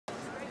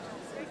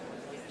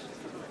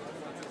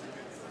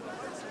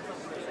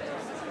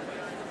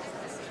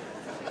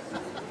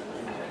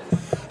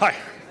Hi,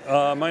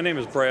 my name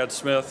is Brad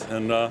Smith,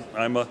 and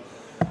I'm a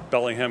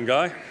Bellingham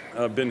guy.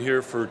 I've been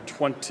here for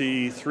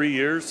 23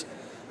 years.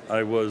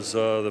 I was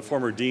the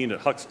former dean at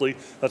Huxley.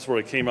 That's where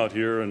I came out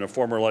here. In a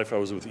former life, I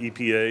was with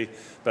EPA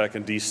back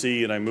in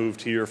D.C., and I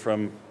moved here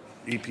from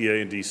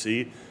EPA in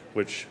D.C.,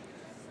 which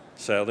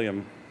sadly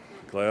I'm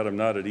glad I'm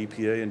not at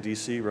EPA in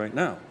D.C. right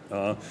now.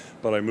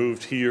 But I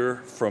moved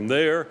here from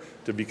there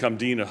to become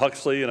dean at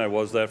Huxley, and I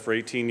was that for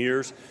 18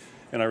 years.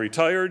 And I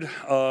retired.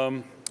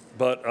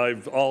 But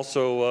I've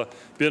also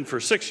been for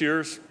 6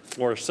 years,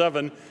 or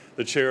 7,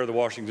 the chair of the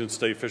Washington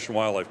State Fish and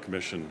Wildlife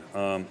Commission.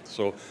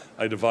 So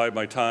I divide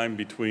my time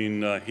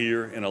between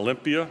here and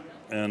Olympia,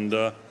 and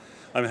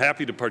I'm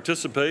happy to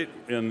participate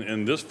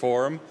in this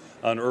forum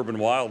on urban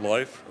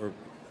wildlife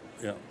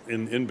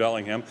in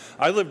Bellingham.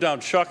 I live down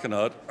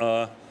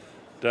Chuckanut,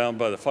 down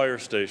by the fire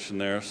station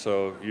there,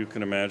 so you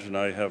can imagine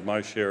I have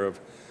my share of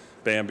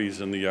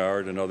Bambis in the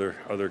yard and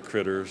other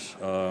critters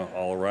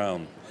all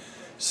around.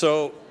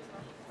 So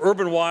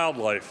urban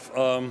wildlife,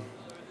 and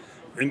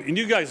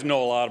you guys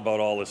know a lot about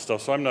all this stuff,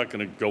 so I'm not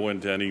going to go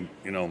into any,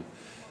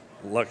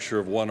 lecture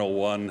of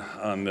 101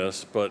 on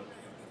this, but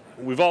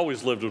we've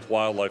always lived with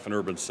wildlife in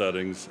urban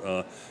settings,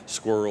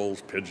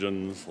 squirrels,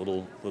 pigeons,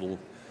 little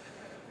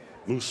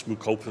moose,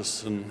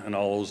 mucopus, and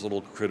all those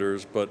little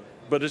critters, but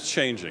it's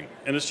changing,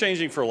 and it's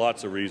changing for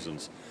lots of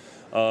reasons.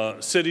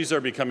 Cities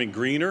are becoming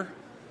greener,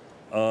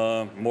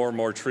 more and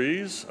more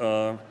trees.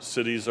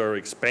 Cities are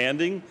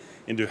expanding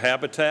into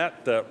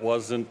habitat that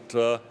wasn't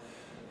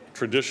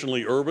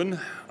traditionally urban.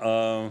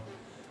 The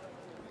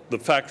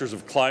factors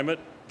of climate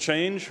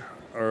change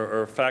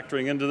are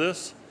factoring into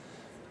this.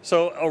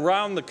 So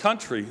around the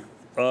country,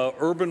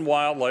 urban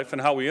wildlife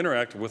and how we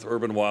interact with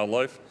urban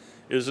wildlife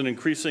is an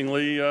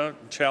increasingly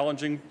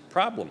challenging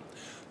problem.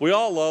 We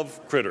all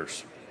love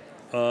critters.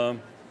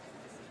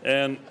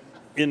 And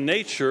in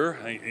nature,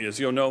 as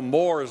you know,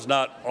 more is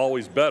not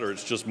always better,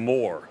 it's just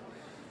more.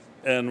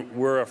 And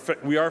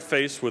we are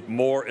faced with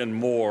more and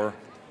more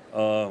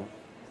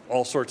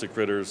all sorts of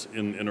critters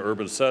in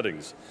urban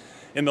settings.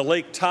 In the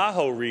Lake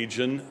Tahoe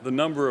region, the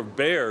number of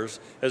bears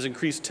has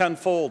increased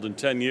tenfold in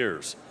 10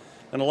 years.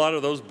 And a lot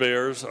of those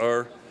bears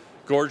are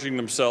gorging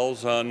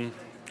themselves on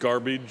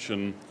garbage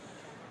and,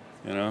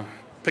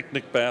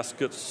 picnic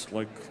baskets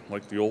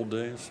like the old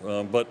days.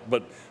 But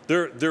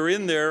they're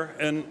in there,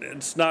 and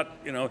it's not,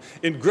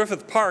 in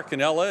Griffith Park in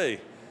LA,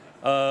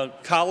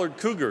 collared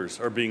cougars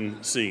are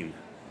being seen.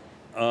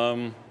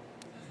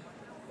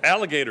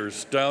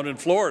 Alligators down in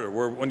Florida,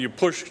 where when you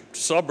push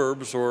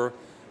suburbs or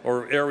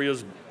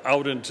areas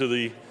out into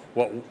the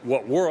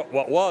what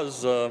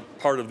was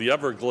part of the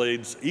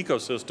Everglades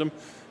ecosystem,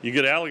 you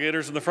get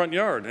alligators in the front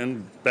yard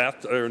and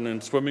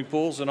and swimming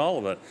pools and all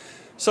of that.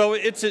 So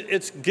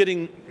it's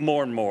getting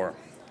more and more.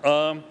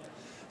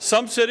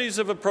 Some cities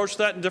have approached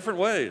that in different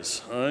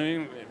ways.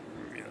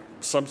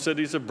 Some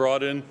cities have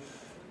brought in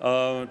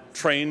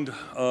trained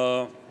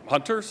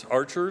hunters,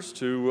 archers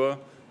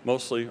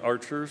mostly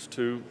archers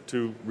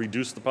to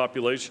reduce the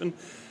population.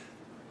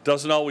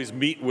 Doesn't always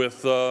meet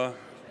with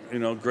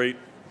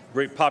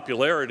great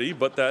popularity,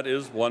 but that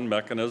is one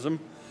mechanism.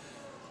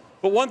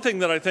 But one thing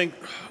that I think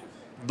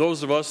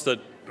those of us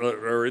that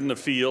are in the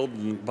field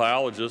and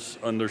biologists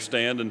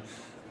understand, and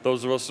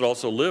those of us that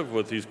also live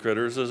with these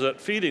critters, is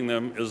that feeding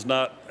them is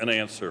not an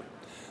answer.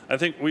 I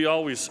think we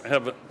always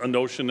have a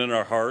notion in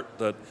our heart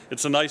that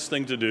it's a nice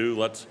thing to do,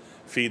 let's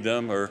feed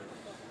them, or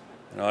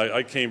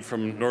I came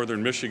from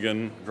northern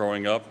Michigan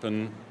growing up,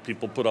 and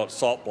people put out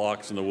salt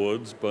blocks in the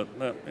woods, but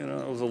it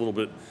was a little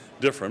bit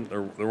different.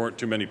 There weren't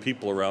too many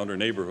people around, or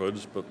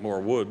neighborhoods, but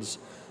more woods.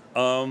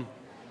 But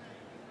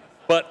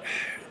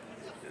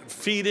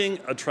feeding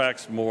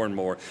attracts more and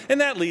more,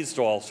 and that leads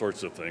to all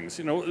sorts of things.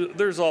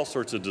 There's all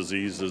sorts of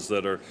diseases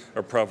that are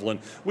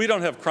prevalent. We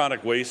don't have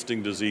chronic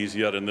wasting disease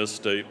yet in this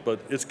state, but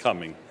it's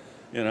coming.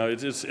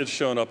 It's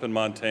shown up in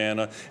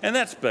Montana, and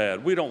that's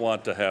bad. We don't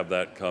want to have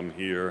that come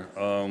here.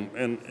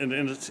 And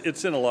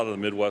it's in a lot of the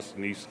Midwest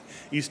and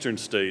eastern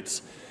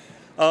states.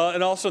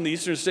 And also in the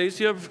eastern states,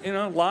 you have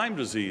Lyme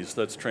disease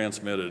that's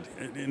transmitted.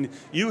 And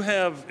you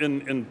have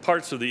in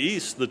parts of the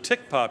east, the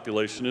tick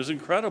population is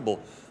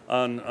incredible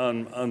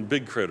on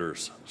big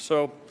critters.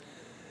 So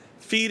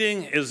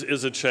feeding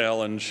is a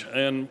challenge,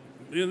 and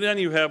then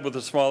you have with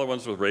the smaller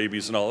ones with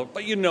rabies and all,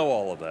 but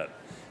all of that.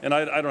 And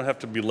I don't have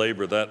to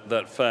belabor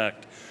that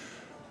fact.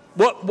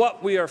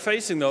 What we are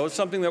facing, though, is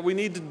something that we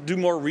need to do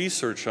more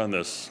research on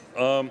this.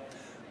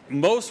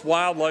 Most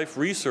wildlife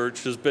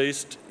research is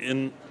based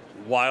in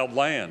wild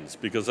lands,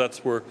 because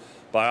that's where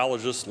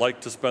biologists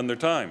like to spend their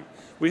time.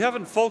 We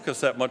haven't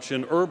focused that much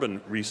in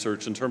urban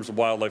research in terms of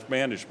wildlife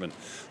management,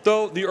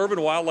 though the Urban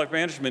Wildlife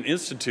Management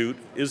Institute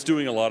is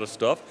doing a lot of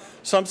stuff.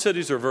 Some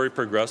cities are very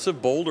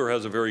progressive. Boulder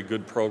has a very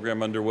good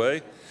program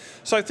underway.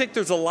 So I think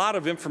there's a lot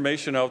of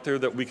information out there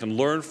that we can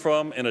learn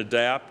from and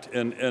adapt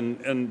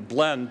and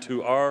blend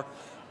to our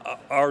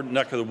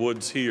neck of the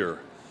woods here.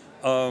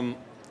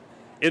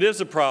 It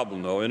is a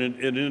problem, though, and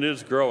it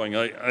is growing.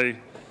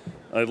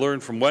 I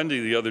learned from Wendy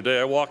the other day,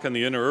 I walk in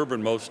the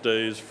interurban most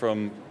days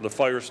from the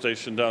fire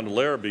station down to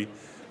Larrabee.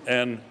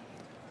 And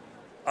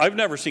I've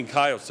never seen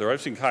coyotes there.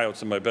 I've seen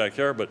coyotes in my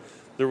backyard, but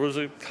there was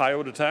a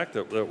coyote attack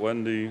that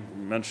Wendy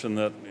mentioned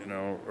that,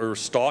 or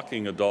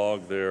stalking a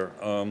dog there.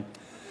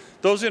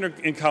 Those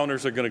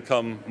encounters are going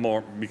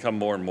to become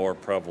more and more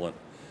prevalent.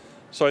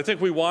 So I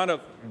think we want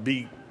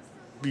to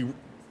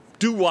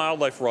do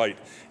wildlife right.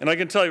 And I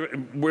can tell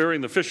you,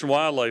 wearing the Fish and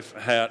Wildlife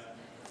hat,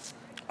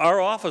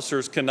 our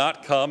officers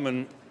cannot come,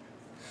 and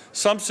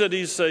some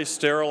cities say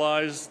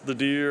sterilize the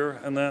deer,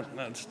 and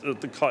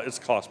it's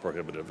cost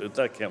prohibitive.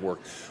 That can't work.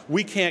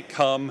 We can't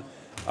come.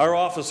 Our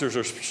officers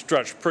are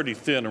stretched pretty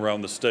thin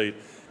around the state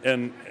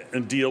and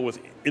deal with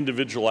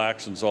individual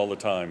actions all the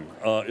time.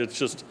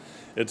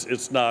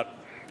 It's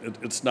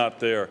not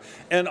there.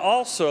 And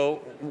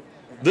also,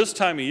 this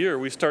time of year,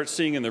 we start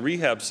seeing in the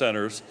rehab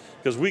centers,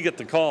 because we get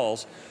the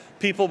calls,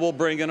 people will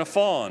bring in a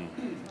fawn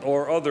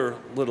or other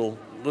little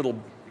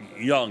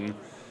young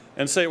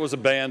and say it was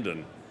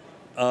abandoned.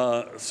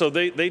 So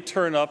they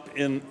turn up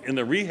in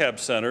the rehab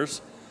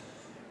centers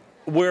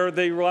where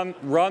they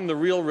run the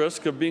real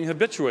risk of being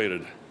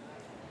habituated.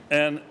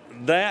 And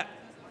that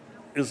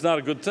is not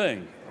a good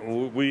thing.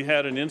 We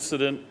had an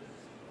incident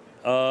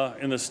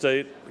in the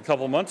state a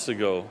couple months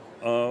ago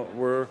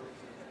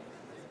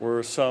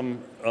where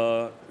some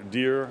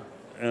deer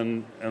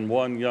and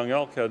one young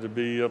elk had to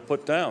be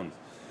put down.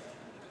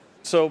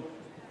 So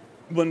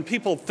when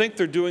people think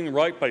they're doing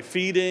right by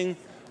feeding,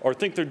 or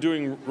think they're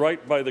doing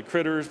right by the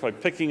critters by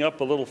picking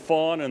up a little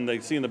fawn and they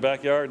see in the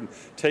backyard and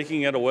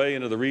taking it away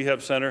into the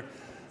rehab center,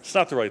 it's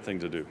not the right thing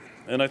to do.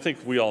 And I think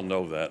we all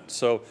know that.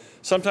 So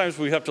sometimes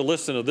we have to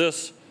listen to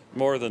this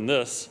more than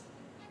this,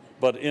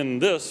 but in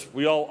this,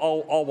 we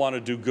all want to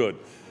do good.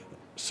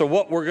 So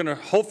what we're going to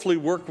hopefully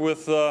work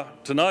with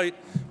tonight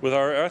with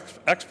our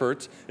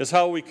experts is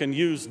how we can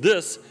use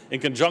this in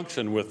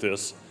conjunction with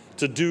this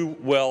to do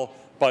well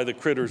by the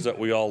critters that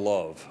we all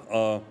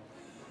love.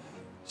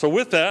 So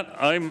with that,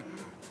 I'm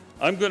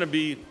going to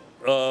be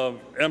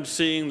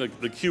emceeing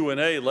the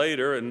Q&A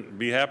later and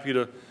be happy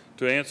to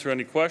answer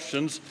any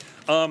questions.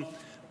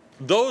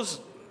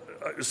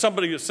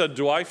 Somebody said,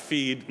 do I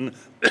feed? And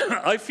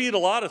I feed a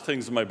lot of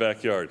things in my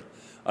backyard.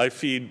 I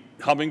feed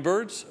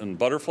hummingbirds and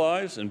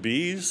butterflies and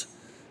bees.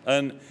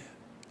 And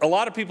a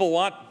lot of people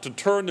want to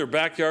turn their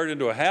backyard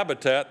into a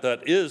habitat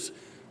that is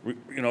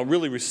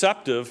really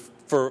receptive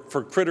for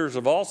critters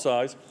of all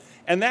size.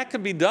 And that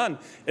can be done.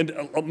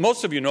 And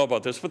most of you know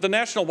about this, but the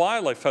National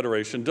Wildlife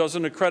Federation does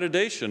an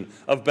accreditation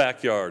of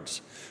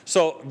backyards.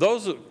 So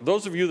those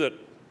of you that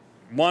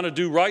want to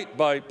do right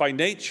by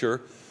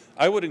nature,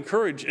 I would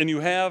encourage, and you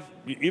have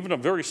even a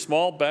very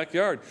small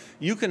backyard,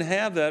 you can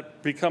have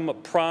that become a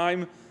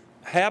prime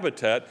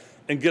habitat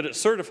and get it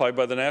certified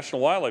by the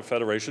National Wildlife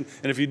Federation.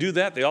 And if you do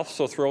that, they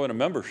also throw in a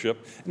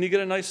membership, and you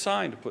get a nice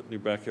sign to put in your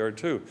backyard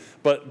too.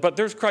 But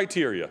there's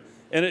criteria.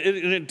 And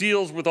it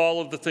deals with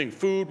all of the things: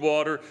 food,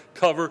 water,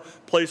 cover,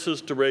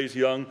 places to raise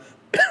young.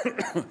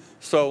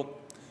 So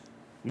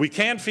we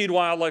can feed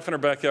wildlife in our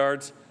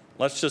backyards.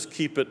 Let's just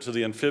keep it to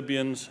the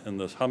amphibians and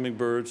the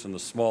hummingbirds and the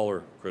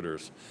smaller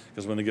critters,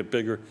 because when they get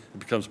bigger, it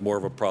becomes more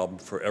of a problem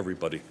for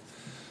everybody.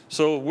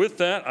 So with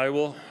that, I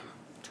will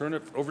turn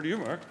it over to you,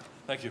 Mark.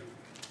 Thank you.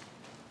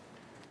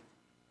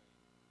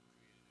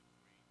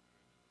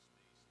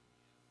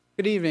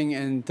 Good evening,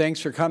 and thanks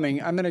for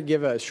coming. I'm going to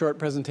give a short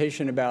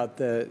presentation about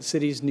the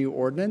city's new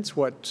ordinance,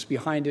 what's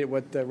behind it,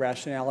 what the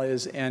rationale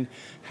is, and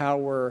how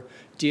we're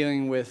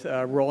dealing with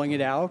rolling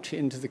it out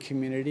into the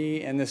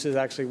community. And this is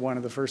actually one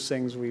of the first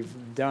things we've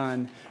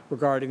done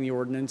regarding the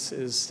ordinance,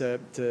 is to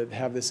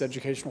have this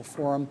educational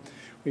forum.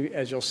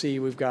 As you'll see,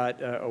 we've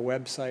got a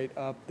website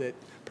up that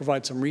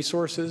provides some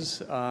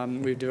resources.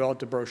 We've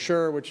developed a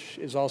brochure, which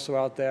is also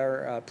out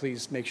there.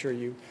 Please make sure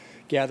you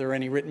gather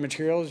any written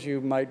materials you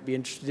might be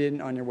interested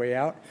in on your way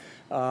out.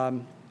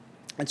 And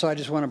so I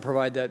just want to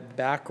provide that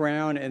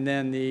background. And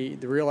then the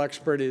real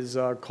expert is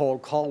Cole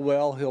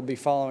Caldwell. He'll be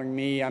following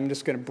me. I'm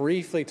just going to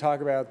briefly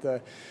talk about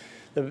the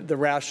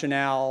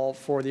rationale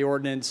for the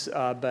ordinance,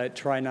 but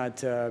try not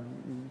to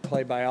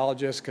play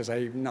biologist, because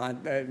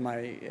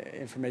my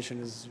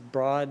information is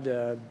broad,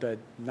 but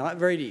not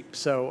very deep.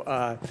 So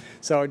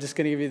I'm just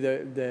going to give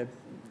you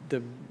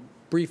the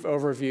brief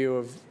overview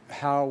of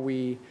how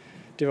we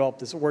developed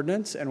this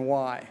ordinance and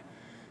why.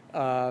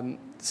 The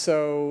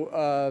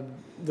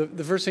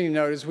first thing to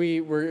note is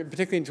we're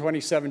particularly in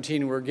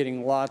 2017, we're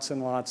getting lots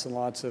and lots and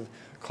lots of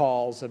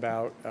calls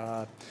about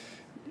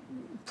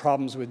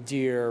problems with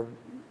deer,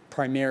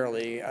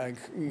 primarily,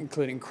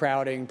 including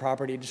crowding,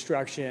 property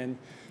destruction,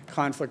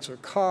 conflicts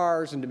with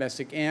cars and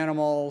domestic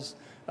animals,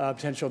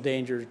 potential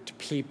danger to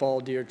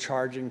people, deer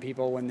charging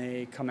people when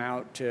they come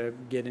out to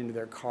get into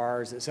their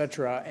cars, et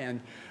cetera.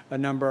 And a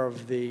number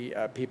of the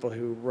people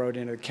who wrote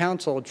into the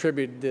council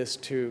attributed this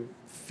to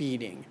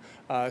feeding.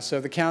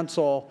 So the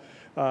council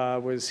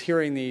was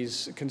hearing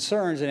these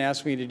concerns and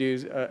asked me to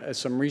do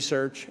some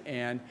research,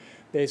 and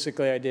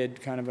basically I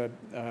did kind of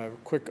a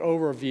quick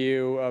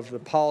overview of the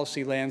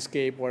policy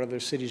landscape, what other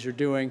cities are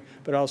doing,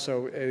 but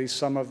also at least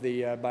some of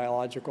the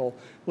biological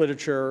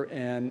literature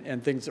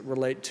and things that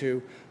relate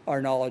to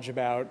our knowledge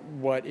about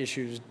what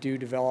issues do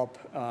develop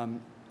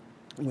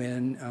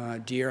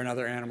when deer and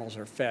other animals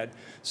are fed.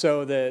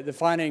 So the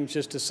findings,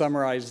 just to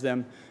summarize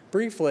them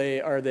briefly,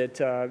 are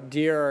that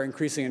deer are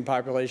increasing in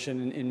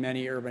population in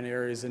many urban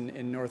areas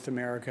in North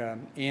America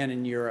and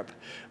in Europe.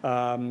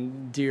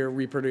 Deer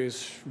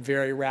reproduce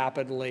very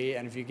rapidly,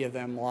 and if you give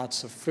them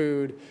lots of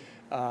food,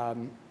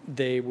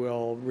 they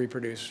will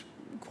reproduce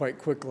quite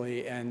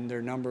quickly, and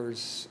their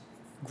numbers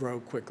grow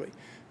quickly.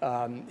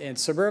 And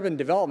suburban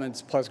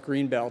developments plus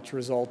greenbelts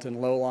result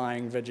in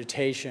low-lying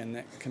vegetation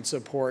that can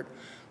support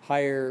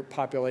higher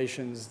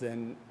populations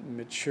than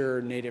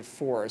mature native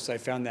forests. I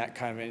found that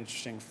kind of an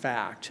interesting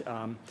fact,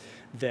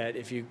 that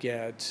if you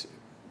get,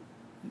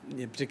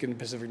 particularly in the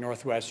Pacific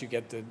Northwest, you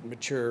get the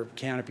mature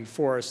canopy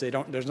forests.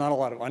 There's not a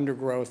lot of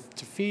undergrowth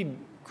to feed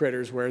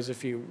critters, whereas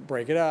if you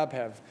break it up,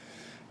 have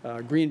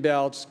green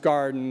belts,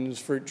 gardens,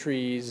 fruit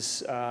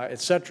trees, et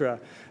cetera,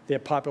 the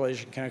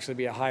population can actually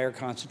be a higher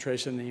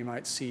concentration than you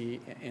might see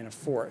in a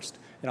forest.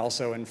 And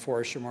also in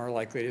forests, you're more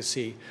likely to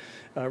see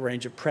a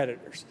range of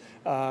predators.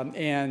 But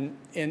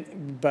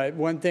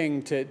one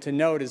thing to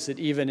note is that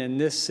even in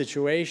this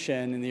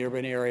situation in the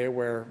urban area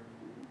where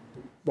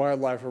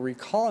wildlife are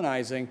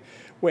recolonizing,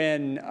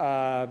 when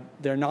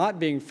they're not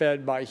being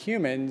fed by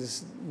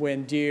humans,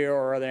 when deer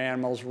or other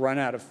animals run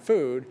out of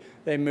food,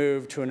 they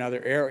move to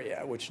another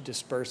area, which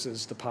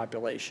disperses the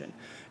population.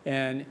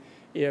 And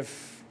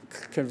if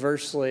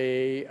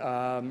conversely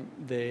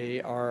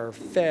they are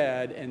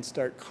fed and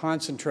start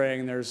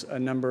concentrating, there's a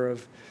number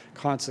of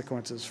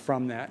consequences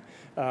from that.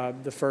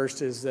 The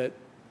first is that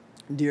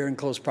deer in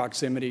close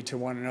proximity to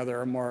one another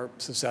are more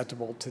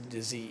susceptible to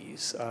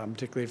disease,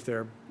 particularly if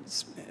they're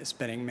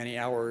spending many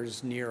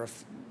hours near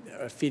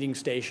a feeding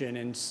station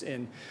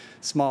in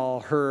small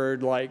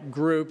herd-like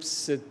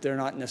groups. They're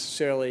not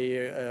necessarily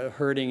a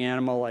herding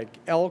animal like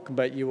elk,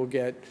 but you will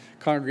get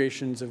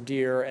congregations of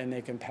deer, and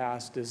they can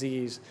pass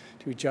disease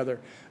to each other.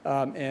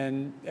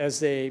 And as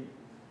they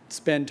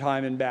spend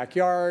time in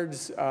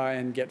backyards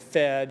and get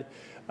fed,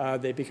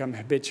 they become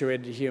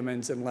habituated to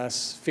humans and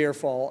less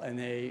fearful, and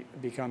they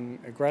become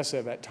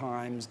aggressive at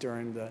times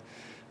during the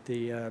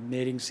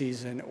mating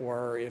season,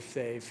 or if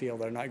they feel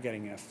they're not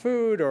getting enough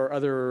food,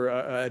 or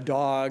a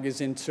dog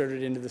is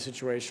inserted into the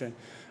situation,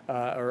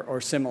 or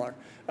similar.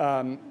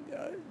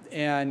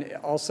 And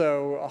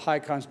also a high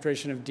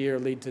concentration of deer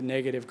lead to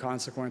negative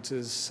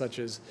consequences such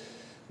as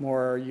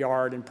more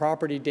yard and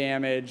property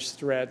damage,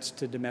 threats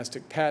to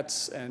domestic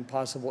pets, and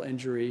possible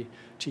injury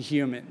to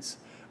humans.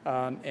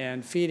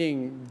 And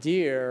feeding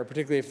deer,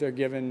 particularly if they're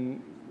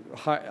given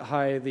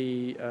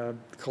highly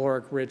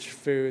caloric-rich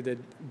food that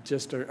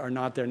just are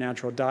not their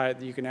natural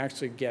diet, you can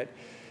actually get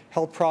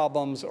health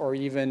problems or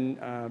even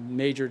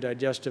major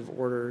digestive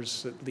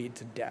orders that lead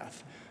to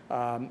death.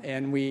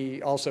 And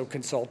we also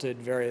consulted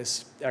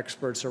various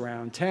experts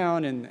around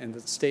town and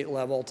the state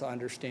level to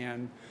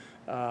understand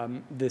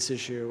this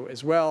issue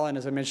as well. And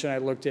as I mentioned, I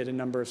looked at a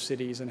number of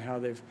cities and how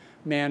they've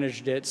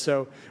managed it.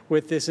 So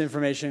with this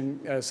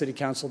information, City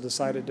Council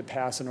decided to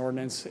pass an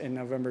ordinance in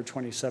November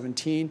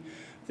 2017.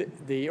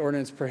 The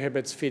ordinance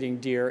prohibits feeding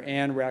deer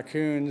and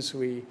raccoons.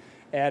 We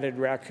added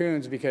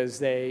raccoons because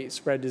they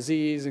spread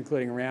disease,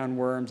 including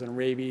roundworms and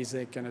rabies.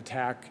 They can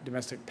attack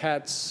domestic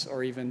pets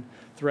or even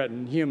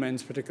threaten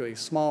humans, particularly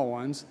small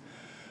ones.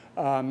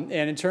 And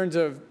in terms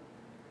of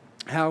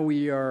how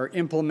we are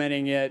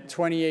implementing it,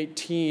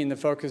 2018, the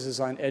focus is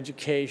on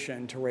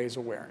education to raise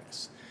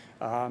awareness.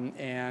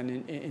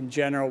 And in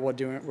general,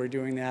 we're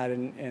doing that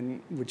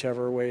in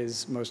whichever way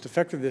is most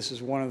effective. This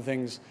is one of the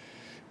things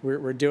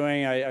we're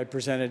doing. I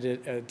presented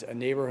it at a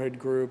neighborhood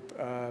group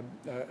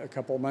a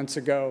couple of months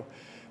ago.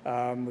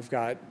 We've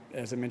got,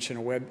 as I mentioned,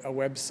 a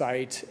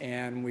website,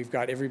 and we've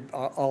got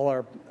all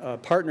our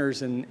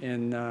partners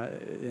in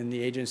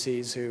the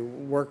agencies who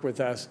work with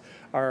us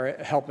are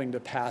helping to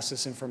pass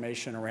this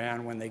information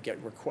around when they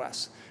get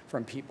requests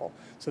from people.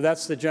 So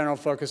that's the general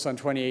focus on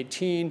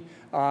 2018.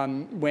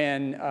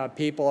 When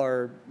people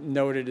are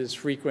noted as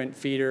frequent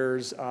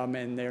feeders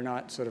and they're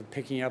not sort of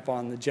picking up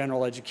on the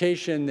general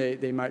education,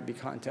 they might be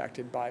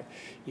contacted by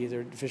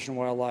either Fish and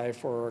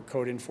Wildlife or a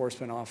code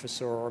enforcement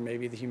officer, or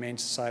maybe the Humane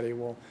Society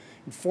will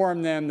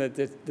inform them that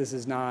this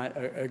is not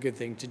a good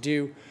thing to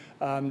do.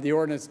 The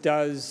ordinance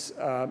does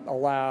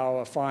allow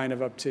a fine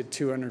of up to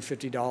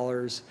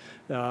 $250.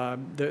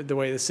 The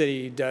way the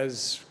city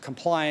does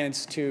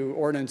compliance to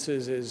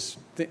ordinances is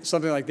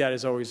something like that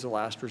is always the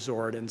last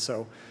resort, and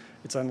so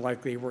it's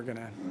unlikely we're going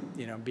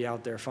to, be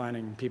out there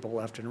finding people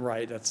left and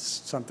right. That's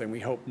something we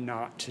hope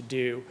not to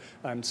do.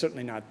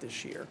 Certainly not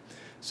this year.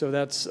 So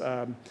that's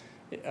a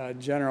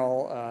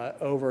general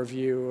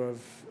overview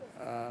of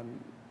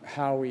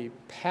how we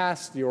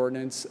passed the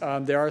ordinance.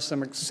 There are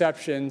some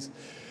exceptions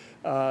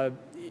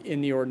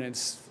in the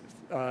ordinance.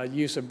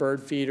 Use of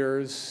bird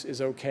feeders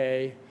is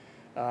okay.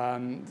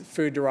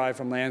 Food derived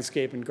from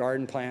landscape and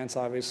garden plants,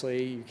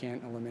 obviously, you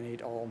can't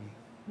eliminate all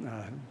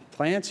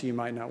plants. You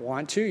might not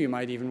want to. You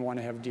might even want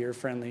to have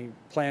deer-friendly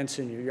plants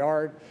in your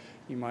yard.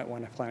 You might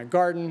want to plant a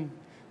garden,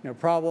 no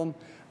problem.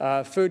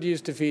 Food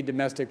used to feed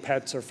domestic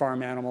pets or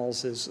farm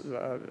animals is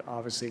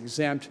obviously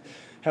exempt.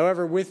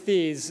 However, with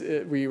these,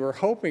 we were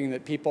hoping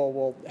that people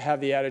will have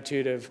the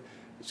attitude of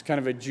it's kind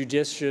of a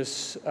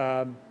judicious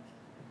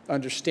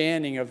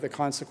understanding of the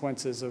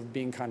consequences of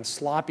being kind of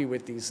sloppy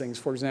with these things.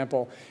 For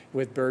example,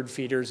 with bird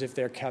feeders, if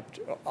they're kept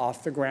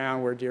off the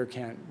ground where deer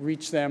can't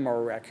reach them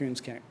or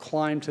raccoons can't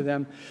climb to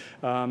them,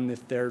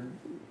 if they're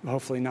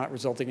hopefully not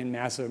resulting in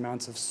massive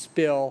amounts of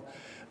spill.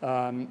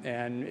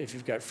 And if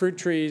you've got fruit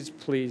trees,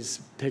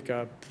 please pick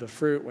up the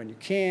fruit when you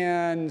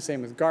can.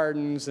 Same with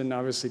gardens. And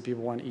obviously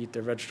people want to eat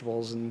their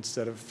vegetables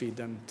instead of feed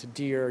them to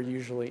deer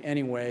usually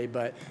anyway.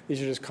 But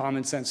these are just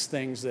common sense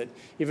things that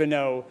even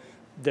though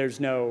there's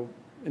no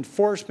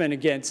enforcement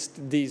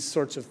against these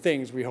sorts of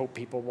things, we hope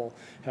people will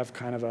have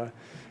kind of a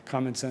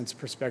common sense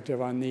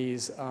perspective on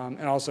these.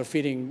 And also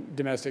feeding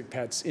domestic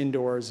pets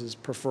indoors is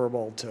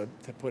preferable to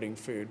putting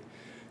food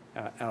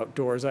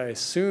outdoors. I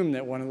assume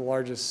that one of the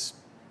largest,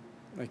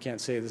 I can't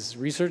say this is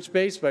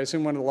research-based, but I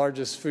assume one of the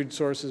largest food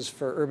sources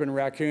for urban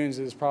raccoons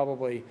is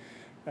probably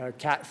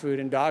cat food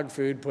and dog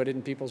food put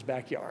in people's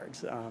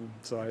backyards.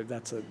 So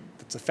that's a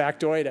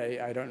factoid.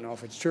 I don't know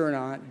if it's true or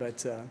not,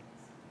 but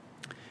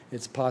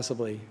it's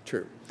possibly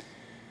true.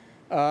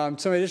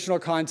 Some additional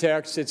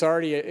context, it's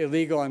already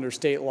illegal under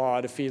state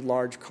law to feed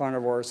large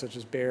carnivores such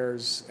as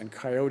bears and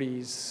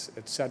coyotes,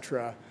 et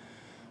cetera.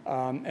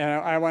 And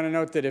I want to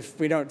note that if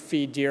we don't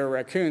feed deer or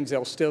raccoons,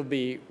 they'll still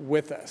be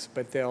with us,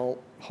 but they'll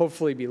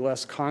hopefully be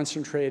less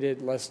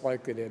concentrated, less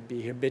likely to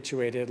be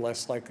habituated,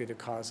 less likely to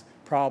cause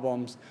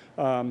problems.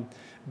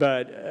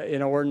 But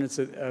an ordinance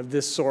of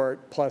this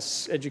sort,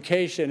 plus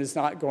education, is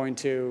not going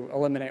to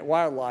eliminate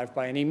wildlife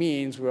by any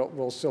means.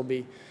 We'll still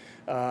be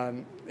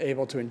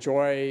able to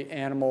enjoy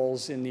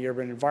animals in the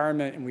urban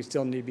environment, and we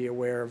still need to be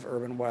aware of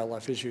urban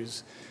wildlife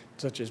issues,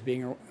 such as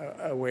being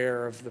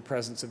aware of the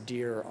presence of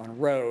deer on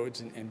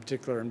roads, in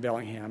particular in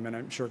Bellingham. And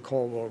I'm sure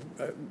Cole will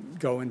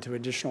go into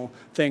additional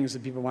things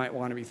that people might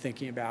want to be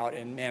thinking about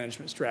and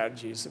management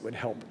strategies that would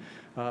help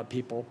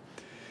people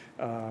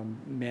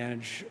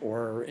manage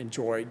or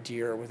enjoy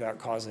deer without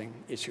causing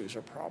issues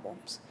or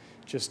problems.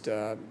 Just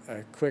a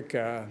quick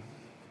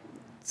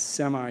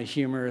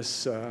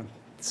semi-humorous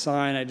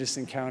sign I just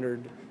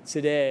encountered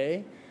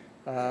today.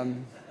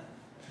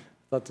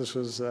 Thought this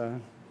was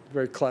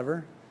very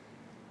clever.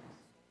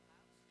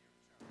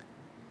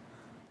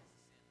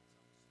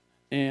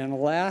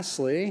 And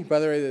lastly, by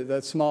the way,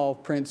 that small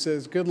print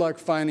says, "Good luck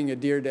finding a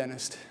deer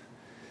dentist.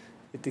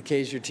 It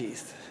decays your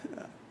teeth."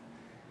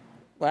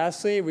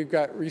 Lastly, we've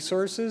got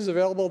resources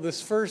available.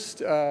 This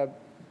first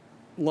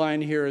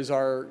line here is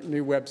our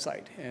new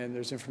website, and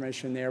there's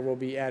information there. We'll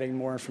be adding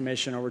more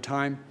information over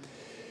time.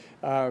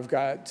 We've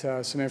got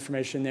some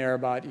information there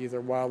about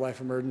either wildlife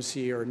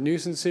emergency or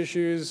nuisance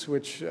issues,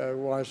 which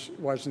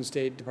Washington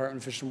State Department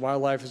of Fish and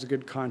Wildlife is a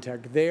good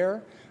contact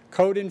there.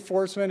 Code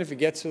enforcement, if it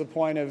gets to the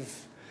point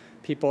of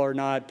people are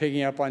not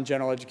picking up on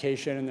general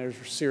education and there's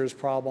serious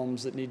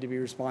problems that need to be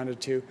responded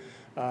to,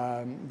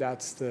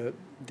 that's the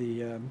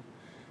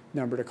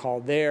number to call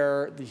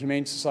there. The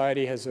Humane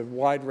Society has a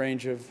wide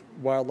range of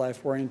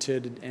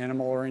wildlife-oriented,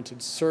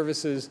 animal-oriented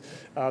services,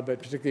 but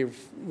particularly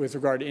with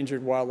regard to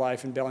injured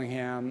wildlife in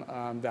Bellingham,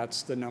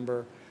 that's the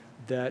number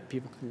that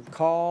people can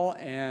call.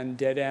 And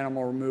dead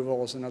animal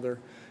removal is another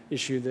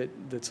issue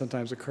that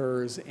sometimes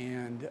occurs,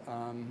 and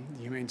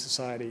the Humane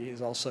Society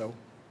is also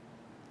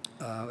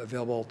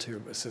available to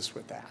assist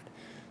with that.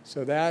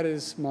 So that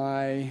is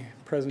my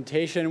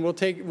presentation. We'll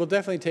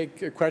definitely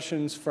take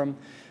questions from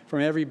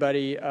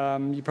everybody.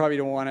 You probably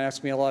don't want to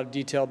ask me a lot of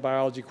detailed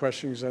biology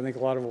questions. I think a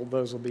lot of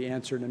those will be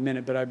answered in a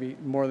minute, but I'd be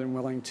more than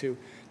willing to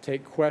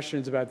take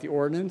questions about the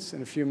ordinance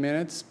in a few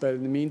minutes. But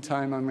in the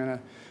meantime, I'm going to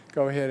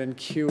go ahead and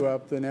queue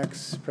up the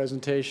next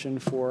presentation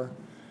for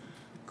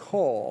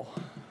Cole.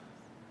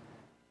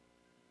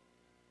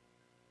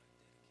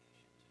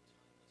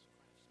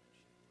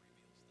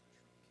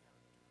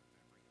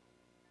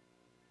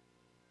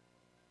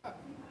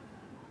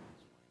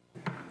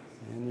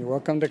 And you're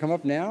welcome to come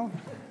up now.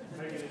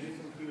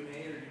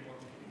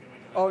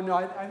 Oh, no,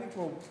 I think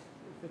we'll,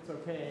 if it's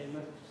okay,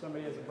 unless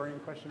somebody has a burning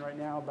question right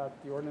now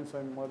about the ordinance,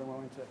 I'm more than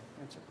willing to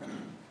answer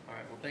questions. All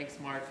right, well, thanks,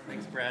 Mark.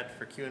 Thanks, Brad,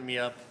 for queuing me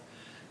up.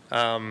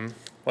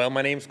 Well,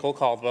 my name's Cole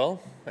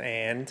Caldwell,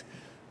 and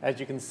as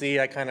you can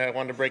see, I kind of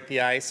wanted to break the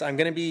ice. I'm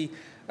going to be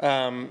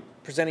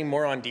presenting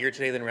more on deer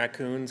today than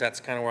raccoons. That's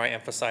kind of where I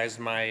emphasized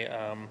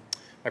my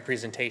my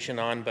presentation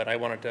on, but I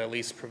wanted to at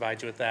least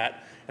provide you with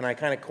that. And I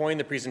kind of coined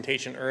the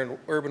presentation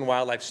Urban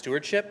Wildlife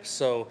Stewardship,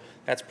 so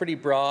that's pretty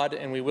broad,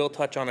 and we will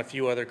touch on a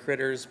few other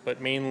critters, but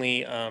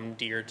mainly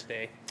deer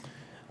today.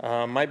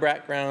 My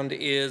background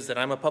is that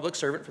I'm a public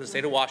servant for the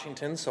state of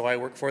Washington, so I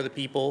work for the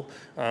people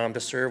to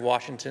serve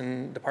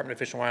Washington Department of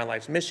Fish and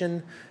Wildlife's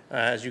mission.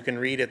 As you can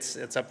read,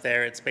 it's up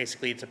there. It's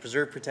basically to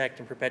preserve, protect,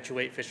 and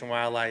perpetuate fish and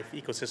wildlife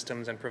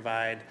ecosystems and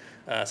provide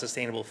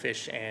sustainable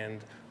fish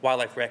and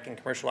wildlife rec and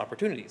commercial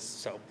opportunities.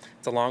 So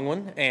it's a long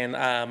one, and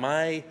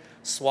my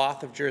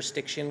swath of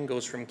jurisdiction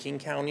goes from King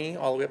County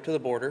all the way up to the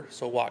border,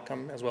 so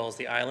Whatcom, as well as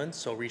the islands,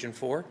 so Region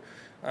 4.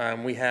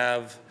 We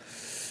have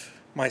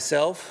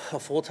myself, a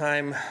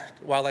full-time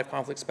wildlife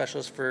conflict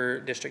specialist for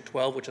District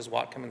 12, which is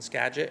Whatcom and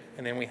Skagit,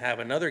 and then we have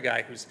another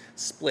guy who's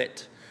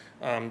split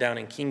down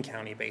in King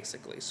County,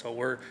 basically.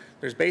 So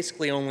there's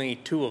basically only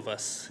 2 of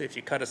us, if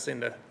you cut us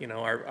into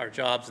our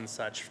jobs and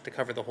such, to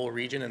cover the whole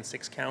region in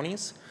 6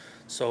 counties.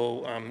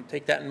 So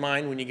take that in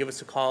mind when you give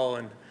us a call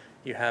and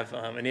you have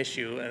an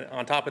issue. And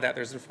on top of that,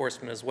 there's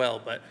enforcement as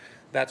well, but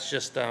that's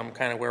just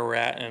kind of where we're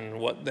at and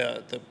what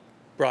the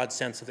broad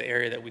sense of the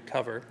area that we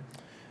cover.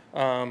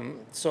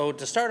 So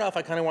to start off,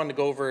 I kind of wanted to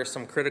go over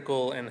some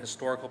critical and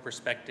historical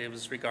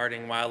perspectives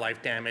regarding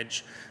wildlife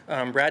damage.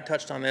 Brad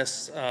touched on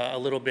this a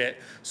little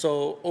bit.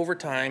 So over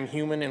time,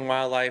 human and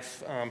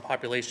wildlife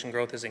population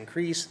growth has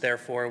increased.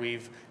 Therefore,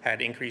 we've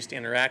had increased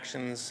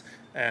interactions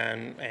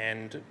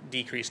and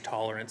decreased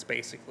tolerance,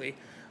 basically.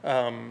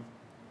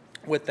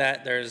 With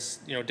that, there's,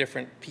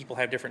 different people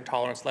have different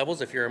tolerance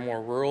levels. If you're a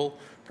more rural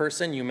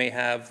person, you may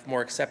have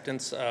more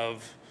acceptance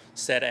of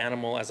said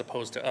animal as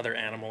opposed to other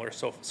animal, or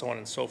so on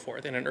and so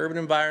forth. In an urban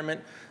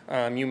environment,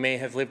 you may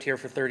have lived here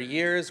for 30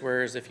 years,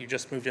 whereas if you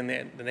just moved in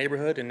the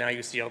neighborhood and now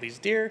you see all these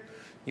deer,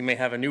 you may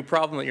have a new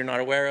problem that you're not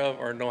aware of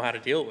or know how to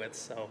deal with.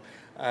 So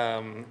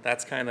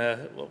that's kind of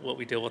what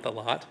we deal with a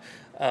lot.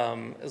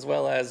 As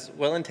well as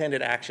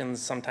well-intended actions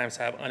sometimes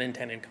have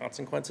unintended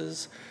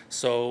consequences.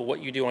 So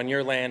what you do on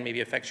your land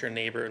maybe affects your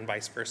neighbor and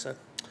vice versa.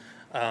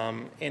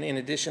 And in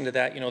addition to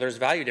that, there's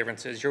value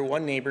differences. Your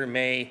one neighbor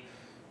may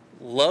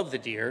love the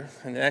deer,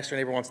 and the next door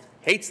neighbor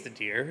hates the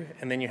deer,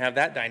 and then you have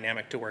that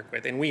dynamic to work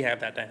with, and we have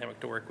that dynamic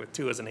to work with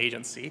too as an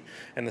agency,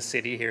 and the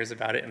city hears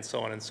about it, and so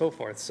on and so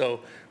forth.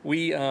 So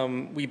we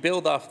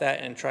build off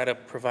that and try to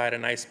provide a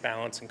nice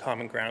balance and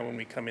common ground when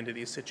we come into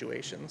these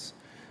situations.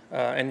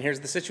 And here's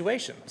the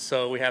situation.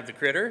 So we have the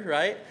critter,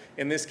 right?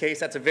 In this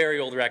case, that's a very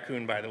old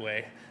raccoon, by the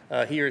way.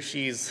 He or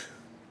she's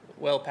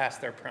well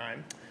past their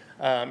prime.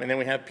 And then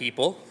we have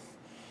people.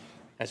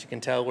 As you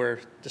can tell, we're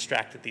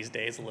distracted these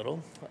days a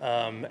little.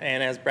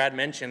 And as Brad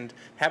mentioned,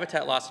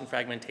 habitat loss and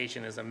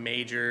fragmentation is a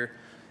major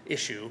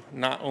issue,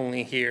 not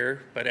only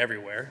here, but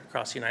everywhere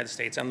across the United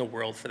States and the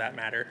world for that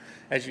matter.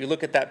 As you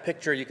look at that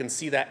picture, you can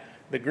see that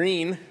the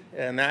green,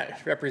 and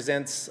that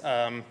represents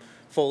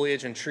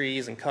foliage and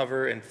trees and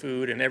cover and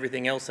food and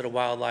everything else that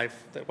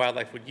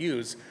wildlife would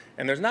use.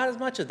 And there's not as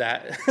much of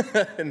that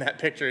in that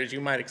picture as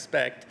you might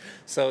expect.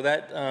 So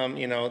that,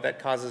 that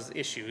causes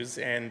issues.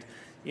 And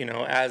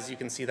as you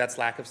can see, that's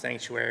lack of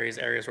sanctuaries,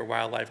 areas where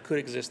wildlife could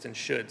exist and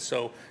should.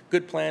 So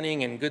good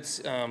planning and good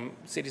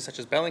cities such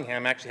as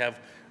Bellingham actually have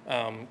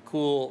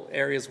cool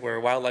areas where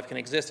wildlife can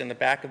exist. In the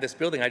back of this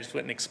building, I just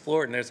went and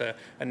explored, and there's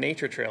a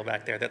nature trail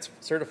back there that's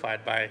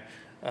certified by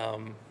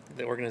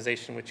the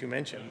organization which you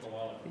mentioned.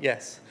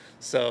 Yes.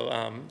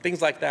 So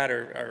things like that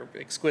are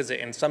exquisite,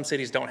 and some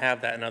cities don't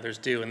have that and others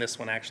do, and this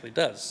one actually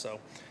does.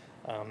 So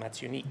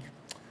that's unique.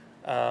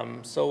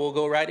 So we'll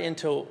go right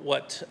into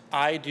what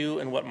I do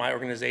and what my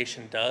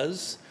organization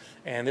does.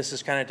 And this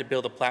is kind of to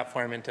build a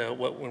platform into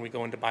when we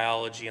go into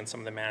biology and some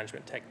of the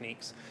management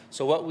techniques.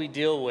 So what we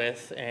deal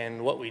with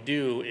and what we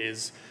do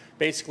is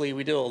basically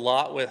we deal a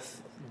lot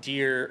with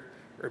deer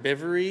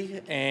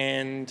herbivory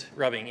and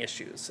rubbing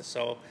issues.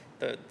 So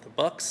the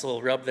bucks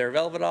will rub their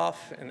velvet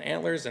off and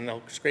antlers, and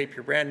they'll scrape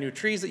your brand new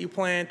trees that you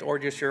plant or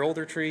just your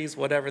older trees,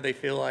 whatever they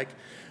feel like.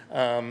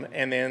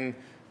 And then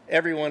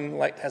everyone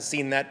has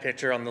seen that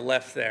picture on the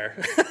left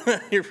there.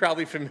 You're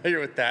probably familiar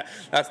with that.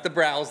 That's the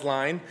browse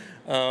line.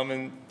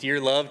 And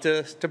deer love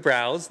to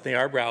browse. They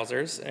are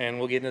browsers, and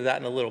we'll get into that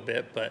in a little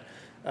bit, but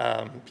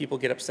people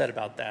get upset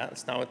about that.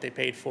 It's not what they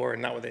paid for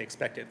and not what they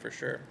expected for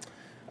sure.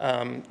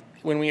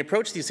 When we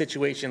approach these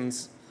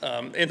situations,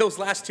 in those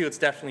last two, it's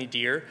definitely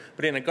deer,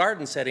 but in a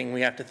garden setting,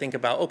 we have to think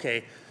about,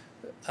 okay,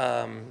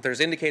 there's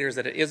indicators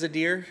that it is a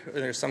deer,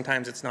 or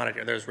sometimes it's not a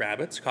deer. There's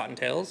rabbits,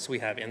 cottontails, we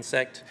have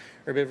insect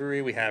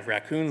herbivory, we have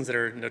raccoons that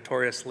are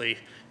notoriously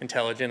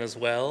intelligent as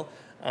well,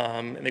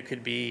 and there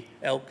could be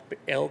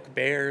elk,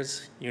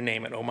 bears, you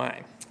name it, oh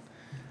my.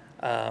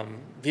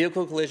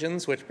 Vehicle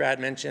collisions, which Brad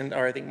mentioned,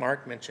 or I think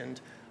Mark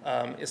mentioned,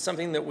 is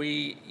something that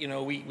we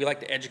like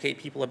to educate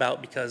people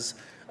about because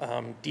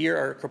deer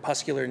are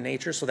crepuscular in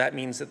nature, so that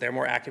means that they're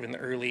more active in the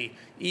early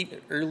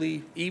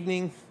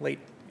evening, late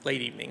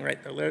evening,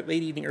 right?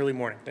 Late evening, early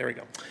morning. There we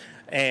go.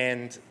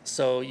 And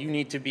so you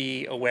need to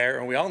be aware,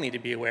 and we all need to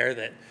be aware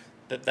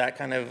that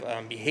kind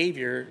of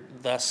behavior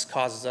thus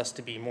causes us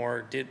to be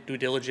more due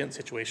diligent,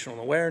 situational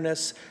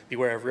awareness, be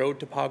aware of road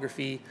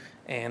topography,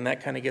 and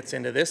that kind of gets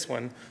into this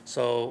one.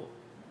 So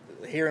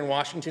here in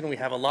Washington, we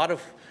have a lot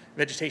of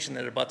vegetation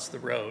that abuts the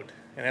road.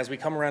 And as we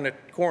come around a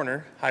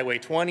corner, Highway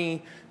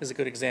 20 is a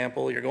good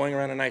example. You're going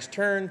around a nice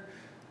turn,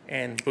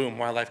 and boom,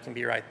 wildlife can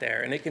be right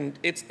there. And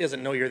it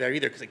doesn't know you're there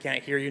either because it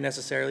can't hear you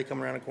necessarily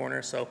coming around a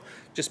corner. So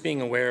just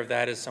being aware of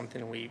that is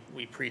something we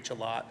preach a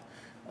lot.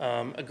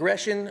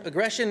 Aggression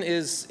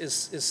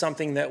is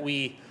something that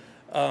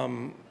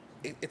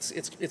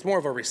it's more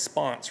of a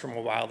response from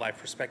a wildlife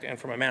perspective and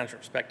from a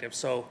management perspective.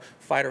 So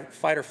fight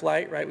or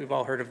flight, right? We've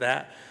all heard of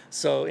that.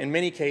 So in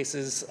many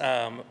cases,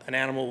 an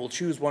animal will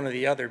choose one or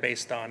the other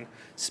based on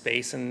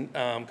space and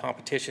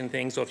competition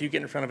things. So if you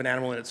get in front of an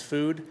animal and it's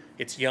food,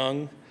 it's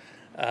young,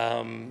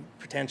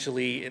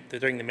 potentially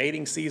during the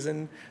mating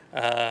season,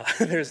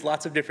 there's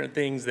lots of different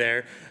things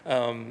there.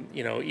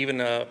 You know,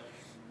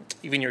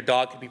 even your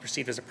dog could be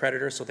perceived as a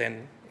predator, so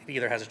then it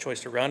either has a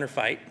choice to run or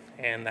fight,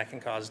 and that can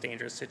cause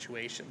dangerous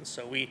situations.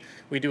 So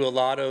we do a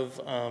lot of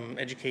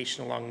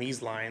education along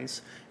these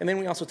lines. And then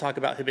we also talk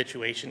about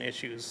habituation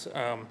issues.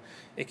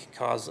 It can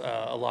cause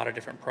a lot of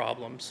different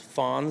problems.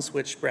 Fawns,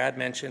 which Brad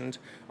mentioned,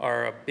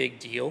 are a big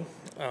deal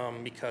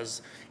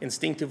because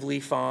instinctively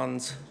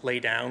fawns lay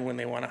down when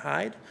they want to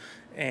hide.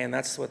 And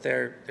that's what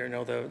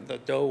the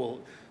doe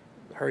will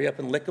hurry up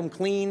and lick them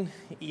clean,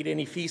 eat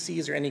any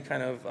feces or any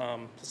kind of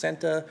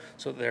placenta,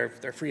 so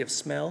they're free of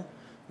smell.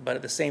 But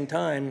at the same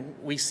time,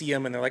 we see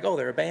them and they're like, oh,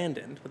 they're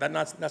abandoned. But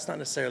that's not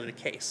necessarily the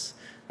case.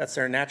 That's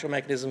their natural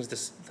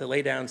mechanisms to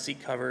lay down,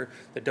 seek cover.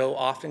 The doe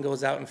often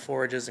goes out and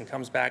forages and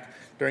comes back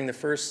during the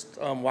first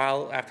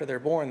while after they're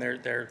born.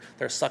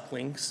 They're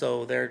suckling,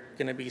 so they're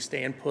going to be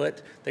staying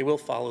put. They will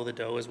follow the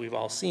doe, as we've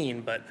all seen.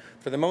 But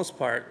for the most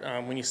part,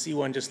 when you see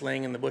one just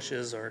laying in the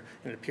bushes or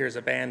it appears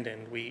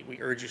abandoned, we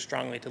urge you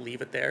strongly to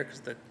leave it there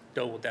because the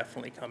doe will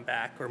definitely come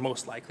back, or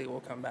most likely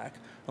will come back,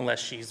 unless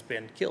she's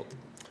been killed.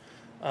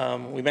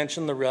 We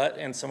mentioned the rut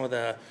and some of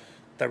the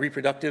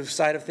reproductive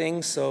side of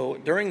things. So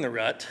during the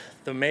rut,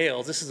 the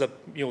males, this is a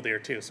mule deer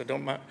too, so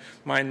don't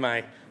mind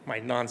my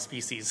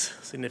non-species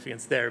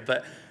significance there,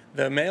 but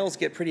the males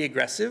get pretty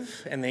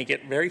aggressive and they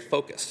get very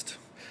focused.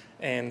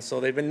 And so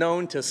they've been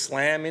known to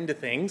slam into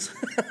things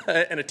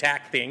and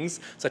attack things,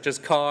 such as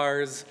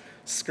cars,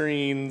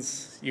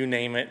 screens, you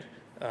name it,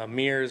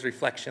 mirrors,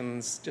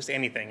 reflections, just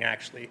anything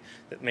actually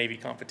that may be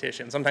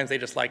competition. Sometimes they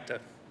just like to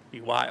be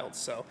wild,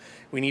 so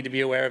we need to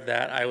be aware of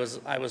that. I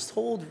was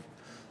told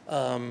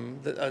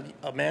that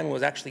a man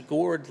was actually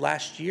gored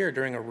last year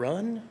during a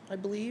run, I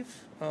believe,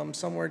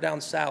 somewhere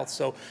down south.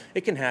 So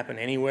it can happen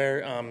anywhere.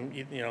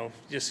 You know,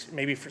 just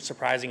maybe for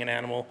surprising an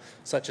animal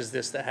such as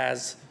this that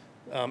has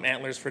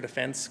antlers for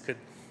defense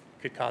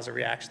could cause a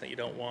reaction that you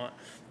don't want.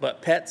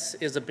 But pets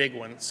is a big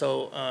one.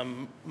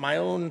 So my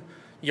own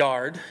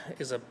yard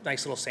is a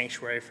nice little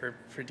sanctuary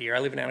for deer. I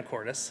live in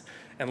Anacortes,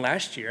 and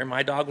last year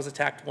my dog was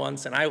attacked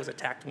once and I was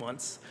attacked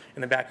once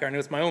in the backyard, and it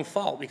was my own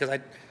fault because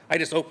I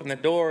just opened the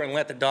door and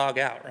let the dog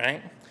out,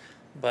 right?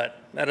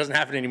 But that doesn't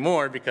happen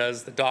anymore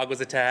because the dog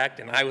was attacked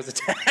and I was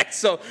attacked.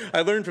 So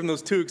I learned from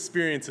those two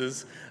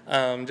experiences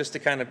just to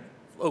kind of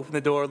open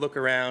the door, look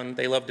around.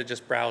 They love to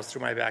just browse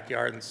through my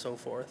backyard and so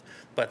forth.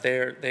 But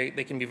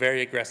they can be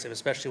very aggressive,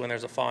 especially when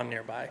there's a fawn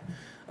nearby.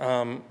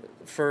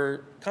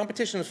 For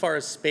competition as far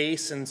as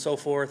space and so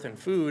forth and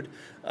food,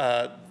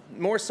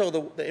 more so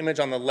the image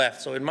on the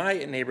left. So in my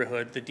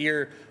neighborhood, the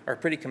deer are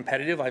pretty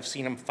competitive. I've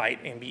seen them fight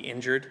and be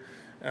injured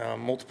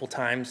multiple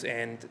times,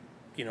 and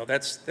you know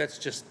that's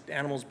just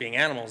animals being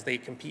animals. They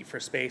compete for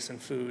space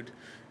and food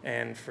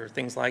and for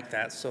things like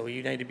that. So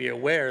you need to be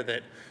aware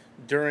that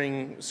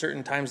during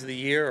certain times of the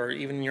year, or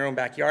even in your own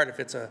backyard, if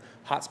it's a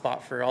hot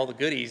spot for all the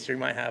goodies, you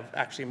might have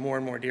actually more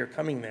and more deer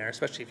coming there,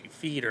 especially if you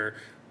feed or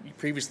you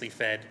previously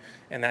fed,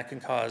 and that can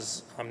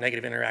cause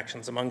negative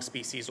interactions among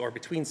species or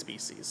between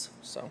species.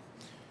 So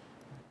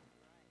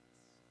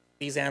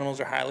these animals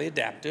are highly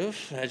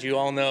adaptive, as you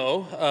all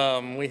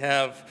know. We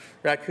have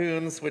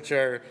raccoons, which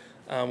are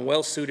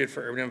well suited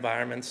for urban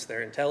environments.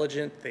 They're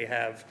intelligent. They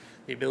have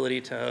the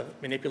ability to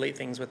manipulate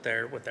things with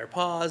their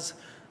paws.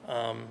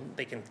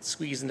 They can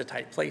squeeze into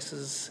tight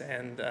places,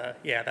 and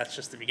yeah, that's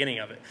just the beginning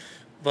of it.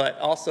 But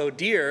also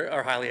deer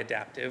are highly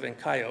adaptive, and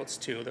coyotes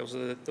too. Those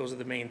are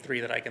the main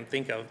three that I can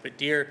think of. But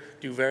deer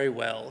do very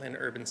well in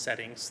urban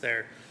settings.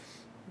 They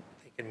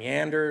can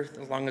meander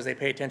as long as they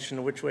pay attention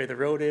to which way the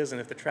road is, and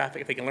if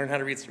they can learn how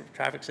to read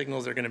traffic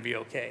signals, they're going to be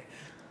okay.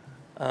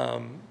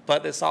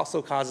 But this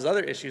also causes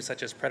other issues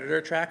such as predator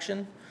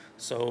attraction.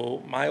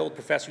 So my old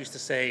professor used to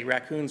say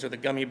raccoons are the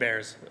gummy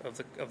bears of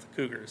the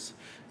cougars.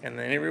 And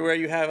then everywhere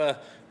you have a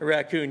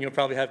raccoon, you'll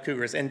probably have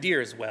cougars, and deer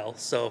as well.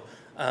 So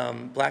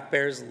black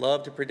bears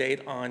love to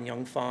predate on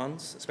young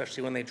fawns,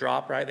 especially when they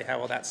drop, right? They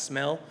have all that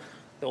smell.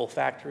 The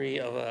olfactory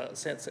of a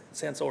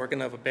sense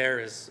organ of a bear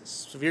is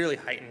severely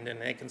heightened, and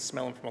they can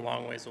smell them from a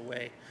long ways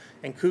away.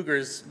 And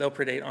cougars, they'll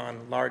predate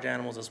on large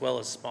animals as well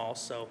as small.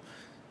 So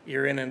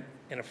you're in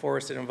a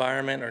forested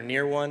environment or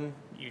near one,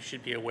 you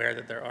should be aware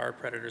that there are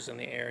predators in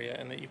the area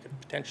and that you could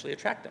potentially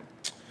attract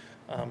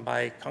them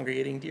by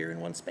congregating deer in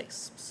one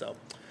space. So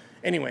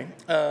anyway,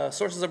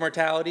 sources of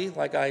mortality,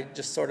 like I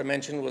just sort of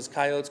mentioned, was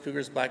coyotes,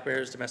 cougars, black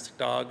bears, domestic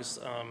dogs,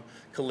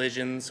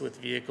 collisions with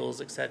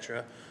vehicles,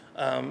 etc.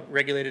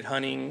 regulated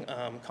hunting,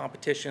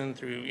 competition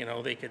through,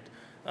 they could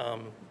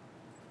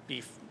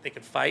they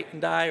could fight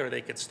and die, or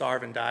they could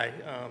starve and die.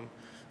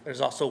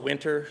 There's also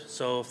winter,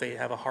 so if they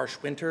have a harsh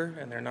winter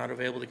and they're not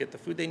able to get the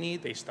food they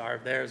need, they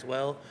starve there as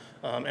well.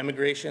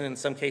 Immigration, in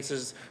some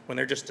cases, when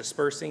they're just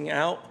dispersing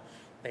out,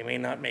 they may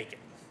not make it.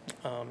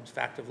 It's a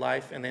fact of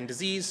life. And then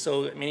disease,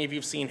 so many of you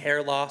have seen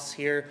hair loss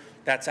here.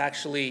 That's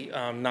actually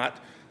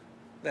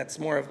that's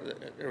more of,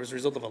 it was a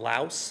result of a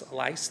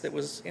lice that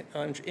was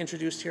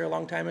introduced here a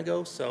long time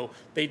ago. So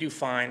they do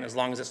fine as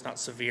long as it's not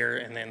severe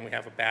and then we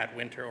have a bad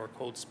winter or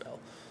cold spell.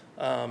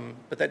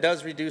 But that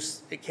does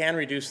reduce, it can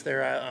reduce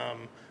their,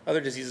 other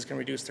diseases can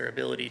reduce their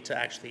ability to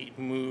actually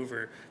move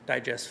or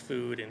digest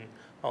food and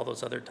all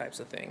those other types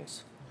of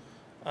things.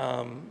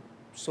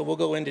 So we'll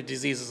go into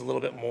diseases a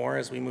little bit more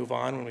as we move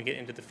on when we get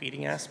into the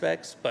feeding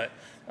aspects. But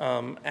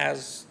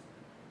as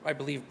I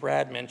believe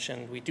Brad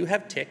mentioned, we do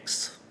have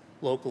ticks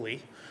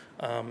locally,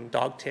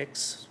 dog ticks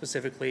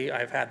specifically.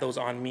 I've had those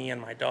on me and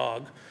my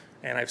dog,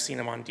 and I've seen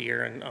them on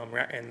deer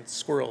and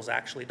squirrels,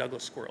 actually,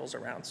 Douglas squirrels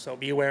around. So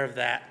be aware of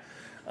that.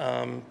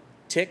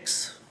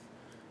 Ticks,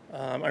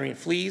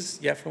 fleas,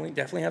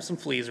 definitely have some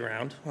fleas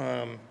around.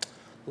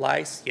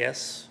 Lice,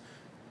 yes.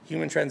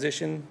 Human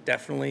transition,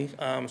 definitely.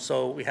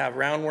 So we have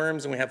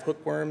roundworms and we have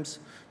hookworms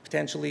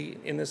potentially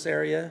in this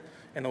area,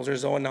 and those are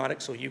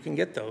zoonotic, so you can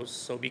get those.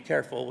 So be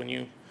careful when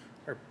you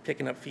are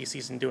picking up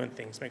feces and doing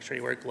things. Make sure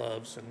you wear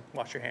gloves and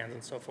wash your hands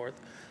and so forth.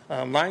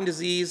 Lyme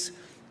disease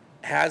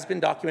has been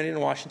documented in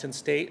Washington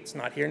State. It's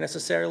not here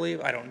necessarily.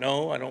 I don't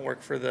know. I don't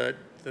work for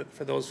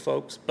for those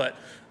folks, but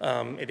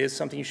it is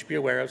something you should be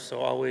aware of. So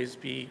always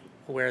be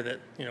aware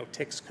that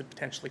ticks could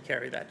potentially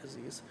carry that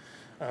disease.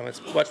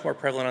 It's much more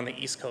prevalent on the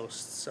East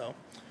Coast. So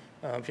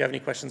if you have any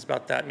questions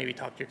about that, maybe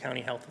talk to your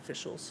county health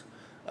officials.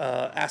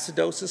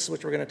 Acidosis,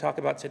 which we're going to talk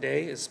about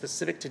today, is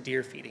specific to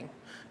deer feeding,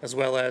 as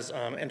well as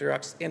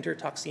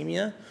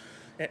enterotoxemia,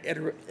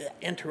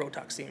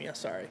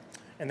 sorry,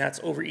 and that's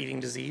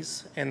overeating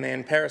disease. And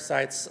then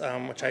parasites,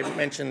 which I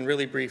mentioned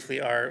really briefly,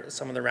 are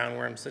some of the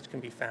roundworms that can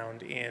be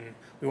found in,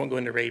 we won't go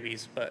into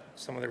rabies, but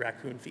some of the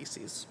raccoon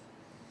feces.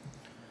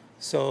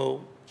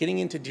 So getting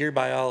into deer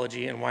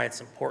biology and why it's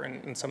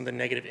important and some of the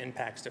negative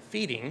impacts to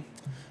feeding,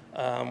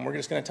 we're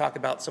just going to talk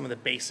about some of the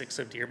basics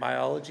of deer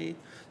biology.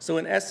 So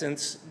in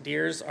essence,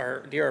 deer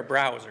are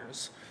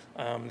browsers.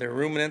 They're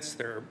ruminants,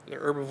 they're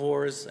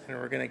herbivores, and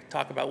we're going to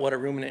talk about what a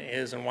ruminant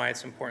is and why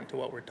it's important to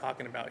what we're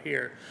talking about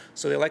here.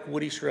 So they like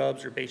woody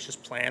shrubs, herbaceous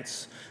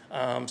plants.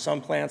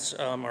 Some plants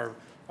are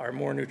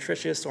more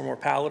nutritious or more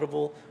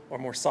palatable or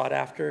more sought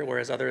after,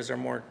 whereas others are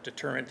more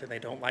deterrent and they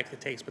don't like the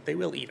taste, but they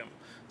will eat them.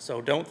 So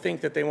don't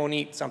think that they won't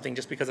eat something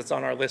just because it's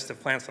on our list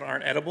of plants that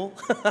aren't edible.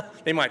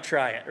 They might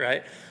try it,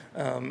 right?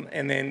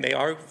 And then they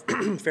are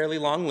fairly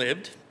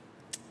long-lived.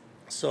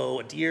 So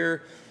a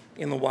deer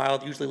in the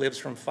wild usually lives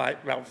from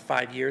about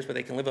 5 years, but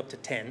they can live up to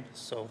 10.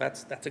 So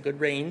that's a good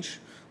range.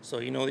 So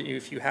you know that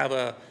if you have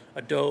a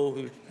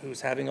doe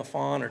who's having a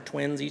fawn or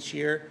twins each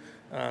year,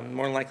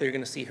 more than likely you're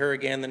going to see her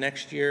again the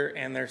next year,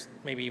 and there's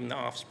maybe even the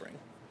offspring.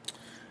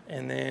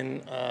 And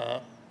then,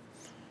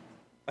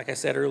 like I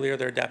said earlier,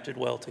 they're adapted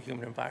well to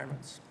human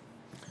environments.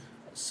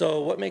 So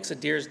what makes a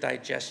deer's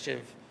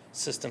digestive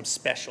system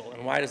special,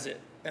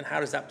 and how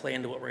does that play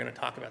into what we're going to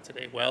talk about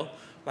today? Well,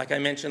 like I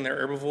mentioned, they're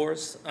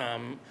herbivores.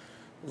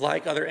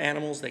 Like other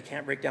animals, they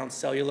can't break down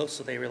cellulose,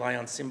 so they rely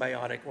on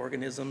symbiotic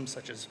organisms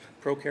such as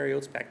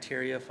prokaryotes,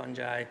 bacteria,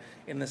 fungi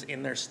in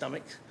their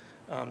stomach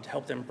to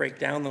help them break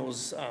down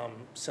those the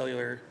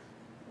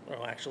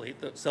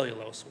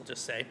cellulose, we'll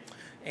just say.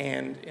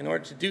 And in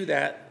order to do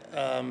that,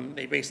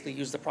 they basically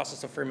use the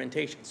process of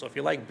fermentation. So if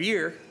you like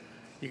beer,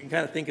 you can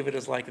kind of think of it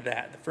as like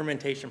that, the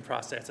fermentation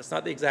process. It's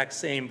not the exact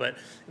same, but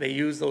they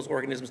use those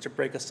organisms to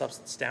break a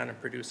substance down and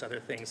produce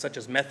other things, such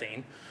as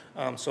methane.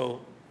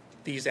 So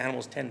these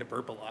animals tend to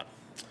burp a lot.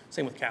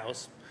 Same with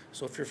cows.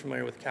 So if you're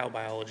familiar with cow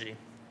biology,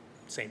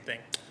 same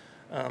thing.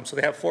 So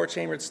they have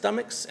 4-chambered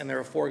stomachs, and they're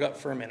a 4-gut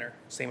fermenter,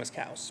 same as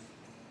cows.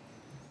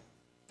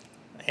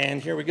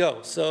 And here we go.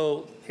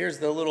 So here's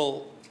the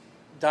little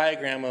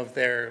diagram of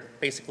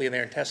basically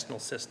their intestinal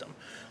system.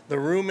 The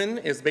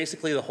rumen is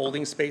basically the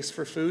holding space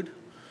for food.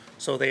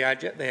 So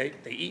they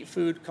eat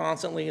food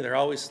constantly.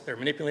 They're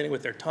manipulating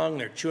with their tongue.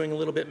 They're chewing a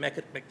little bit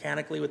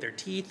mechanically with their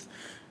teeth,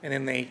 and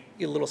then they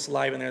get a little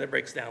saliva in there that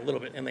breaks down a little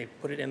bit, and they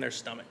put it in their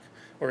stomach,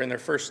 or in their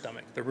first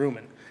stomach, the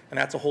rumen, and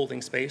that's a holding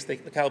space.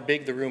 Look how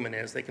big the rumen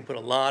is. They can put a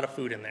lot of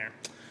food in there.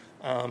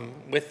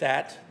 With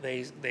that,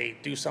 they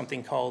do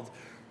something called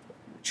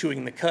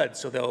chewing the cud.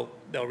 So they'll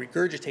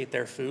regurgitate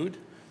their food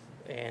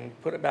and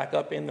put it back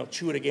up in. They'll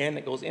chew it again.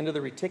 It goes into the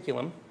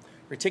reticulum.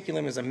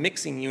 Reticulum is a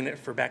mixing unit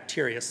for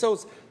bacteria. So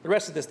is the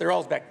rest of this,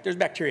 there's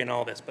bacteria in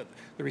all this, but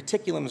the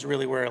reticulum is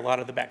really where a lot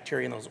of the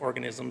bacteria and those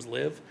organisms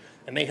live,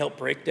 and they help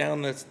break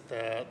down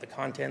the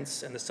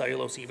contents and the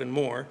cellulose even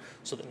more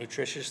so that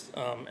nutritious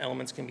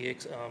elements can be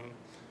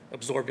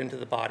absorbed into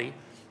the body.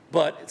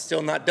 But it's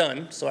still not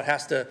done, so it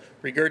has to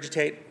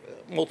regurgitate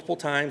multiple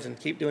times and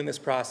keep doing this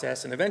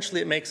process, and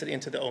eventually it makes it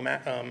into the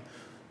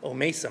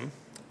omasum,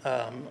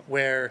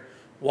 where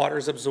water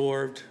is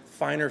absorbed,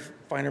 finer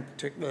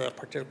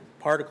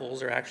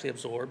particles are actually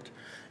absorbed,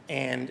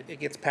 and it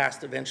gets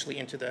passed eventually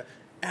into the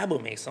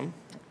abomasum,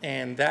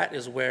 and that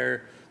is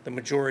where the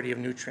majority of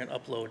nutrient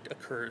upload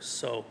occurs.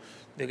 So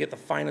you'll get the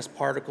finest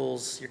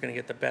particles, you're going to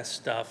get the best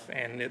stuff,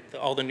 and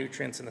all the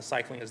nutrients in the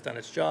cycling has done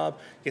its job,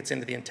 gets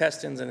into the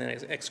intestines, and then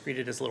is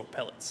excreted as little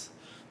pellets.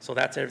 So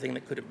that's everything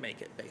that couldn't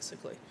make it,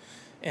 basically.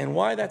 And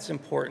why that's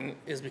important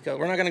is because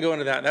we're not going to go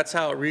into that. That's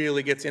how it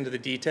really gets into the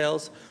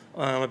details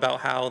about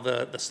how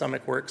the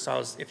stomach works.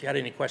 If you had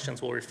any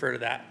questions, we'll refer to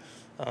that.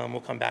 We'll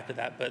come back to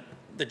that. But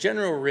the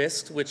general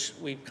risks, which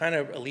we kind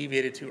of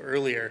alleviated to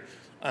earlier,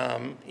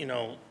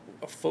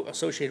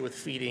 associated with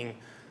feeding,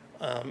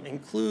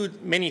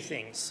 include many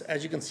things.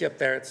 As you can see up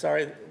there,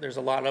 sorry, there's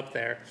a lot up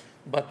there.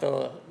 But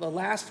the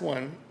last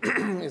one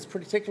is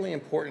particularly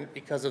important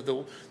because of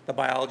the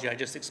biology I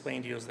just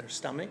explained to you, is their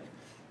stomach.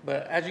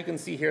 But as you can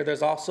see here,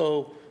 there's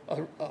also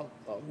a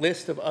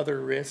list of other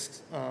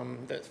risks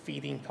that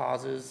feeding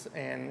causes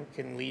and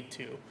can lead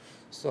to.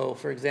 So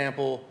for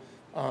example,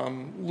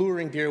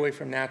 luring deer away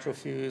from natural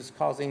foods,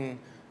 causing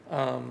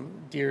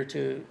deer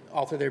to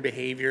alter their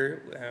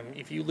behavior.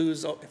 If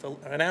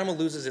an animal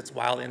loses its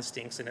wild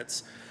instincts and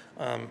its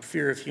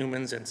fear of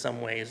humans in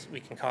some ways, we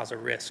can cause a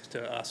risk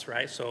to us,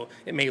 right? So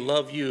it may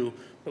love you,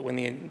 but when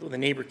the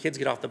neighbor kids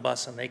get off the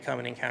bus and they come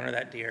and encounter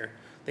that deer,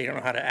 they don't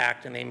know how to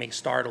act, and they may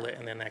startle it,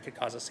 and then that could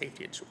cause a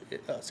safety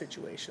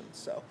situation.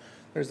 So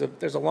there's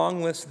a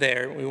long list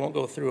there. We won't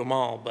go through them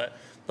all, but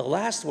the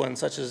last one,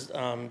 such as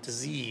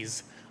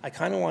disease, I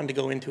kind of wanted to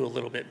go into a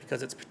little bit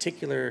because it's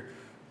particular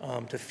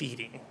to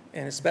feeding,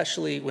 and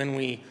especially when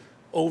we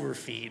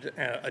overfeed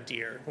a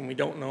deer, when we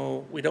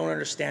don't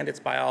understand its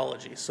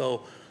biology.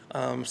 So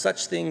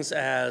such things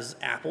as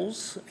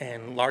apples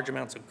and large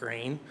amounts of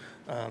grain,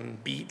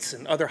 beets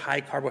and other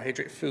high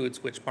carbohydrate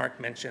foods, which Mark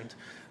mentioned,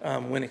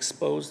 when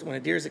a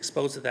deer is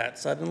exposed to that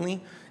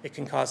suddenly, it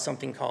can cause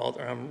something called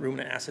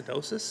ruminant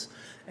acidosis,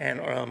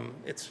 and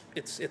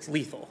it's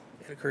lethal.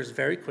 It occurs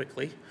very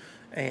quickly,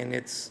 and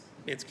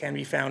it can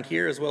be found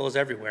here as well as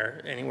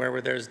everywhere, anywhere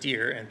where there's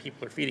deer and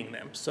people are feeding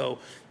them. So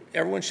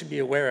everyone should be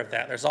aware of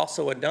that. There's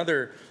also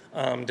another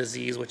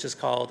disease which is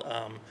called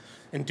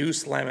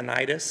induced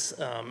laminitis,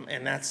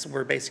 and that's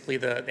where basically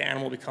the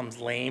animal becomes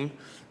lame,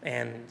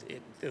 and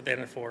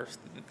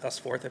thus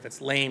forth. If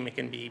it's lame, it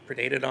can be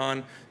predated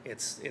on.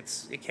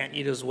 It can't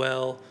eat as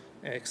well,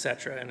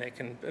 etc., and it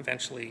can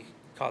eventually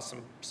cause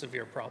some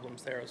severe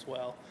problems there as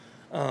well.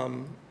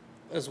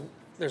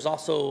 There's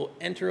also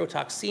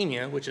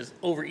enterotoxemia, which is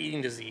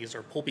overeating disease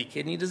or pulpy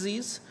kidney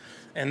disease.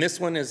 And this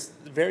one is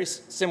very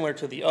similar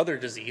to the other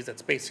disease.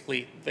 That's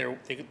basically,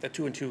 the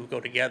two and two go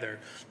together.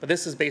 But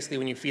this is basically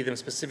when you feed them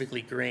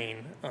specifically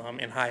grain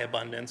in high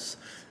abundance.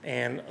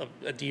 And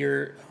a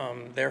deer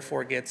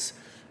therefore gets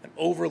an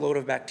overload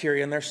of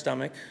bacteria in their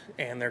stomach,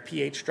 and their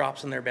pH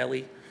drops in their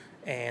belly,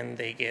 and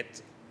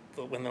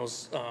when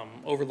those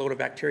overload of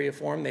bacteria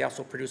form, they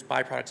also produce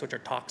byproducts, which are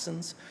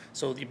toxins.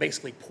 So you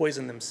basically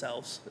poison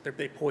themselves. They're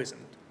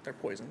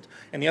poisoned.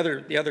 And the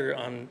other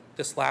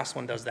this last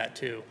one does that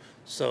too.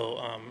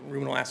 So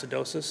ruminal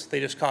acidosis, they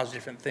just cause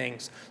different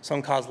things.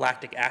 Some cause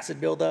lactic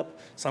acid buildup,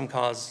 some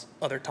cause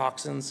other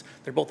toxins.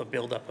 They're both a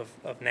buildup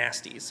of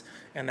nasties,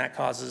 and that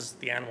causes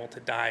the animal to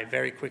die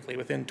very quickly,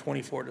 within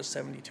 24 to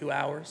 72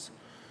 hours.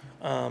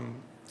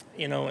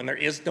 And there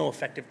is no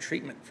effective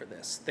treatment for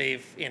this.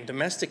 In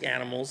domestic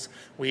animals,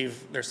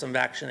 there's some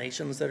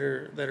vaccinations that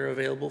are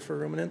available for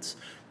ruminants,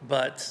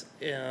 but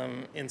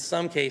in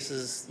some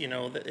cases,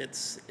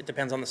 it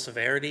depends on the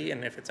severity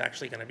and if it's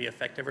actually going to be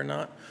effective or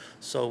not.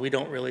 So I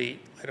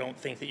don't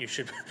think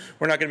that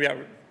we're not going to be out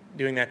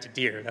doing that to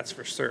deer, that's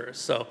for sure.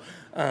 So,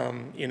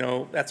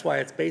 that's why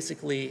it's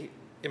basically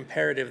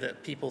imperative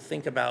that people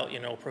think about,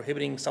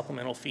 prohibiting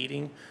supplemental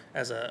feeding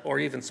or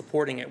even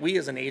supporting it. We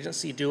as an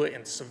agency do it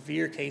in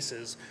severe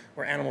cases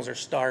where animals are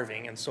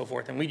starving and so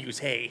forth, and we use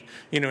hay,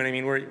 you know what I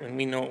mean, when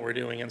we know what we're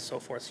doing and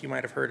so forth. So you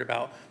might have heard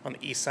about on the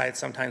east side,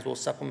 sometimes we'll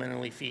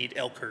supplementally feed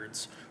elk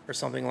herds or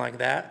something like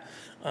that.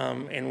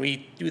 And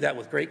we do that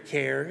with great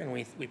care, and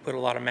we put a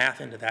lot of math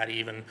into that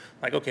even.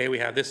 Like, okay, we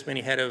have this many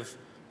head of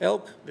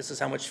elk, this is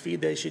how much feed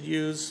they should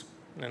use.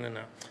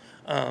 No.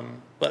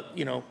 But,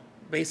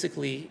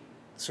 basically,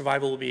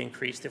 survival will be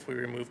increased if we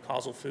remove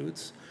causal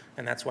foods,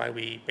 and that's why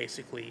we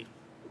basically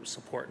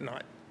support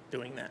not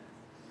doing that.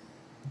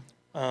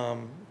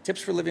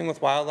 Tips for living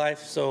with wildlife.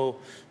 So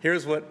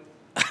here's what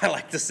I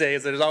like to say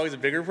is that there's always a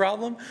bigger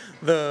problem.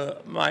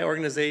 My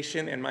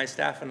organization and my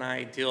staff and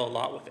I deal a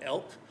lot with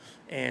elk,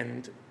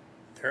 and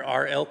there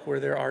are elk where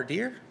there are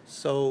deer.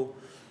 So,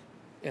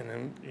 and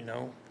then,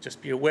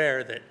 just be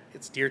aware that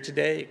it's deer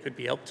today, it could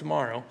be elk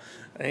tomorrow.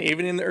 And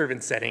even in the urban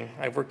setting,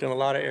 I've worked in a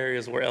lot of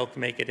areas where elk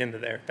make it into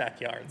their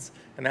backyards,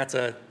 and that's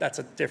a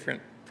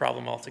different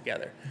problem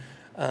altogether.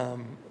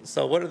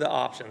 So what are the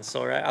options?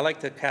 So I like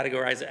to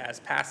categorize it as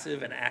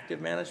passive and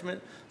active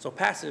management. So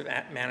passive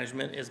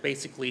management is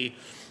basically,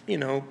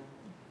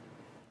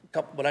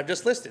 what I've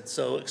just listed.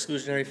 So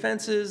exclusionary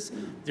fences,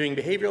 doing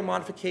behavioral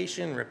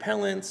modification,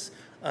 repellents,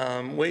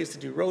 ways to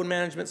do road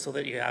management so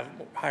that you have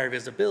higher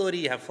visibility,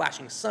 you have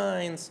flashing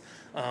signs,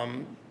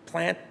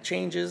 plant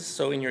changes.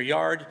 So in your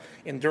yard,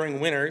 and during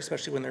winter,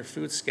 especially when there's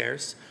food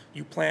scarce,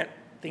 you plant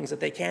things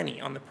that they can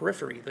eat on the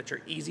periphery that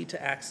are easy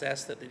to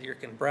access, that the deer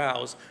can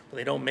browse, but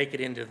they don't make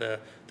it into the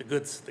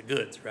goods,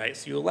 right?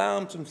 So you allow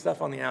them some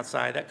stuff on the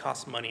outside. That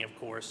costs money, of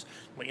course,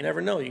 but you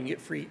never know. You can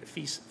get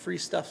free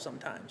stuff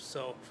sometimes.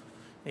 So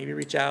maybe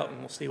reach out and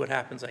we'll see what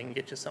happens. I can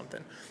get you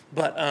something.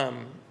 But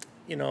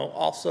you know,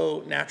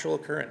 also natural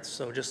occurrence.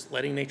 So just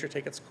letting nature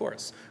take its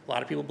course. A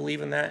lot of people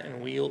believe in that,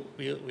 and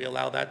we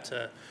allow that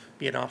to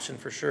be an option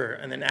for sure.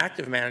 And then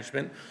active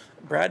management.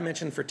 Brad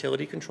mentioned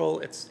fertility control.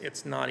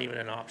 It's not even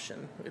an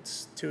option.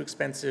 It's too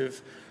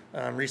expensive.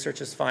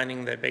 Research is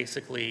finding that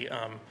basically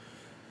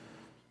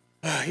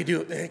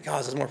it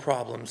causes more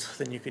problems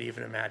than you could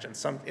even imagine.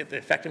 The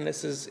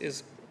effectiveness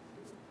is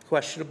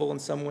questionable in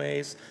some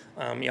ways.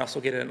 You also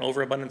get an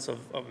overabundance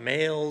of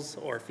males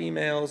or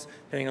females,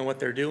 depending on what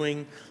they're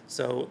doing.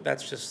 So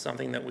that's just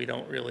something that we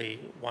don't really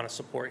want to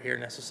support here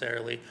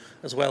necessarily,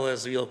 as well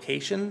as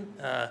relocation.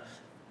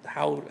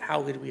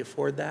 How could we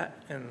afford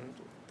that? And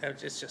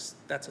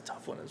that's a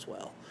tough one as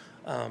well.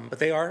 But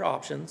they are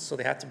options, so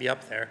they have to be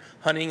up there.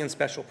 Hunting and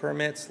special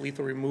permits,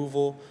 lethal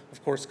removal,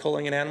 of course,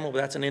 culling an animal, but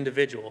that's an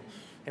individual.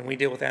 And we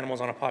deal with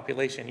animals on a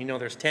population. You know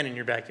there's 10 in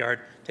your backyard.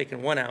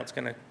 Taking one out is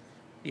going to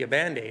be a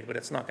Band-Aid, but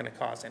it's not going to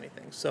cause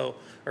anything,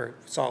 or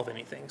solve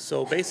anything.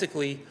 So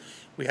basically,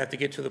 we have to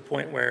get to the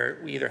point where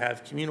we either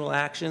have communal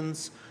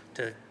actions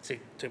to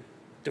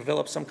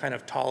develop some kind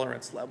of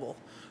tolerance level,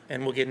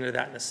 and we'll get into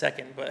that in a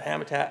second. But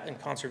habitat and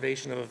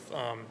conservation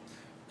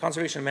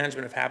and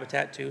management of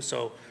habitat too.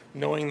 So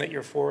knowing that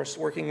your forest,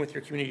 working with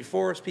your community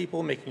forest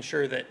people, making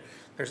sure that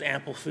there's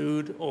ample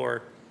food,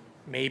 or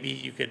maybe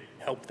you could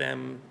help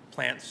them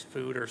plant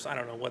food, or I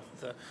don't know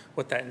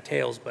what that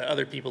entails, but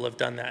other people have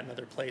done that in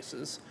other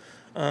places.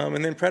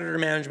 And then predator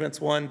management's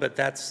one, but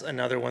that's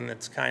another one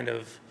that's kind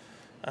of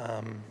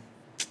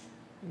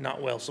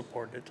not well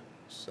supported.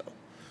 So,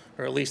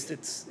 or at least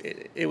it's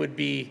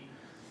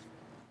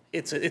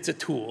a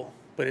tool,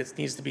 but it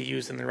needs to be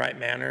used in the right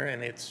manner,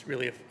 and it's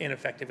really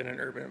ineffective in an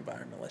urban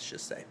environment, let's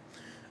just say.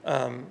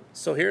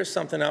 So here's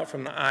something out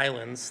from the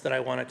islands that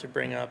I wanted to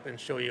bring up and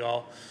show you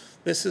all.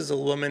 This is a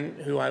woman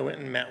who I went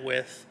and met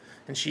with,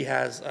 and she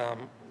has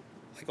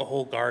like a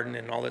whole garden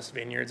and all this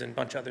vineyards and a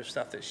bunch of other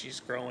stuff that she's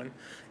growing,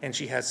 and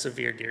she has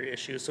severe deer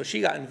issues. So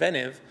she got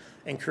inventive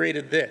and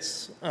created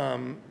this.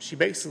 She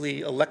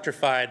basically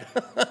electrified,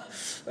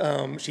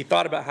 she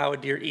thought about how a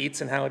deer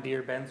eats and how a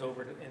deer bends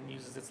over and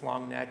uses its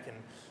long neck, and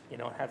you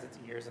know, it has its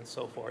ears and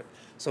so forth.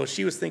 So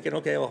she was thinking,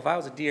 okay, well, if I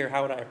was a deer,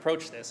 how would I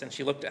approach this? And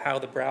she looked at how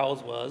the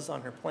browse was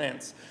on her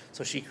plants.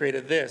 So she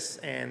created this,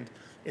 and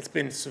it's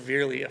been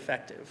severely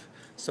effective.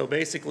 So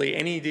basically,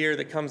 any deer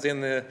that comes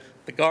in the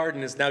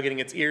garden is now getting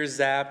its ears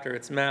zapped or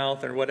its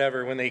mouth or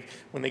whatever when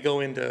they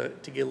go in to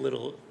get a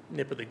little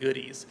nip of the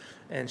goodies.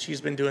 And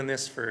she's been doing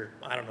this for,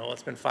 I don't know,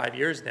 it's been 5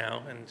 years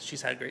now, and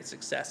she's had great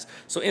success.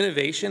 So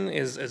innovation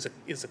is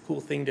a cool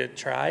thing to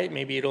try.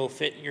 Maybe it'll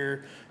fit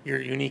your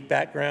unique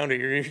background or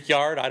your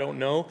yard, I don't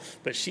know,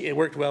 but it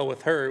worked well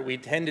with her. We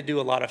tend to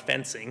do a lot of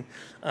fencing,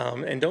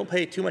 and don't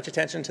pay too much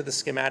attention to the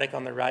schematic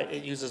on the right.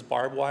 It uses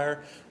barbed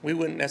wire. We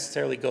wouldn't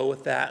necessarily go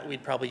with that.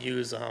 We'd probably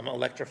use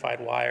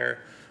electrified wire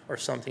or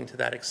something to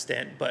that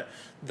extent, but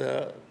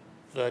the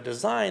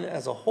design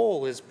as a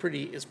whole is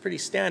pretty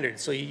standard.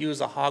 So you use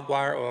a hog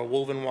wire or a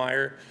woven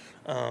wire,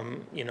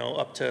 you know,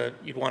 up to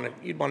you'd want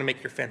to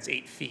make your fence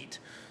 8 feet.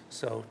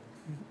 So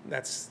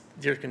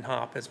deer can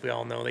hop, as we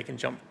all know. They can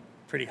jump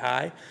pretty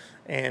high,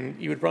 and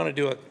you would want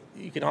to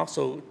you can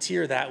also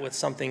tier that with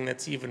something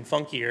that's even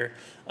funkier.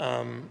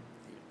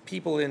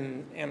 People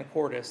in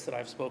Anacortes that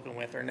I've spoken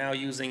with are now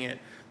using it,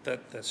 that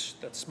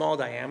small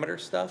diameter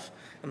stuff,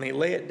 and they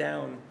lay it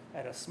down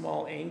at a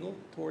small angle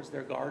towards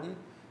their garden,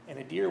 and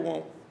a deer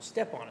won't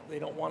step on it. They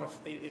don't want to,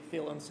 they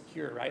feel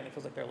insecure, right? And it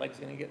feels like their leg's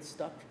going to get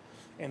stuck.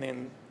 And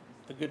then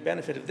the good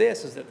benefit of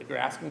this is that the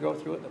grass can grow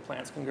through it, the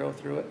plants can grow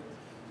through it,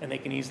 and they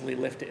can easily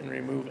lift it and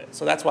remove it.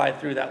 So that's why I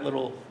threw that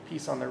little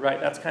piece on the right.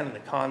 That's kind of the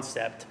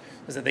concept,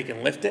 is that they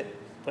can lift it,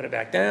 put it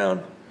back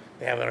down,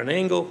 they have it at an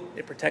angle,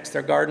 it protects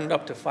their garden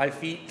up to 5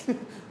 feet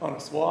on a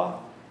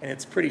swath, and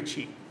it's pretty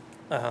cheap.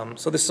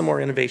 So this is some more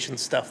innovation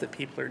stuff that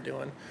people are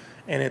doing,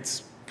 and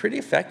it's pretty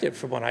effective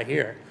from what I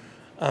hear.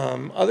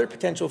 Other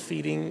potential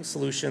feeding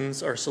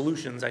solutions, or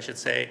solutions I should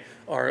say,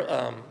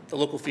 are the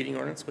local feeding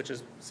ordinance, which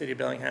is City of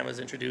Bellingham has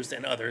introduced,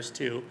 and others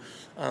too.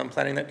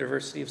 Planting that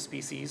diversity of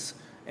species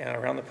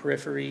around the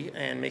periphery,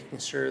 and making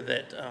sure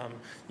that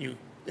you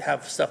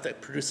have stuff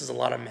that produces a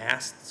lot of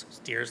mass.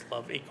 Deers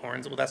love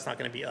acorns. Well, that's not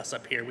going to be us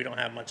up here. We don't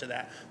have much of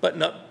that. But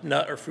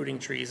nut or fruiting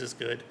trees is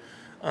good.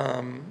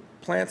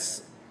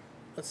 Plants,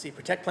 let's see,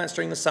 protect plants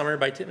during the summer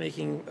by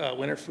making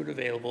winter food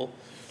available.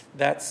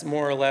 That's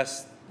more or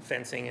less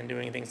fencing and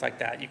doing things like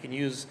that. You can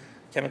use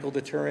chemical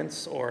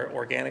deterrents or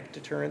organic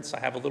deterrents. I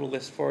have a little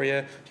list for you.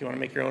 If you want to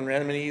make your own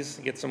remedies,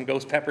 get some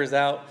ghost peppers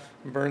out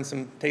and burn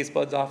some taste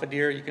buds off a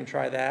deer, you can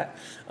try that.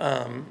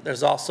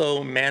 There's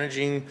also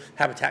managing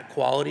habitat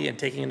quality and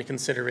taking into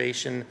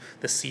consideration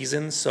the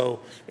seasons. So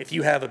if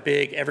you have a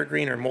big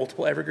evergreen or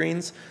multiple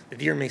evergreens, the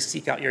deer may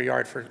seek out your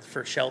yard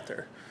for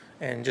shelter.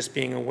 And just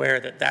being aware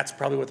that that's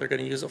probably what they're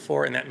going to use it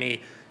for, and that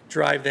may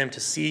drive them to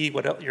see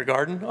what else, your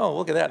garden. Oh,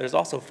 look at that. There's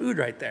also food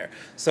right there.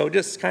 So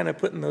just kind of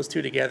putting those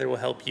two together will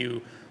help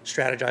you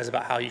strategize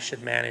about how you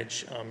should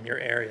manage your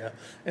area.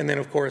 And then,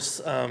 of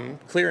course,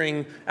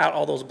 clearing out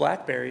all those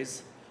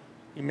blackberries,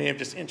 you may have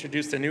just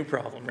introduced a new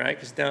problem, right?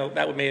 Because now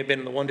that may have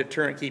been the one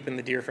deterrent keeping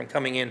the deer from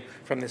coming in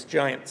from this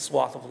giant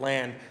swath of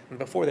land. And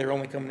before they were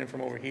only coming in from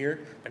over here,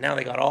 but now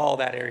they got all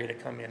that area to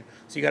come in.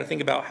 So you got to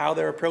think about how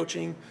they're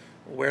approaching,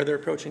 where they're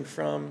approaching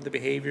from, the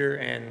behavior,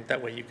 and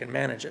that way you can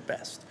manage it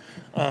best.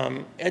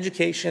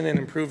 Education and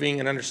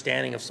improving an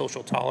understanding of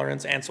social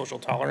tolerance and social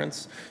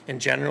tolerance in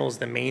general is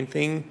the main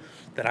thing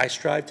that I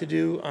strive to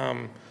do.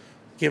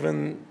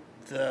 Given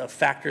the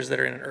factors that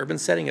are in an urban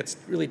setting, it's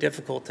really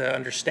difficult to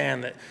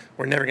understand that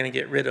we're never going to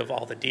get rid of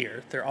all the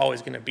deer. They're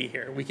always going to be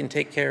here. We can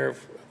take care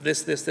of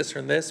this,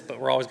 or this, but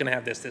we're always going to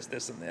have this,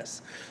 and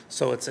this.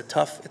 So it's a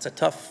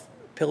tough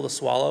pill to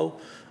swallow.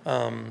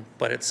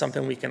 But it's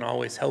something we can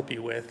always help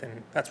you with,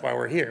 and that's why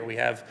we're here. We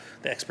have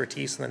the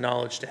expertise and the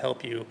knowledge to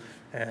help you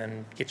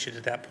and get you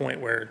to that point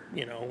where,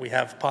 you know, we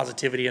have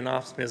positivity and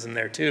optimism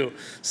there too.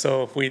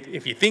 So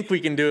if you think we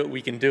can do it,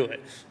 we can do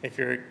it.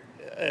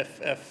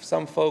 If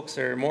some folks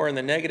are more in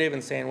the negative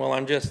and saying, well,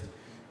 I'm just,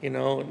 you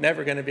know,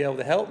 never going to be able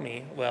to help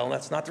me, well,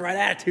 that's not the right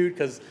attitude,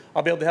 because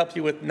I'll be able to help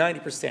you with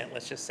 90%,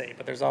 let's just say,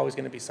 but there's always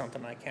going to be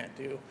something I can't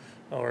do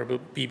or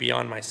be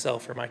beyond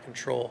myself or my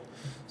control.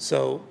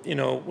 So, you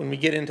know, when we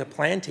get into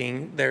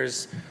planting,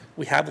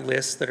 we have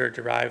lists that are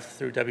derived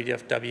through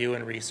WDFW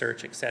and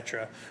research, et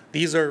cetera.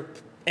 These are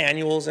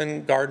annuals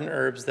and garden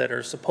herbs that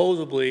are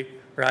supposedly,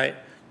 right,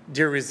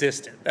 deer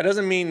resistant. That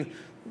doesn't mean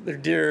they're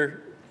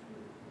deer,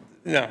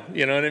 no,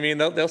 you know what I mean?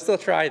 They'll still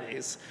try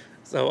these.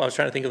 So I was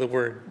trying to think of the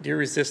word, deer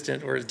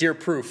resistant or deer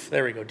proof.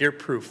 There we go, deer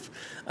proof.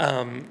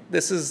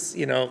 This is,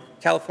 you know,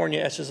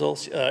 California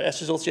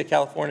Eschscholzia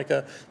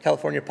californica,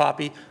 California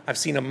poppy. I've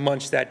seen them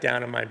munch that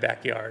down in my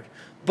backyard.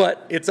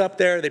 But it's up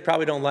there, they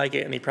probably don't like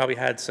it, and they probably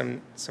had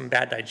some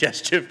bad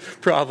digestive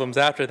problems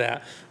after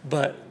that.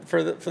 But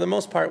for the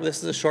most part, this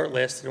is a short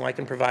list, and I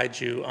can provide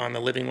you on the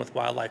Living with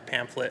Wildlife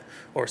pamphlet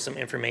or some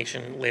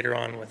information later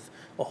on with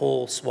a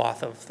whole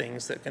swath of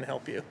things that can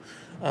help you.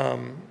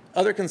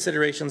 Other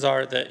considerations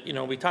are that, you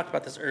know, we talked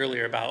about this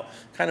earlier about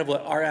kind of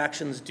what our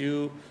actions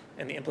do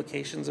and the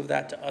implications of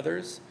that to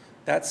others.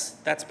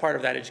 That's part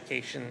of that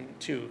education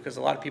too, because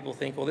a lot of people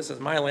think, well, this is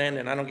my land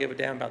and I don't give a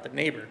damn about the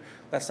neighbor.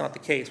 That's not the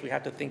case. We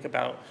have to think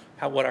about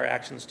what our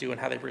actions do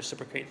and how they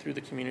reciprocate through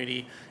the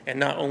community, and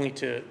not only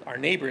to our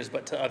neighbors,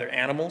 but to other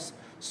animals.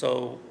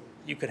 So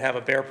you could have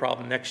a bear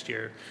problem next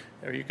year,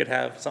 or you could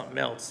have something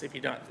else if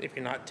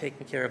you're not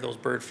taking care of those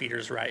bird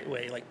feeders right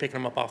way, like picking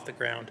them up off the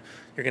ground.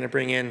 You're going to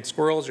bring in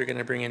squirrels, you're going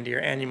to bring in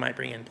deer, and you might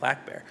bring in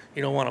black bear.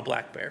 You don't want a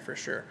black bear for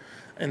sure.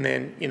 And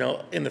then, you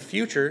know, in the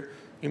future,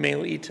 you may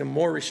lead to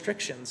more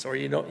restrictions, or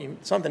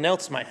something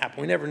else might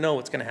happen. We never know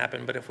what's going to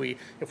happen, but if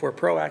we're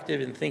proactive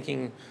in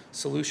thinking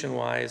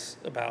solution-wise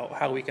about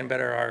how we can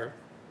better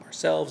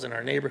ourselves and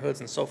our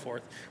neighborhoods and so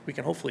forth, we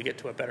can hopefully get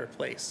to a better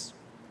place.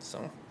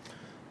 So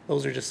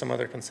those are just some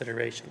other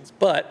considerations.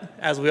 But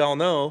as we all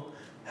know,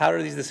 how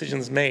are these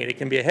decisions made? It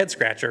can be a head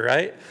scratcher,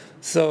 right?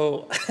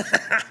 So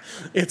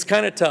it's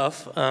kind of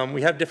tough.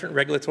 We have different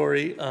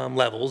regulatory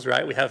levels,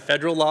 right? We have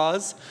federal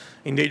laws,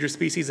 Endangered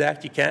Species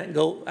Act. You can't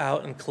go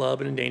out and club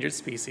an endangered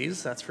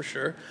species, that's for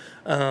sure.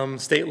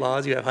 State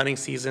laws, you have hunting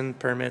season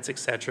permits,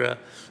 etc.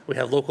 We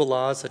have local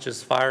laws such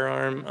as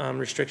firearm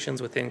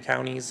restrictions within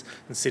counties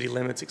and city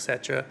limits,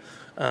 etc.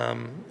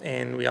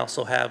 And we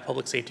also have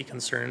public safety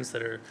concerns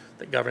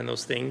that govern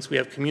those things. We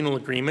have communal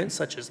agreements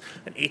such as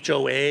an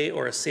HOA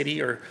or a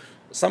city, or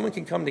someone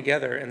can come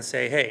together and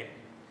say, hey,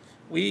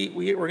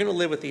 we're going to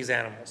live with these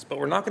animals, but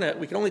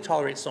we can only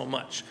tolerate so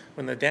much.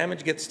 When the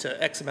damage gets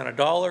to X amount of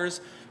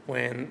dollars,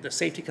 when the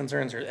safety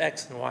concerns are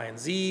X and Y and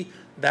Z,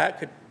 that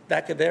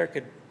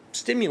could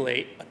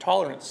stimulate a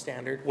tolerance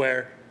standard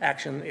where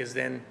action is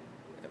then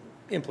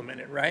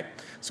implemented, right?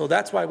 So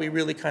that's why we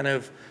really kind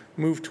of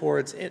move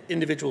towards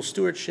individual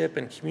stewardship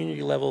and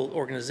community level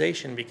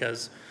organization,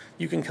 because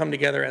you can come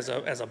together as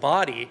a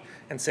body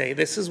and say,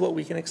 this is what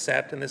we can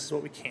accept and this is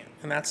what we can't.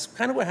 And that's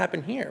kind of what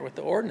happened here with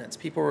the ordinance.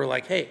 People were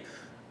like, hey,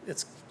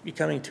 it's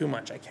becoming too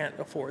much. I can't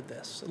afford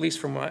this, at least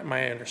from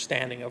my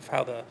understanding of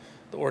how the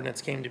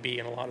ordinance came to be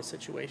in a lot of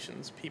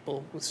situations,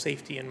 people with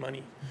safety and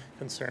money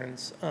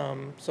concerns.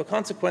 So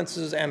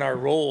consequences and our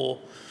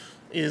role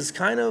is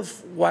kind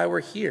of why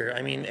we're here.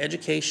 I mean,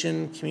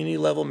 education, community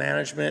level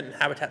management, and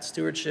habitat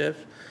stewardship,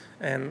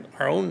 and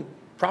our own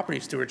property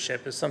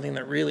stewardship is something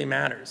that really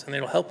matters. And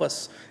it'll help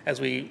us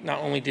as we not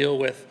only deal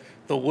with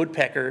the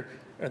woodpecker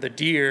or the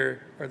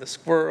deer or the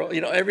squirrel, you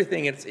know,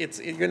 everything, you're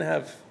going to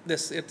have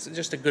this, it's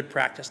just a good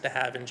practice to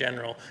have in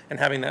general, and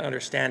having that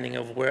understanding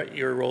of what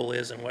your role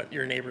is and what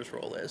your neighbor's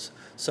role is.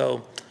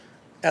 So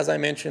as I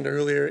mentioned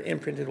earlier,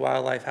 imprinted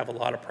wildlife have a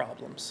lot of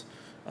problems.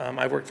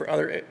 I've worked for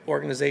other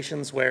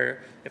organizations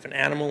where if an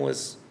animal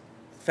is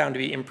found to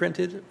be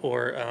imprinted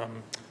or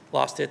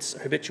lost its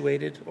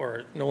habituated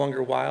or no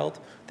longer wild,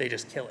 they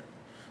just kill it.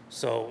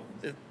 So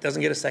it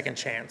doesn't get a second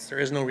chance. There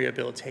is no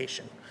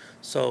rehabilitation.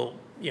 So,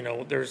 you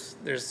know, there's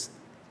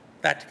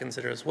that to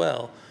consider as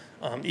well.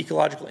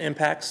 Ecological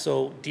impacts,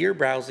 so deer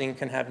browsing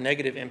can have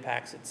negative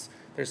impacts.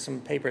 There's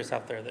some papers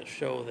out there that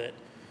show that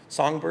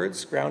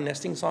songbirds, ground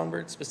nesting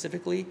songbirds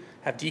specifically,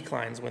 have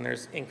declines when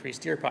there's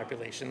increased deer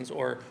populations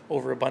or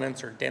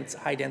overabundance or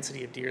high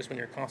density of deers when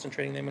you're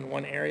concentrating them in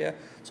one area.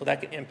 So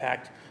that can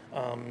impact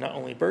not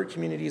only bird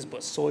communities,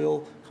 but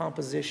soil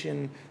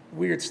composition,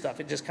 weird stuff.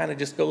 It just kind of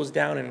just goes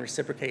down and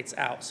reciprocates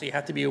out. So you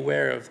have to be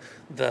aware of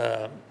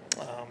the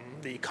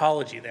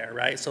ecology there,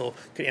 right? So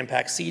it could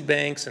impact seed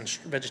banks and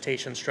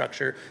vegetation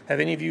structure. Have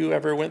any of you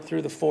ever went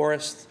through the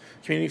forest,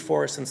 community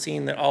forest, and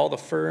seen that all the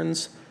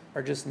ferns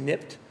are just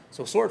nipped?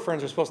 So sword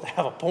ferns are supposed to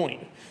have a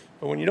point,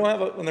 but when you don't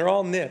have when they're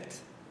all nipped,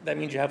 that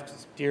means you have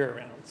deer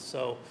around.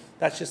 So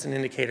that's just an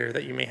indicator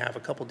that you may have a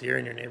couple deer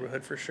in your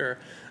neighborhood for sure.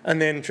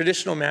 And then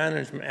traditional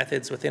management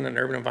methods within an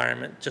urban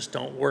environment just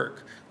don't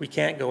work. We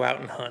can't go out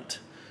and hunt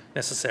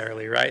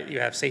necessarily, right? You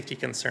have safety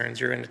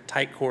concerns. You're in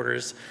tight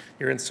quarters.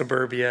 You're in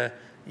suburbia.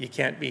 You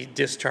can't be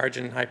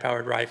discharging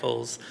high-powered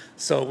rifles.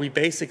 So we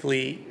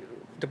basically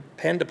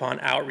depend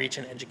upon outreach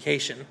and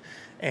education,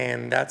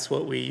 and that's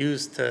what we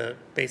use to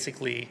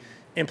basically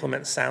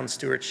implement sound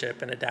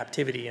stewardship and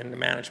adaptivity in the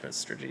management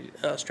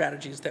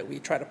strategies that we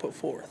try to put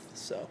forth.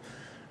 So,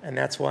 and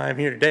that's why I'm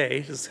here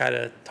today, just kind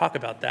of talk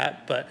about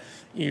that. But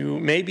you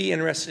may be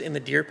interested in the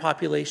deer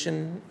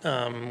population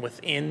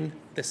within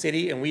the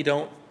city, and we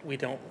don't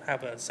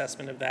have an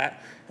assessment of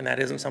that, and that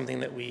isn't something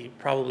that we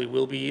probably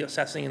will be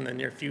assessing in the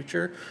near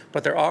future.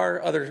 But there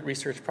are other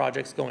research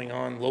projects going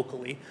on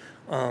locally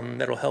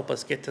that'll help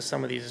us get to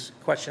some of these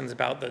questions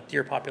about the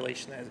deer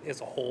population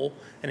as a whole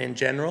and in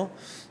general.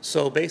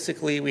 So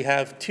basically we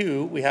have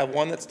two. We have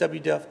one that's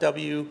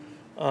WDFW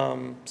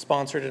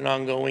sponsored and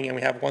ongoing, and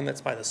we have one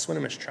that's by the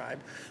Swinomish tribe.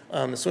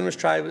 The Swinomish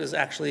tribe is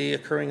actually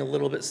occurring a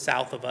little bit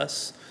south of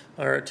us,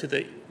 or to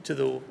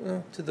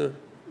the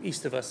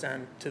east of us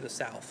and to the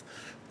south.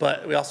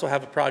 But we also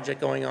have a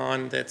project going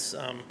on that's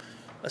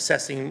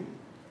assessing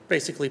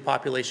basically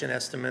population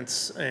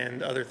estimates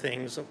and other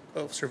things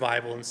of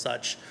survival and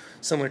such,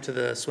 similar to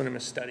the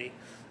Swinomish study.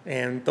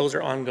 And those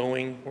are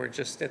ongoing. We're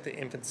just at the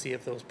infancy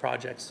of those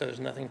projects, so there's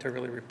nothing to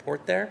really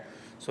report there.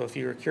 So if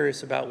you're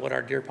curious about what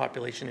our deer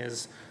population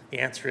is, the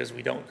answer is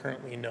we don't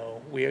currently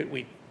know.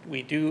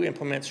 We do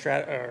implement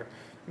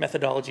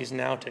methodologies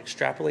now to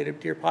extrapolate a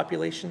deer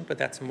population, but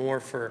that's more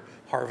for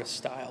harvest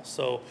style,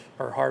 so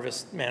or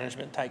harvest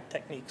management type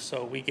techniques.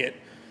 So we get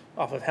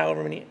off of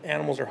however many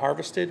animals are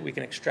harvested, we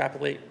can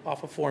extrapolate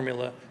off a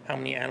formula how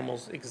many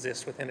animals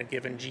exist within a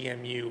given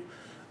GMU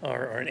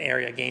or an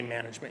area game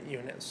management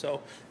unit.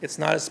 So it's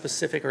not as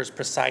specific or as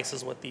precise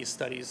as what these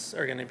studies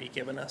are going to be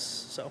giving us.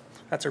 So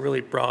that's a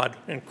really broad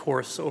and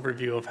coarse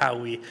overview of how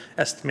we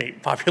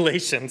estimate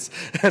populations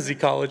as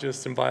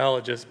ecologists and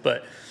biologists.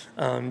 But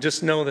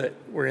just know that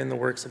we're in the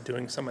works of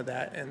doing some of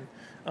that.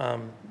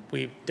 And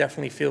we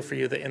definitely feel for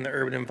you that in the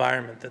urban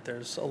environment that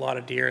there's a lot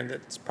of deer and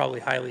that's probably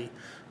highly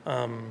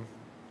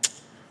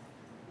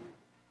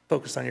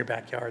focused on your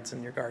backyards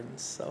and your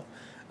gardens. So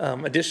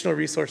additional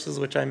resources,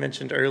 which I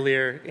mentioned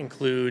earlier,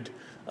 include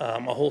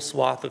a whole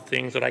swath of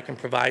things that I can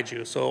provide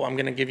you. So I'm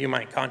going to give you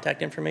my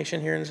contact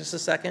information here in just a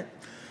second.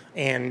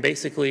 And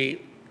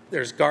basically,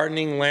 there's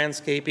gardening,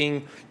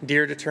 landscaping,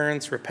 deer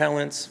deterrence,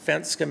 repellents,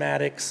 fence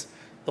schematics,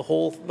 the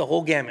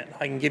whole gamut.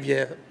 I can give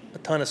you a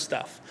ton of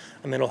stuff,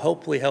 and it'll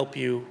hopefully help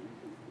you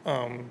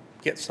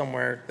get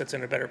somewhere that's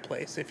in a better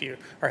place if you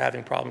are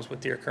having problems with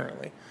deer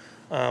currently.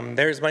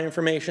 There's my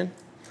information.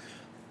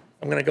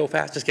 I'm gonna go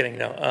fast. Just kidding.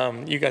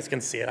 No, you guys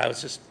can see it. I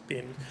was just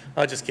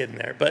kidding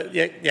there. But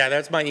yeah,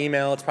 that's my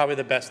email. It's probably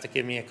the best to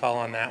give me a call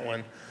on that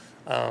one.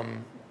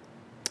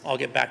 I'll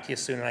get back to you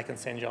soon, and I can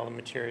send you all the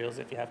materials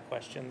if you have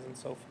questions and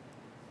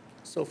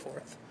so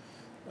forth.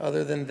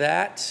 Other than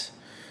that,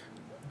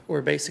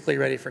 we're basically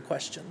ready for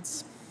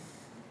questions.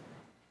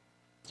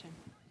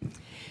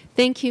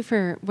 Thank you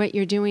for what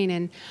you're doing,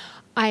 and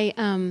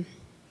I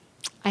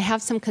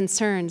have some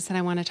concerns that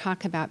I want to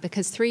talk about,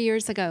 because 3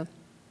 years ago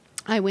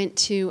I went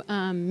to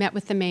met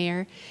with the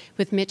mayor,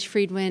 with Mitch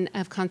Friedwin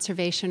of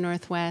Conservation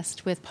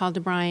Northwest, with Paul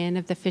DeBryan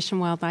of the Fish and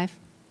Wildlife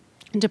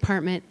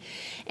Department,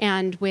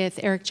 and with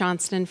Eric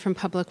Johnston from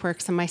Public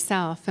Works and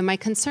myself. And my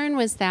concern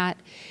was that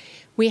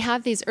we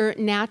have these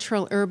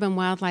natural urban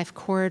wildlife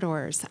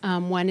corridors.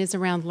 One is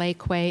around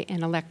Lakeway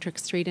and Electric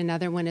Street,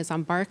 another one is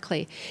on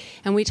Barclay.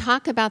 And we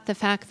talk about the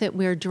fact that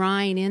we're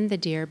drying in the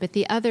deer, but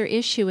the other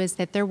issue is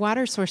that their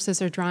water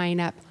sources are drying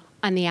up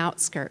on the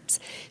outskirts.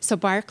 So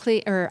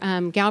Barkley or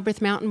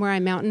Galbraith Mountain, where I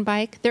mountain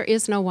bike, there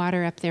is no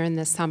water up there in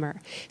the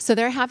summer. So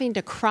they're having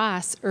to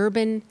cross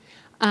urban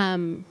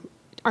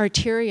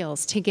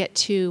arterials to get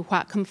to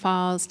Whatcom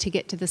Falls, to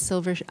get to the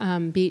Silver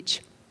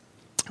Beach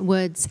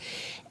woods,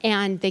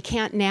 and they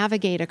can't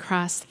navigate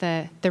across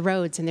the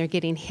roads, and they're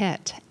getting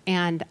hit.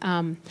 And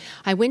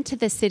I went to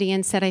the city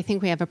and said, I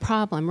think we have a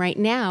problem. Right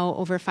now,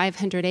 over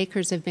 500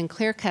 acres have been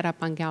clear cut up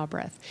on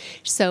Galbraith.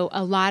 So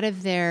a lot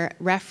of their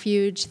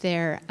refuge,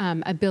 their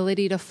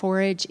ability to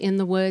forage in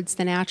the woods,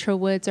 the natural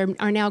woods,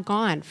 are now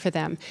gone for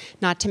them.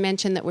 Not to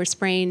mention that we're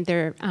spraying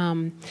their,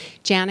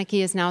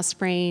 Janicki is now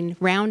spraying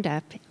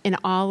Roundup in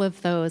all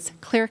of those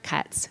clear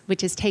cuts,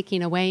 which is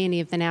taking away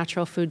any of the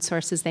natural food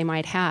sources they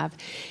might have.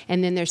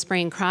 And then they're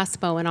spraying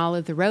Crossbow in all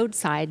of the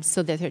roadsides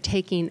so that they're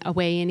taking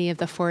away any of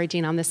the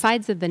foraging on the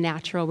sides of the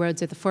natural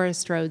roads or the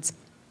forest roads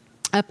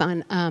up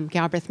on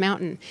Galbraith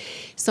Mountain.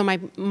 So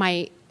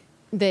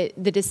the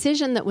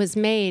decision that was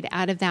made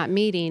out of that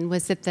meeting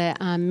was that the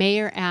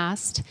mayor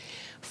asked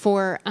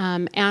for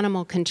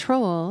animal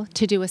control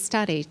to do a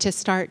study, to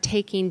start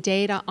taking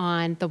data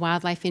on the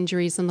wildlife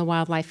injuries and the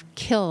wildlife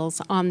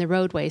kills on the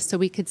roadways so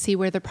we could see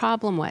where the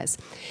problem was,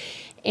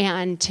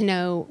 and to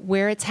know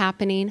where it's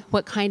happening,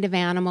 what kind of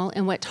animal,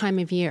 and what time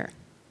of year.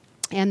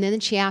 And then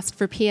she asked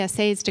for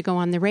PSAs to go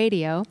on the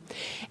radio,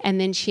 and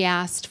then she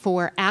asked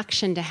for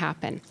action to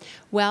happen.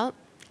 Well,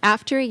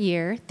 after a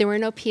year, there were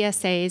no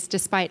PSAs,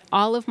 despite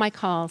all of my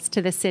calls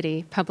to the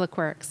city, Public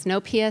Works.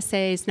 No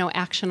PSAs, no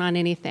action on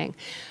anything.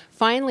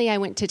 Finally, I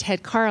went to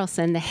Ted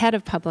Carlson, the head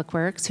of Public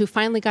Works, who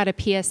finally got a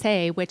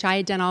PSA, which I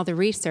had done all the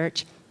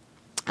research.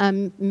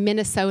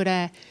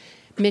 Minnesota,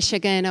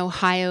 Michigan,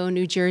 Ohio,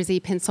 New Jersey,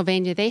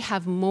 Pennsylvania, they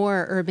have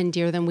more urban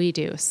deer than we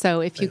do. So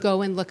if you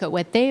go and look at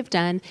what they've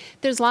done,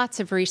 there's lots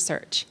of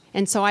research.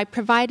 And so I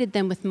provided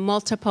them with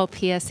multiple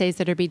PSAs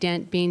that are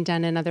being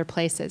done in other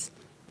places.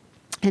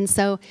 And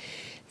so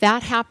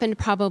that happened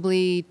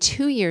probably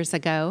 2 years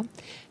ago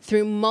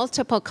through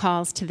multiple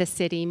calls to the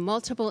city,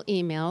 multiple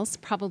emails,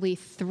 probably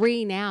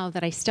 3 now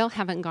that I still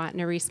haven't gotten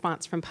a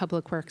response from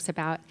Public Works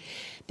about.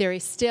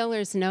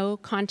 There's no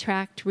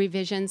contract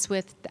revisions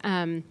with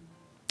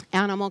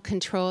animal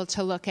control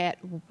to look at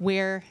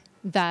where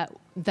the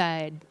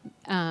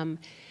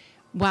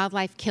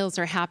wildlife kills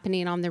are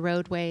happening on the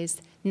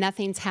roadways.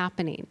 Nothing's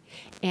happening.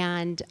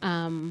 And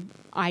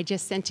I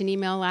just sent an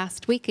email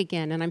last week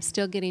again, and I'm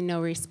still getting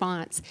no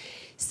response.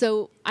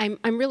 So I'm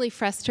really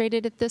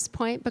frustrated at this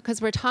point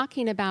because we're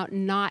talking about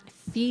not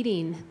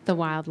feeding the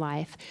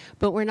wildlife,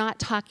 but we're not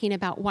talking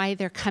about why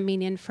they're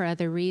coming in for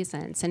other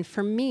reasons. And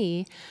for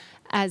me,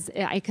 as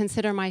I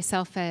consider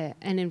myself an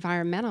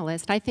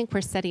environmentalist, I think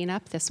we're setting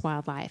up this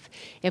wildlife.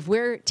 If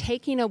we're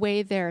taking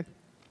away their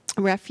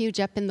refuge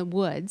up in the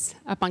woods,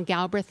 up on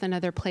Galbraith and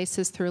other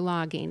places through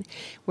logging,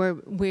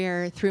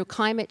 where through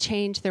climate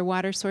change, their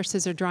water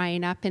sources are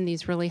drying up in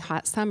these really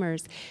hot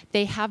summers,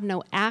 they have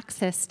no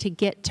access to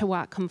get to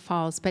Whatcom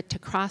Falls, but to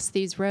cross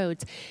these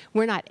roads.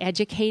 We're not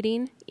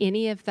educating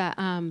any of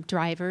the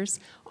drivers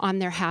on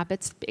their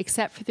habits,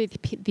 except for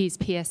these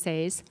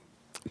PSAs.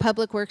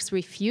 Public Works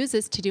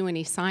refuses to do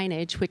any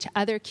signage, which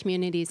other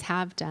communities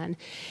have done.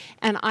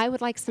 And I would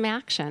like some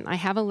action. I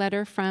have a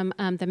letter from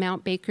the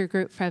Mount Baker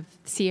group from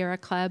Sierra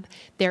Club.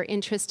 They're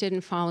interested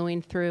in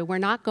following through. We're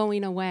not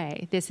going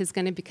away. This is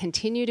going to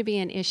continue to be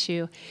an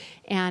issue.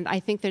 And I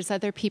think there's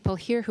other people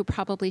here who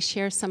probably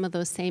share some of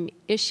those same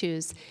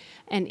issues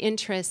and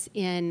interests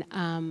in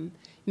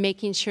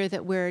making sure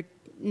that we're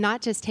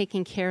not just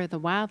taking care of the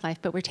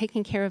wildlife, but we're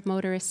taking care of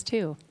motorists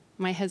too.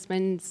 My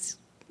husband's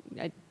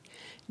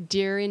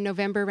deer in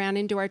November ran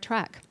into our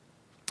truck.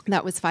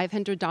 That was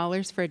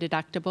 $500 for a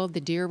deductible.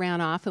 The deer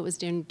ran off. It was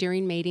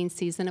during mating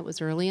season. It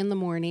was early in the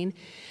morning.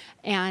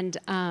 And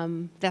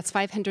that's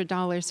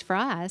 $500 for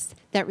us.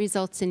 That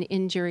results in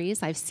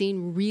injuries. I've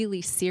seen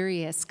really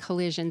serious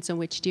collisions in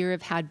which deer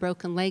have had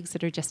broken legs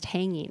that are just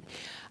hanging.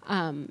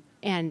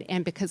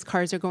 And because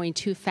cars are going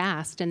too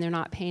fast and they're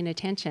not paying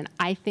attention.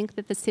 I think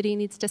that the city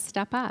needs to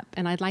step up.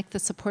 And I'd like the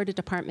support of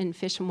Department of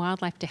Fish and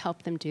Wildlife to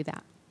help them do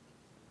that.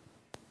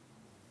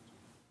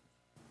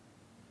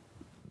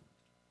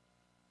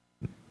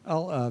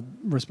 I'll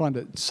respond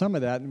to some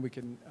of that, and we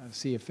can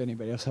see if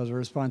anybody else has a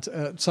response.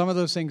 Some of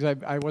those things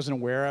I wasn't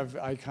aware of.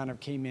 I kind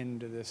of came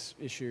into this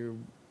issue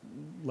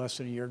less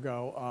than a year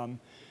ago.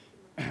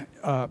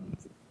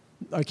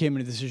 I came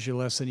into this issue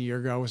less than a year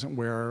ago. I wasn't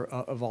aware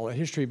of all the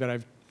history, but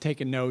I've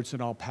taken notes,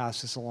 and I'll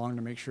pass this along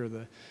to make sure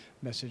the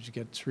message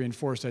gets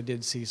reinforced. I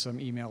did see some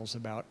emails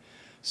about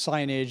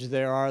signage.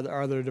 There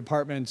are other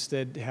departments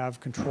that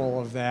have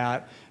control of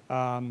that.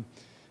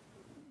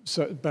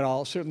 But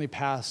I'll certainly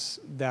pass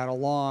that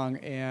along,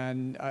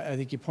 and I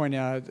think you point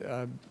out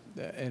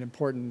an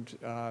important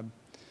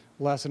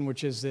lesson,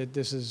 which is that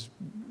this is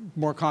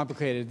more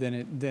complicated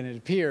than it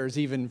appears,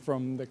 even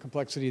from the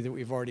complexity that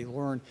we've already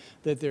learned,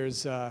 that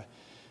there's a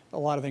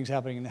lot of things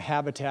happening in the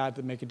habitat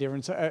that make a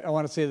difference. I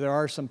want to say there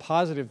are some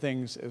positive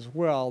things as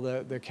well.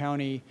 The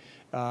county,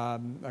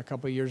 a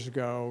couple of years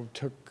ago,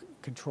 took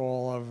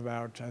control of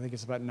about, I think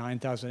it's about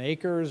 9,000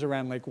 acres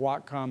around Lake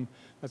Whatcom.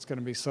 That's going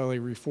to be slowly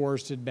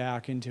reforested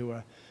back into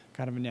a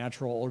kind of a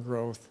natural old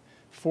growth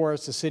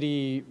forest. The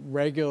city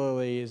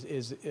regularly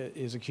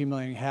is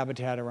accumulating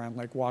habitat around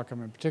Lake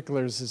Whatcom in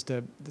particular. This is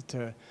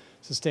to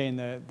sustain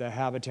the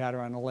habitat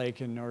around the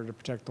lake in order to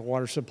protect the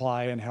water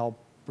supply and help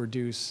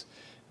reduce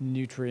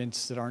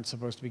nutrients that aren't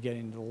supposed to be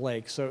getting into the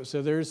lake. So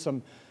there's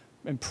some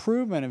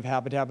improvement of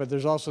habitat, but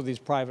there's also these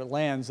private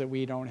lands that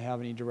we don't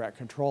have any direct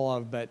control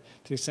of, but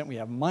to the extent we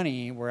have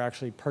money, we're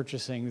actually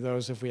purchasing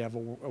those if we have a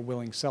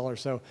willing seller.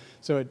 So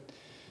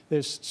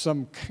there's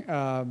some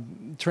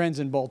trends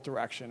in both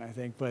direction, I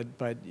think,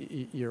 but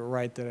you're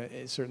right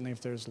that certainly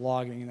if there's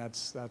logging,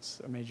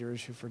 that's a major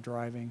issue for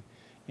driving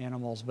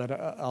animals. But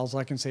all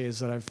I can say is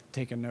that I've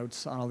taken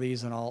notes on all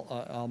these, and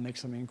I'll make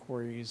some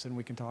inquiries, and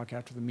we can talk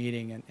after the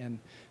meeting and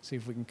see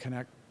if we can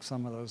connect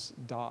some of those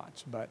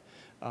dots. But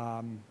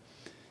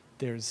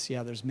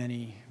there's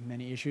many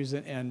issues,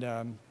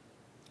 and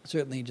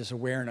certainly just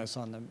awareness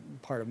on the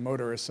part of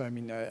motorists. I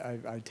mean,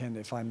 I tend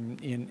to, if I'm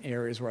in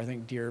areas where I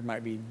think deer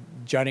might be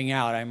jutting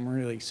out, I'm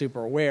really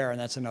super aware, and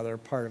that's another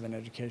part of an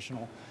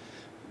educational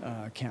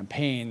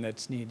campaign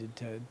that's needed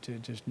to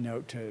just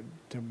note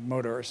to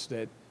motorists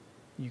that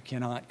you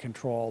cannot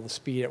control the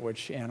speed at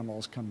which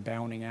animals come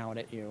bounding out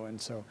at you, and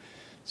so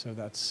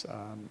that's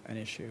an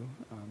issue.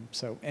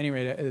 So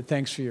anyway,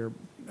 thanks for your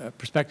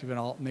perspective, and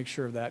I'll make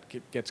sure that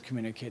gets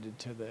communicated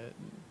to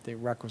the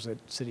requisite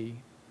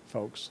city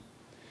folks.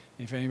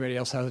 And if anybody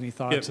else has any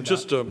thoughts about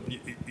just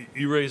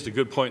you raised a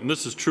good point, and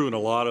this is true in a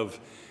lot of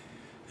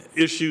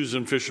issues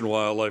in fish and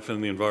wildlife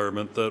and the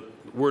environment, that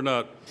we're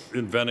not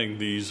inventing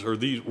these, or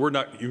we're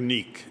not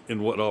unique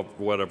in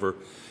whatever.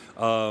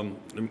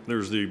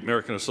 There's the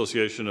American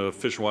Association of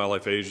Fish and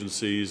Wildlife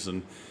Agencies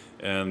and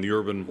the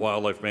Urban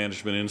Wildlife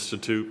Management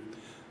Institute.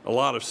 A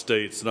lot of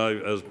states, and I,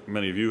 as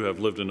many of you have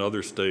lived in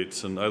other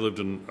states, and I lived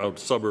in a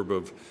suburb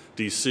of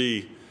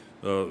D.C.,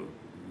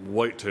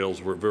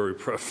 whitetails were very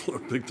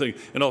prevalent, big thing,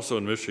 and also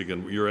in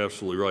Michigan. You're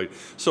absolutely right.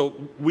 So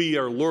we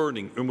are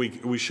learning, and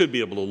we should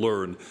be able to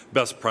learn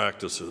best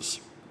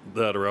practices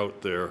that are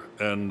out there,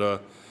 and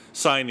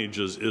signage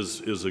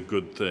is a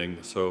good thing.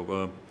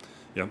 So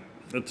yeah,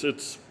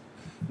 it's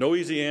no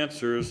easy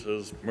answers,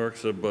 as Mark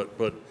said,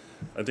 but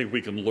I think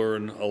we can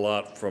learn a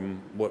lot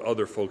from what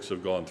other folks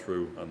have gone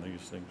through on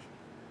these things.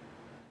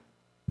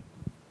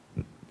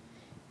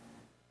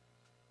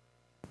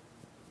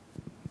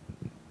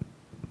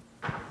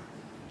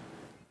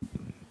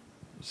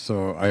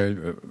 So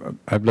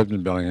I've lived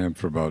in Bellingham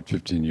for about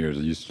 15 years.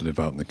 I used to live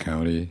out in the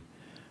county.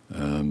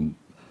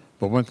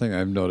 But one thing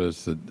I've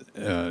noticed that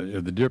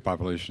the deer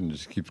population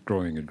just keeps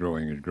growing and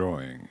growing and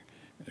growing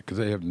because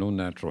they have no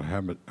natural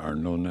habit or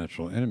no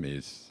natural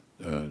enemies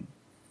to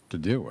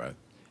deal with,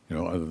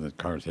 other than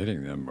cars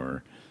hitting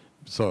them.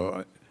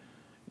 So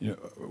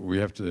we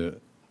have to,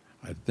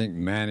 I think,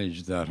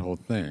 manage that whole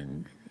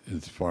thing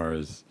as far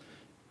as,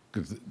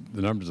 because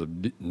the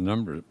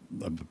number of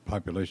the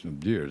population of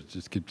deer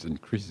just keeps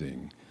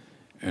increasing,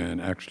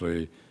 and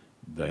actually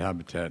the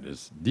habitat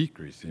is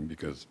decreasing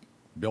because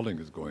building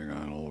is going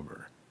on all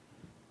over.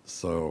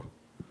 So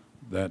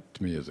that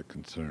to me is a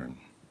concern.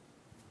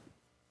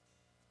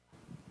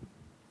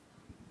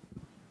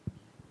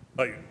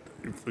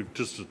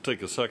 Just to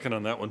take a second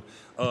on that one,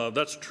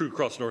 that's true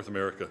across North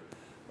America.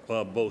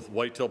 Both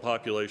whitetail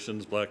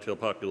populations, blacktail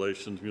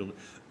populations,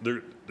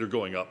 they're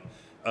going up.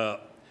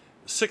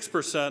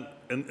 6%,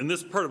 and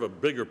this is part of a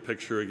bigger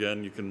picture.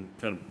 Again, you can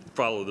kind of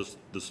follow this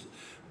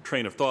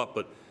train of thought,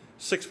 but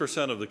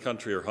 6% of the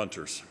country are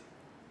hunters.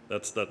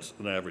 That's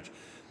an average.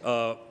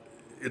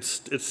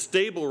 It's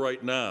stable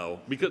right now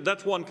because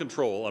that's one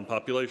control on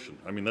population.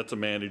 I mean, that's a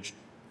managed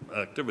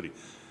activity.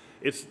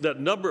 It's that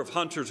number of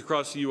hunters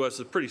across the U.S.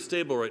 is pretty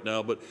stable right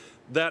now, but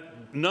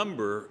that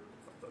number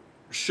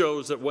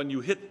shows that when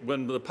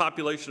the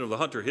population of the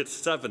hunter hits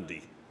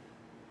 70,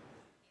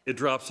 it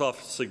drops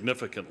off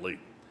significantly.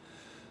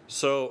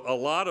 So a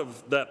lot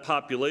of that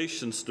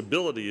population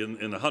stability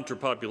in the hunter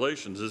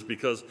populations is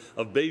because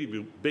of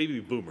baby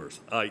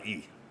boomers,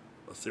 i.e.,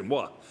 c'est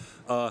moi.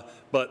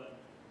 But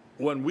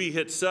when we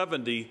hit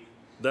 70,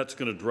 that's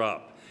going to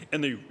drop.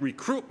 And the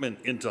recruitment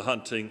into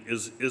hunting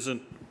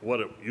isn't what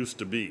it used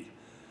to be.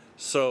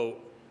 So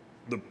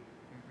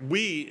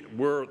we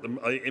were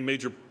a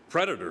major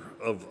predator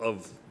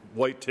of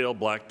whitetail,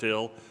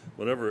 blacktail,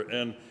 whatever.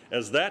 And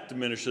as that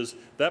diminishes,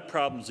 that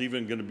problem's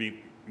even going to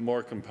be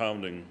more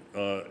compounding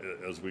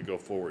as we go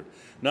forward.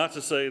 Not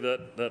to say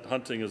that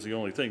hunting is the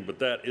only thing, but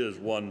that is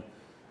one.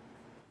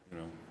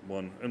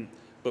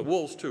 But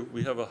wolves too.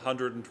 We have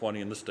 120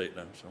 in the state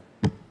now.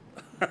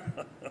 So.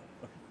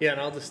 Yeah,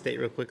 and I'll just state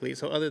real quickly.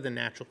 So other than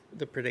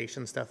the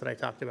predation stuff that I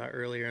talked about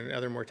earlier and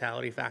other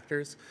mortality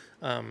factors,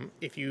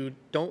 if you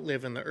don't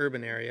live in the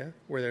urban area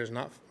where there's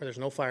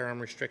no firearm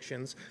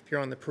restrictions, if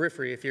you're on the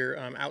periphery, if you're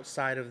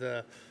outside of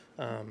the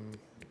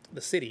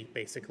city,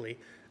 basically,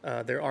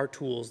 there are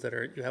tools that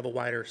are, you have a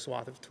wider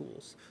swath of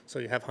tools. So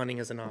you have hunting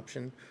as an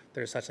option.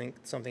 There's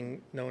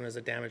something known as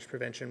a damage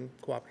prevention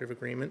cooperative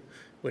agreement,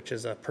 which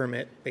is a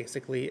permit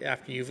basically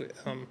after you've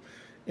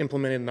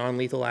implemented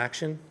non-lethal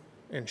action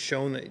and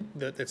shown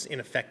that that's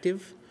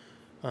ineffective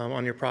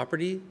on your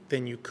property,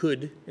 then you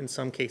could, in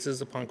some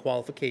cases, upon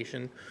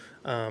qualification,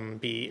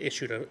 be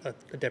issued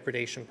a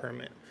depredation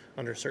permit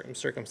under certain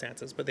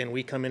circumstances. But then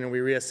we come in and we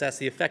reassess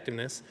the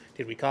effectiveness.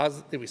 Did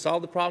we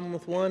solve the problem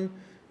with one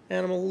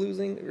animal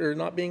losing or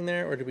not being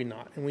there, or did we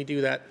not? And we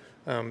do that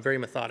very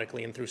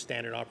methodically and through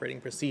standard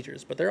operating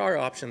procedures. But there are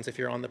options if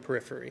you're on the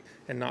periphery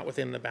and not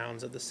within the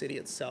bounds of the city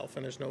itself,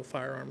 and there's no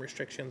firearm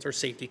restrictions or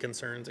safety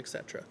concerns, et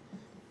cetera.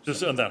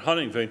 Just on that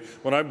hunting vein,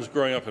 when I was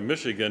growing up in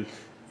Michigan,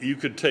 you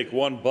could take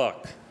one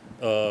buck,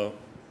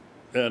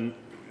 and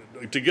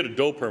to get a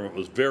doe permit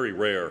was very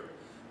rare.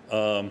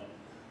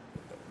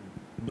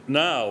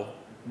 Now,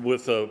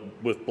 with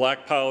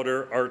black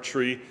powder,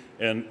 archery,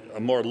 and a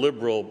more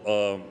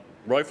liberal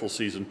rifle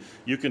season,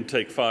 you can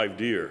take 5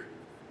 deer,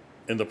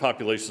 and the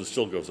population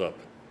still goes up.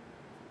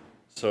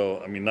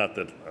 So, I mean, not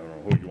that, I don't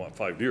know who you want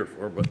 5 deer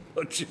for,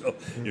 but you know,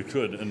 you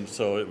could. And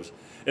so it was,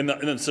 and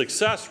the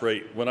success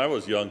rate when I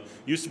was young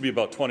used to be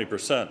about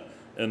 20%,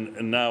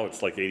 and now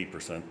it's like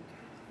 80%.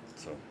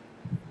 So.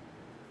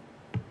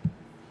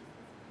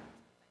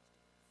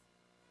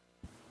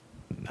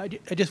 I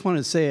just want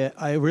to say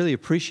I really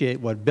appreciate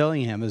what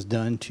Bellingham has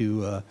done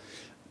to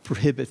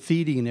prohibit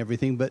feeding and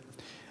everything, but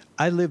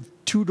I live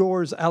 2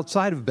 doors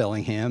outside of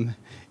Bellingham,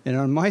 and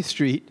on my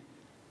street,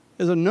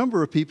 there's a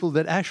number of people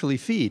that actually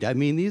feed. I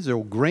mean, these are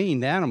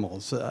grained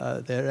animals,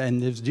 there,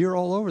 and there's deer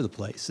all over the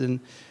place. And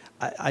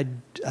I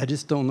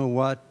just don't know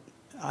what,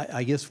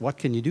 I guess, what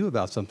can you do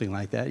about something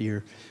like that?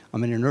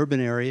 I'm in an urban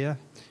area,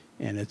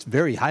 and it's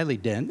very highly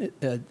dense.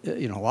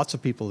 You know, lots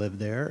of people live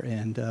there,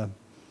 and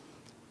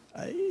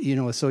you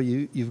know, so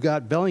you've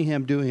got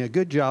Bellingham doing a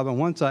good job on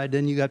one side,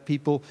 then you got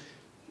people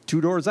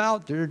 2 doors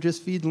out, they're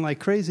just feeding like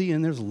crazy,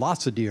 and there's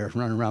lots of deer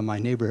running around my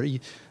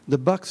neighborhood. The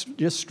bucks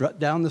just strut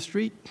down the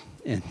street,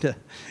 and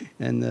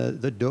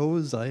the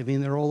does, I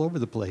mean, they're all over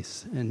the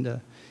place.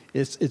 And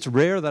it's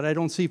rare that I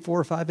don't see 4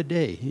 or 5 a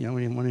day, you know,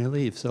 when I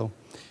leave. So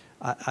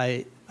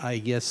I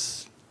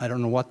guess I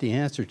don't know what the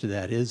answer to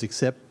that is,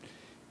 except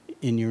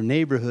in your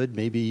neighborhood,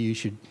 maybe you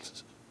should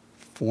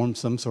form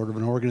some sort of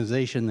an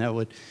organization that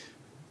would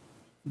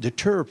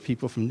deter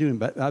people from doing it.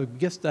 But I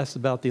guess that's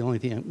about the only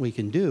thing we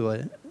can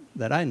do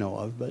that I know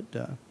of. But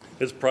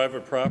it's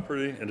private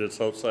property, and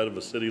it's outside of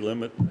a city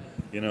limit.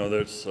 You know,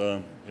 there's,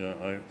 you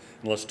know,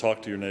 unless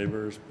talk to your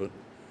neighbors, but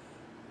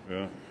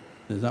yeah.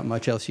 There's not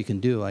much else you can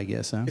do, I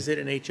guess, huh? Is it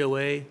an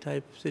HOA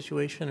type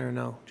situation or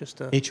no?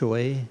 Just a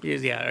HOA?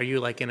 Yeah. Are you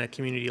like in a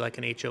community like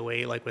an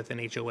HOA, like with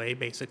an HOA,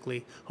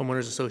 basically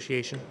homeowners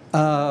association?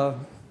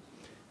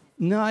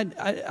 No,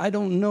 I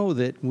don't know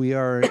that we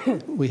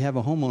have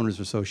a homeowners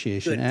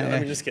association. Good.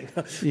 I'm just kidding.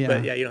 Yeah.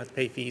 But yeah, you don't have to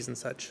pay fees and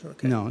such.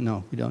 Okay.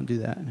 No, we don't do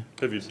that.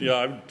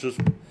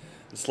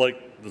 It's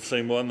like the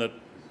same one that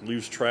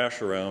leaves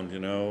trash around, you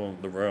know,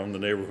 around the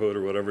neighborhood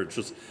or whatever. It's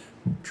just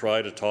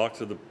try to talk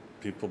to the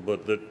people,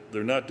 but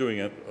they're not doing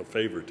it a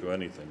favor to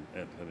anything.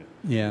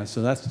 Yeah,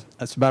 so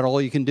that's about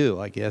all you can do,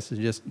 I guess, is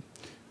just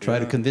try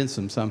to convince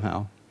them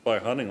somehow. Buy a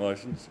hunting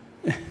license.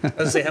 I was going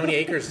to say, how many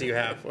acres do you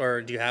have?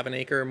 Or do you have an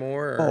acre or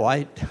more? Or? Oh,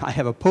 I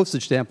have a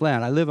postage stamp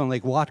land. I live on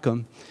Lake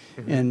Whatcom,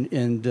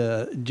 and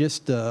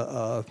just,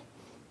 yeah,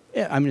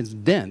 I mean, it's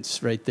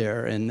dense right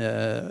there.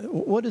 And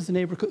what is the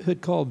neighborhood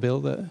called,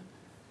 Bill?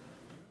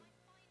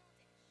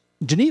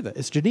 Geneva.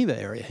 It's Geneva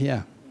area,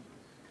 yeah.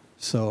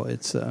 So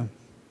it's,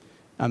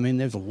 I mean,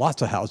 there's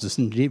lots of houses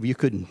in Geneva. You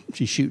couldn't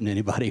be shooting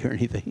anybody or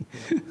anything.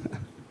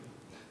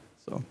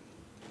 So.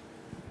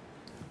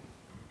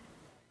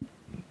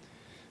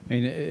 I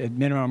mean, at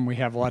minimum, we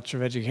have lots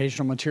of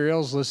educational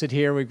materials listed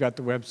here. We've got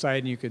the website,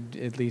 and you could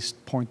at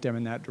least point them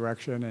in that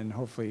direction, and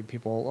hopefully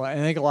people, I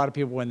think a lot of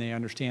people, when they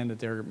understand that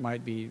there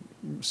might be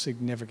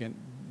significant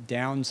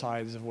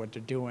downsides of what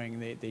they're doing,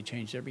 they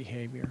change their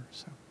behavior.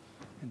 So.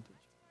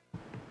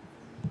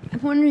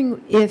 I'm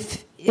wondering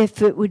if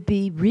it would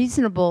be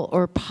reasonable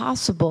or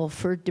possible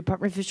for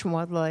Department of Fish and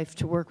Wildlife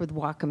to work with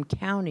Whatcom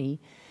County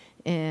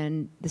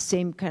and the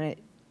same kind of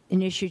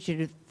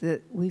initiative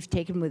that we've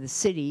taken with the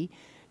city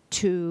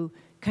to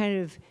kind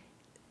of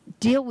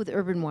deal with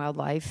urban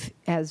wildlife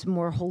as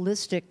more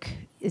holistic.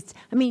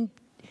 I mean,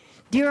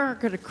 deer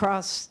aren't going to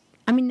cross,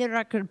 I mean, they're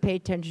not going to pay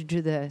attention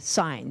to the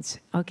signs,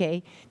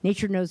 okay?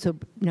 Nature knows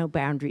no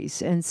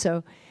boundaries. And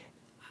so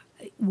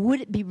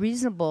would it be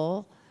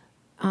reasonable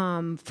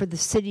for the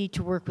city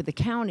to work with the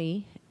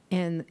county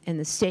and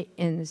the state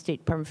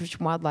Department of Fish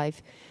and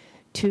Wildlife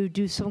to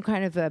do some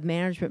kind of a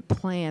management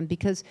plan?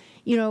 Because,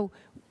 you know,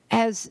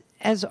 as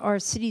our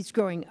city's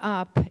growing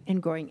up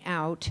and growing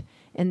out,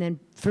 and then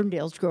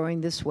Ferndale's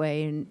growing this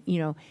way, and, you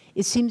know,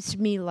 it seems to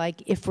me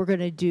like if we're going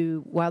to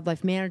do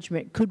wildlife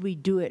management, could we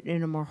do it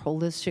in a more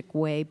holistic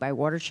way by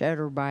watershed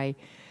or by,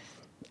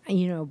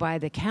 you know, by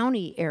the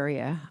county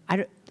area?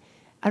 I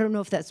don't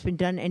know if that's been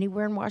done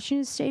anywhere in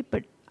Washington State,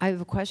 but I have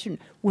a question.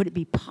 Would it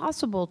be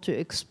possible to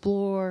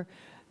explore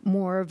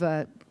more of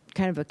a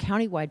kind of a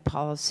countywide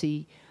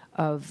policy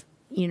of,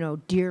 you know,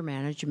 deer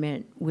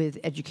management with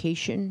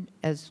education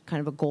as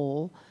kind of a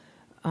goal,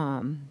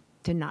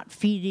 to not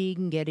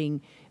feeding,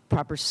 getting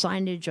proper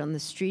signage on the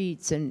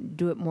streets and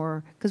do it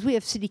more, because we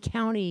have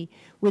city-county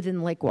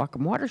within Lake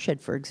Whatcom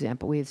watershed, for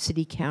example. We have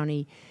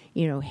city-county,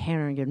 you know,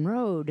 Hannigan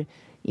Road,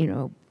 you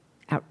know,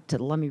 out to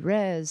Lummi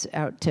Res,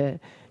 out to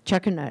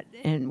Chuckanut,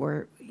 and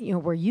where, you know,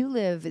 where you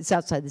live, it's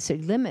outside the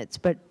city limits,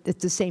 but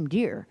it's the same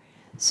deer.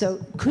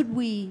 So could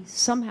we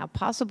somehow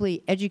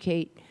possibly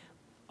educate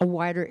a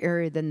wider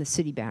area than the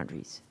city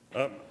boundaries?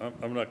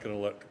 I'm not going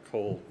to let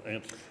Cole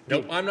answer.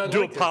 Nope, I'm not Do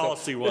a going to,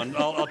 policy one.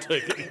 I'll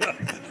take it.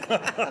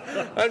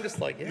 I'm just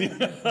like,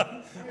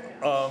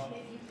 yeah.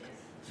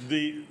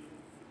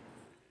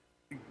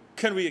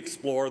 Can we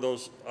explore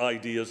those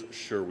ideas?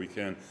 Sure we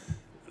can.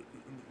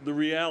 The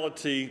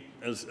reality,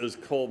 as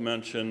Cole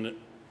mentioned,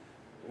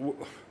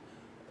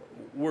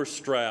 we're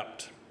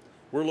strapped.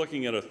 We're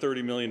looking at a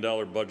 $30 million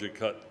budget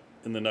cut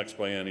in the next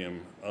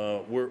biennium.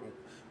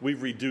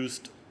 We've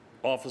reduced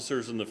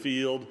officers in the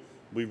field.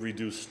 We've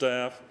reduced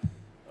staff.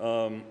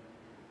 You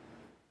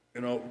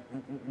know,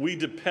 we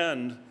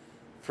depend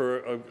for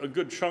a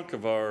good chunk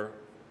of our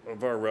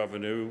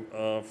revenue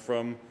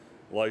from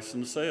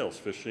licensed sales,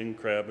 fishing,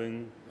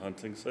 crabbing,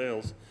 hunting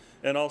sales,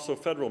 and also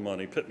federal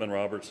money,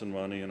 Pittman-Robertson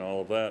money and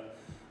all of that.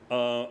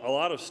 A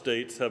lot of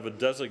states have a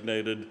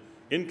designated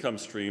income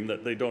stream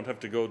that they don't have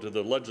to go to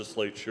the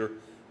legislature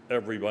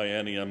every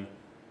biennium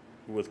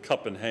with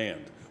cup in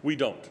hand. We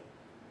don't.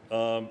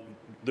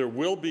 There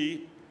will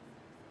be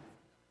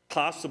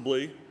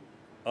possibly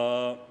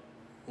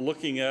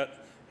looking at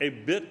a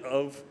bit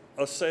of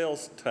a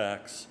sales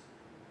tax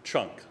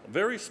chunk, a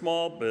very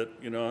small bit,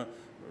 you know,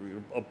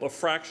 a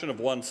fraction of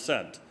 1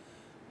 cent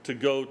to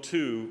go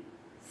to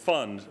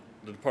fund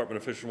the Department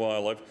of Fish and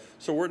Wildlife,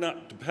 so we're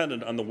not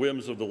dependent on the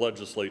whims of the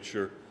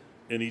legislature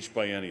in each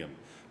biennium.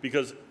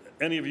 Because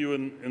any of you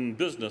in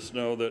business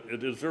know that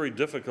it is very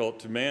difficult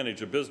to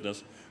manage a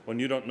business when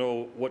you don't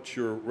know what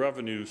your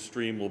revenue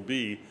stream will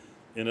be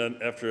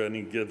after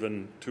any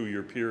given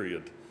 2-year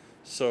period.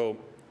 So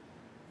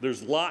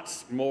there's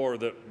lots more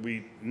that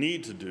we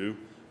need to do.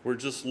 We're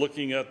just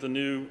looking at the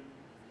new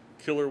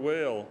killer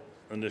whale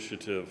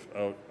initiative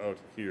out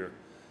here.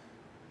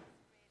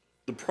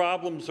 The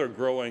problems are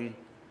growing.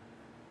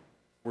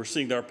 We're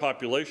seeing our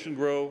population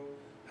grow,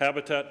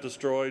 habitat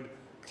destroyed,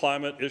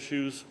 climate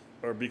issues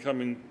are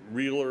becoming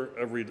more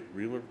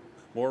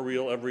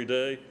real every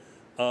day.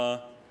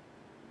 But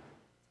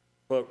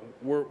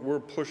we're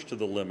pushed to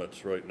the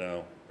limits right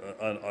now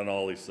on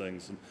all these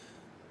things, and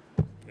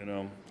you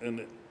know,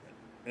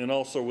 and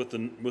also with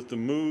the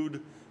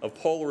mood of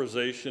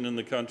polarization in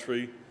the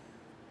country,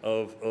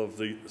 of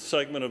the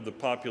segment of the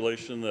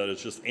population that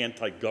is just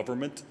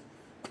anti-government,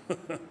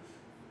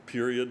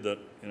 period, that,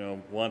 you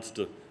know, wants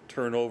to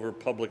turn over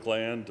public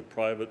land to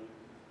private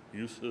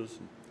uses.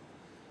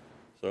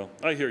 So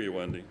I hear you,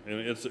 Wendy, and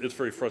it's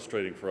very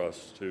frustrating for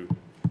us too.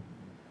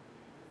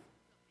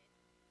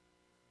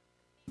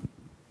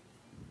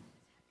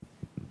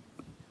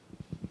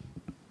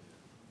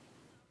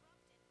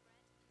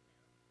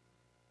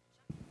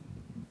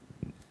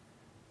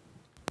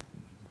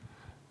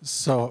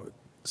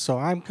 So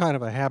I'm kind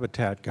of a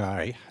habitat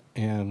guy,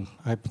 and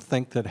I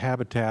think that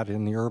habitat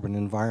in the urban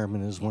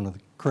environment is one of the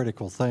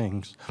critical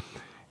things.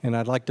 And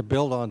I'd like to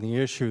build on the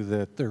issue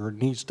that there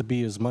needs to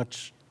be as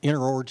much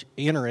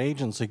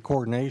interagency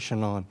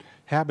coordination on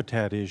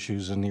habitat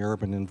issues in the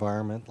urban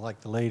environment,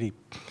 like the lady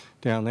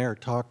down there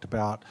talked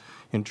about,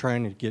 in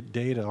trying to get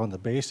data on the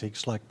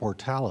basics like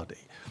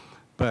mortality.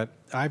 But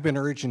I've been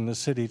urging the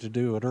city to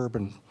do an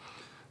urban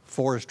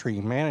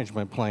forestry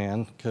management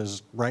plan,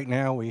 because right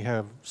now we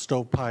have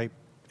stovepipe,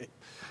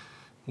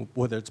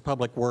 whether it's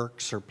public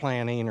works or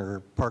planning or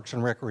parks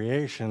and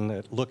recreation,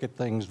 that look at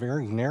things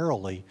very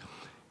narrowly.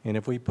 And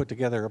if we put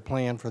together a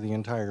plan for the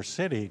entire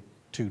city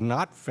to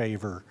not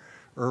favor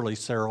early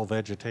seral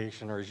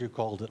vegetation, or as you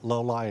called it,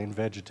 low-lying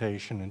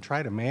vegetation, and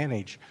try to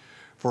manage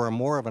for a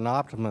more of an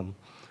optimum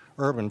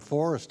urban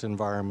forest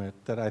environment,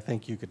 that I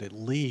think you could at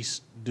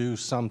least do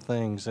some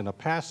things in a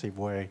passive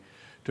way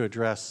to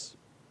address,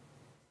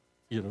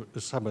 you know,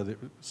 some of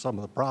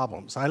the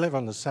problems. I live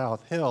on the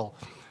South Hill,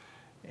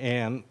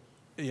 and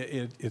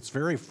it's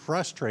very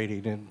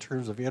frustrating in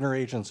terms of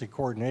interagency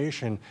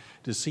coordination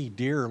to see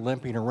deer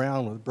limping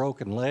around with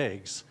broken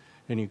legs,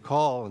 and you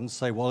call and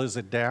say, well, is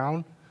it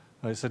down?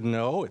 I said,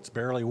 no, it's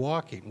barely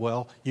walking.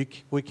 Well,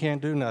 we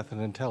can't do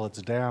nothing until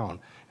it's down,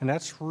 and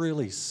that's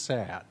really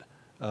sad,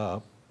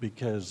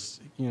 because,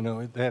 you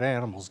know, that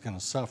animal's going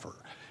to suffer.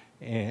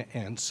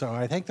 And so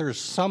I think there's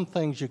some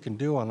things you can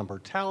do on the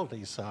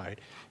mortality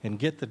side and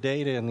get the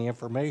data and the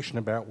information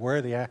about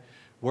where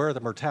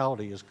the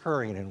mortality is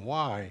occurring and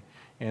why,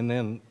 and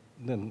then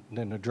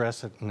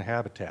address it in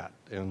habitat.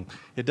 And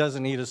it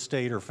doesn't need a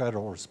state or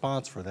federal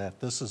response for that.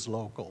 This is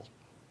local.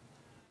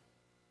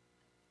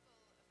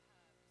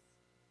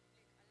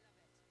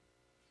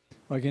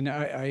 Well, again,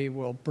 I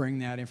will bring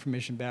that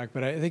information back,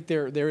 but I think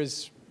there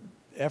is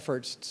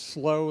efforts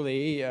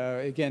slowly.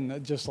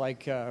 Again, just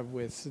like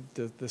with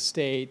the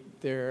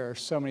state, there are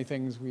so many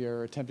things we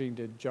are attempting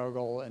to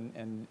juggle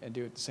and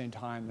do at the same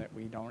time that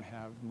we don't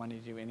have money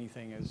to do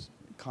anything as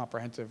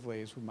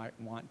comprehensively as we might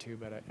want to,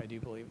 but I do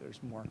believe there's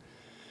more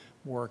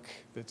work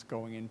that's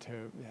going into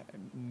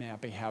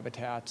mapping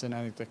habitats, and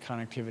I think the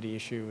connectivity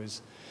issue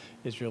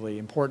is really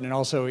important. And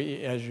also,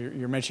 as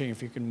you're mentioning,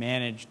 if you can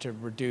manage to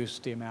reduce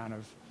the amount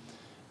of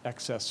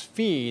excess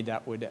feed,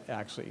 that would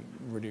actually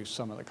reduce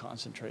some of the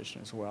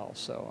concentration as well.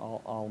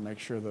 So I'll make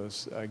sure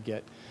those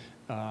get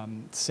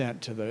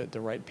sent to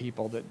the right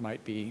people that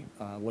might be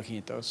looking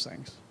at those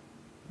things.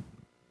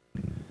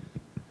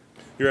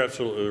 You're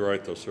absolutely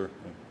right, though, sir.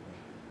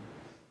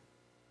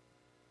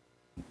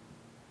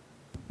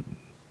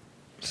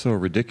 So a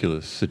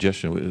ridiculous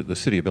suggestion. The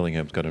city of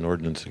Bellingham's got an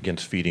ordinance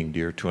against feeding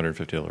deer,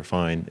 $250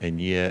 fine, and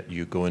yet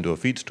you go into a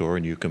feed store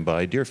and you can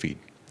buy deer feed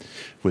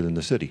within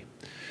the city.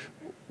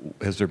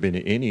 Has there been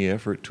any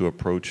effort to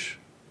approach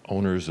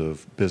owners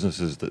of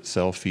businesses that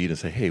sell feed and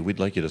say, hey, we'd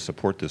like you to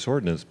support this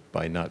ordinance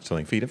by not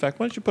selling feed? In fact,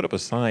 why don't you put up a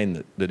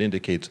sign that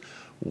indicates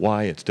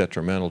why it's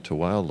detrimental to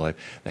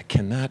wildlife? That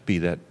cannot be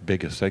that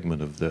big a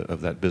segment of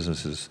that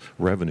business's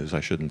revenues, I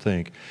shouldn't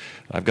think.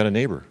 I've got a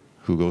neighbor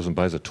who goes and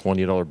buys a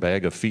 $20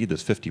 bag of feed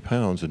that's 50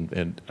 pounds,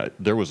 and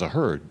there was a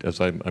herd, as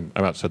I'm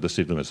outside the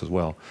city limits as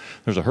well.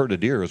 There's a herd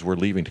of deer as we're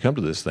leaving to come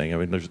to this thing. I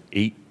mean, there's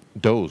 8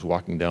 does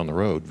walking down the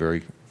road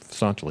very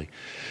staunchly.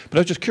 But I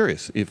was just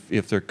curious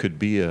if there could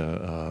be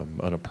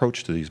an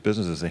approach to these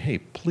businesses and say, hey,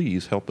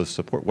 please help us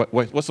support.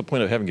 What's the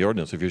point of having the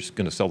ordinance if you're just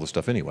going to sell the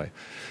stuff anyway?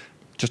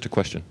 Just a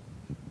question.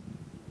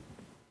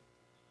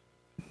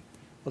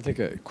 I'll take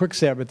a quick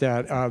stab at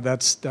that.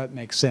 That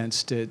makes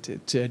sense to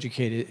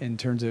educate it in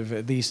terms of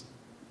at least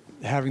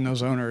having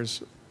those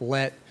owners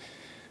let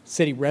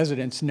city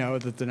residents know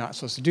that they're not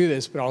supposed to do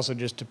this, but also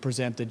just to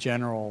present the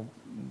general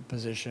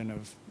position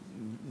of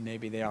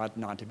maybe they ought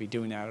not to be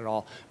doing that at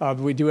all.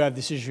 We do have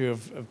this issue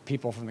of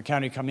people from the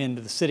county come into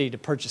the city to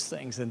purchase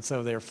things, and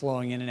so they're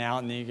flowing in and out,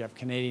 and then you have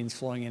Canadians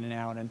flowing in and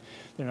out, and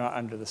they're not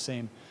under the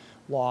same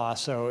law,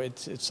 so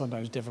it's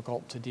sometimes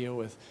difficult to deal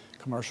with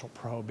commercial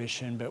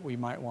prohibition, but we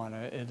might want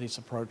to at least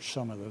approach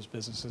some of those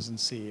businesses and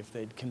see if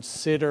they'd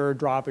consider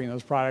dropping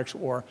those products,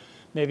 or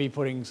maybe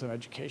putting some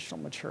educational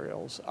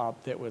materials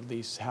up that would at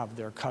least have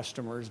their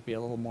customers be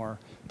a little more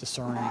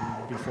discerning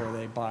before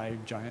they buy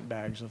giant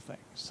bags of things.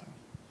 So.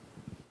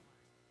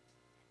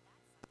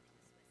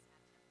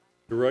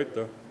 You're right,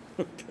 though.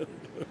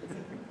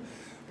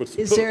 But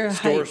Is there a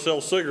store height?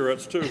 sells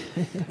cigarettes, too.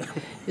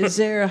 Is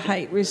there a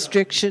height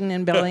restriction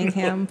in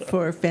Bellingham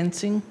for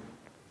fencing?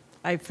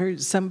 I've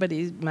heard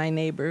somebody, my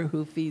neighbor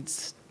who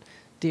feeds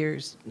deer,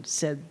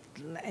 said,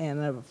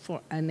 and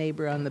a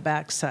neighbor on the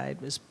backside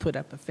was put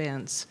up a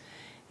fence,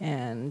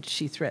 and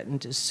she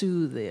threatened to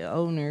sue the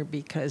owner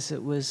because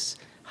it was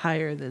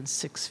higher than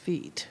 6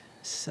 feet.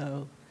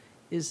 So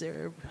is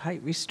there a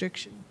height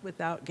restriction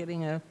without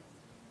getting a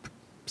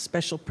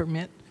special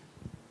permit?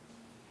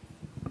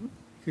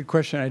 Good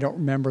question. I don't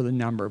remember the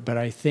number, but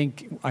I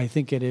think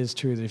it is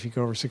true that if you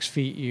go over 6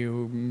 feet,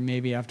 you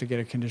maybe have to get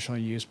a conditional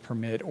use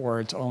permit, or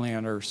it's only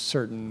under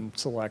certain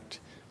select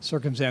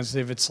circumstances.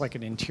 If it's like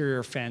an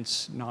interior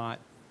fence, not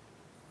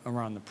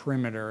around the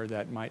perimeter,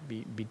 that might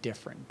be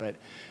different. But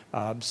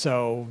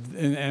so,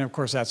 and of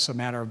course, that's a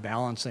matter of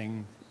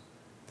balancing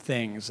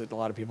things that a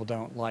lot of people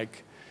don't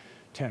like.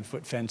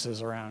 10-foot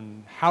fences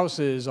around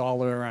houses all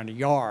the way around a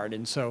yard,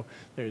 and so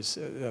that's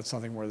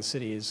something where the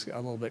city is a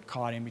little bit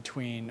caught in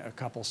between a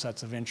couple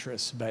sets of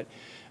interests. But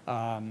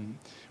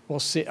we'll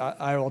see.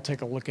 I will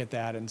take a look at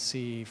that and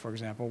see, for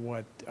example,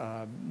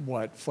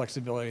 what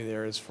flexibility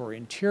there is for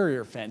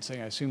interior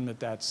fencing. I assume that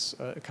that's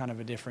kind of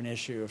a different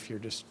issue if you're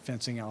just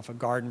fencing off a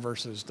garden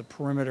versus the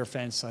perimeter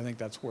fence. I think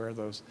that's where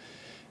those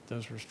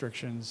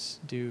restrictions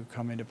do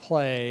come into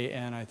play,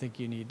 and I think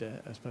you need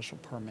a special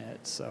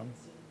permit. So.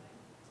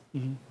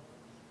 Mm-hmm.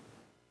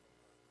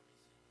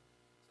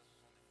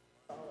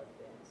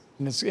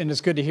 And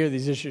it's good to hear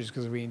these issues,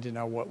 because we need to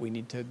know what we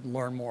need to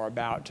learn more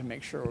about to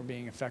make sure we're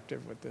being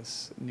effective with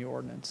this new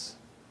ordinance.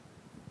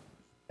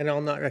 And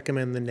I'll not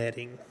recommend the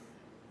netting.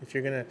 If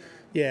you're gonna,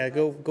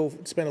 go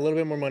spend a little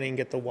bit more money and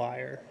get the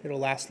wire. It'll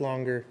last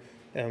longer.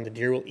 The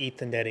deer will eat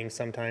the netting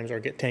sometimes,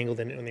 or get tangled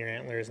in it with their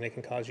antlers, and it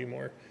can cause you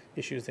more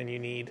issues than you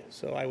need.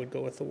 So I would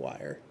go with the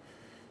wire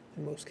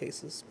in most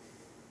cases.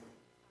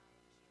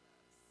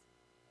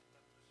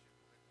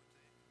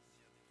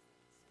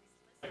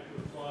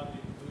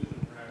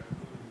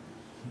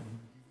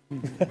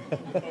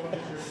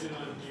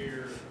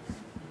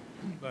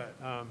 But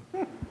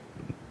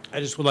I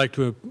just would like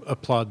to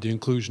applaud the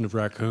inclusion of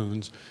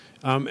raccoons.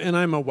 And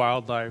I'm a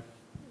wildlife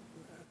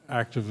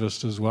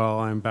activist as well.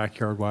 I'm a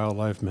backyard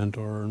wildlife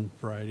mentor and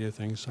a variety of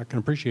things. I can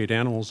appreciate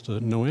animals to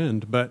no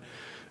end, but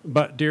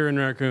deer and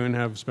raccoon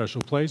have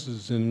special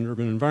places in an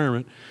urban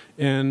environment,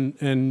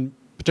 and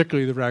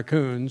particularly the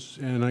raccoons.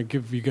 And I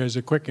give you guys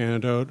a quick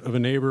anecdote of a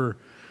neighbor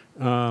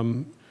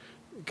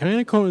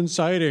kind of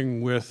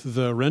coinciding with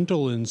the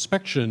rental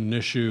inspection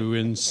issue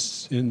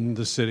in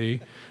the city.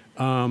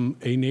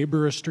 a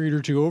neighbor a street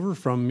or two over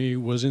from me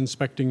was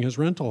inspecting his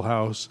rental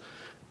house,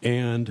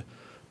 and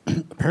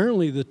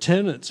apparently the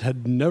tenants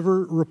had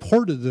never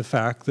reported the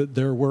fact that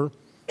there were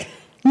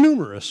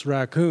numerous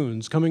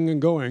raccoons coming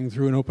and going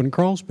through an open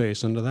crawl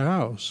space into the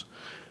house.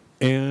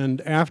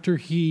 And after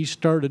he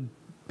started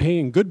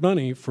paying good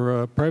money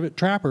for a private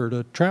trapper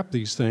to trap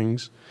these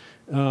things,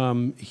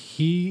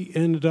 he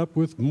ended up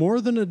with more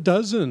than a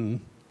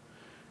dozen,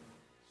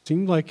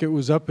 seemed like it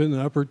was up in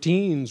the upper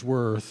teens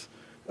worth,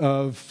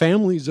 of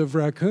families of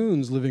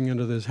raccoons living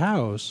into this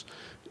house.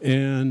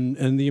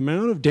 And the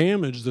amount of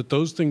damage that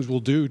those things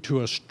will do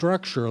to a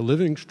structure, a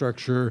living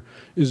structure,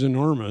 is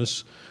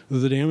enormous.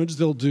 The damage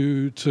they'll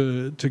do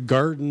to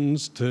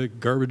gardens, to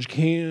garbage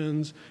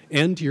cans,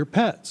 and to your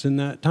pets. In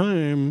that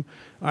time,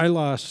 I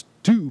lost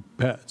 2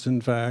 pets,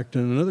 in fact,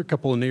 and another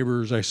couple of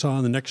neighbors I saw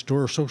on the next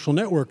door social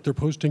network, they're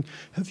posting,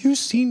 "Have you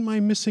seen my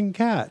missing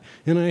cat?"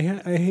 And I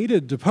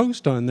hated to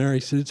post on there. I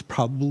said, it's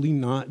probably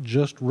not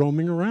just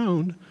roaming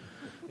around.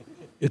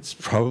 It's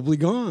probably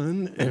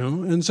gone, you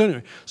know. And so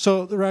anyway,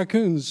 so the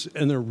raccoons,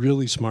 and they're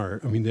really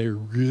smart. I mean, they're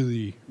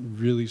really,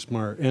 really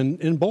smart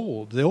and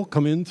bold. They'll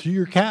come in through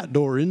your cat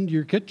door into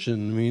your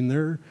kitchen. I mean,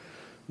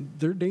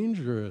 they're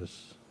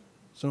dangerous.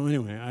 So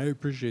anyway, I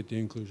appreciate the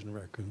inclusion of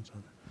raccoons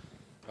on it.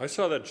 I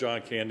saw that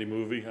John Candy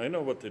movie. I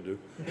know what they do.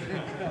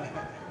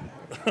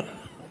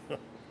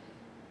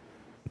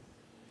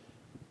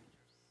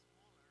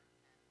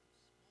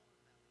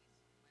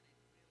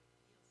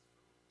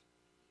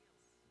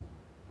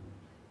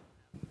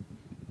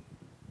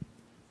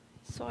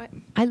 So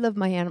I love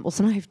my animals,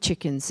 and I have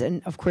chickens,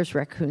 and of course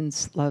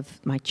raccoons love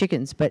my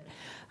chickens, but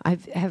I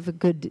have a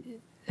good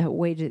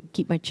way to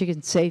keep my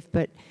chickens safe.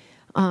 But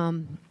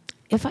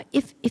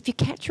if you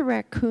catch a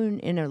raccoon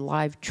in a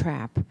live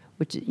trap,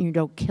 which you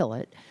don't kill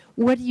it,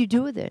 what do you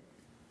do with it?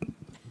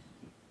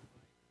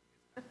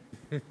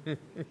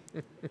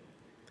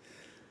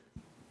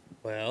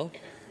 Well,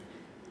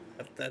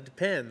 that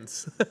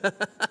depends.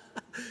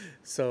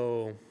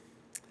 So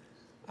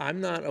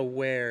I'm not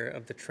aware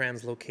of the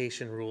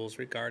translocation rules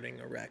regarding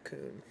a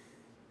raccoon.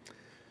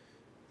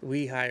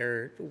 We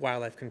hire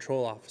wildlife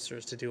control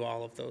officers to do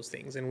all of those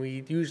things, and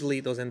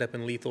those end up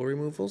in lethal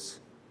removals.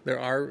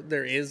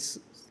 There is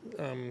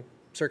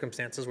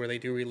circumstances where they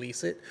do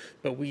release it,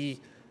 but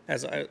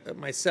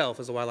myself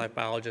as a wildlife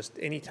biologist,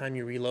 anytime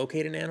you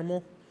relocate an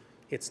animal,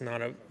 it's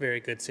not a very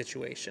good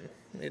situation.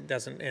 It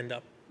doesn't end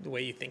up the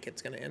way you think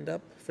it's going to end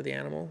up for the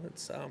animal.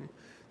 It's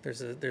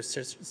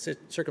there's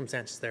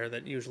circumstances there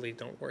that usually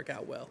don't work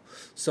out well.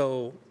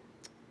 So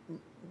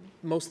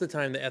most of the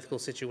time, the ethical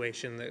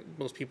situation that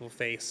most people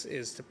face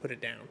is to put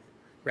it down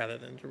rather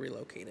than to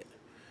relocate it.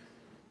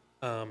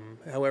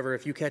 However,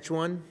 if you catch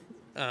one,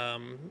 I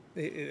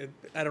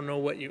don't know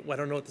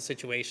what the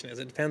situation is.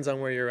 It depends on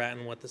where you're at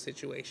and what the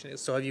situation is.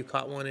 So have you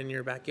caught one in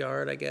your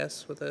backyard, I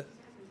guess, with a?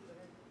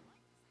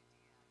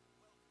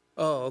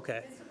 Oh,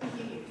 okay.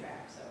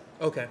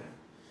 Okay.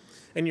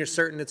 And you're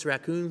certain it's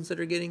raccoons that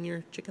are getting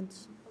your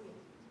chickens?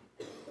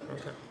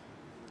 Okay.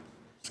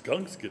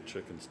 Skunks get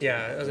chickens too.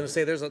 Yeah, I was going to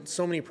say there's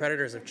so many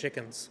predators of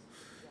chickens.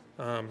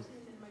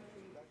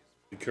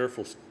 Be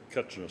careful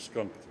catching a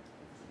skunk.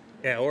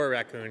 Yeah, or a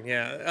raccoon.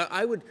 Yeah,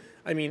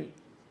 I mean,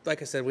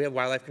 like I said, we have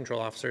wildlife control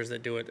officers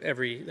that do it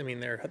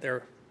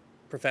they're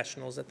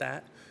professionals at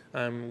that.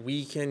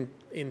 We can,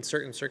 in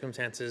certain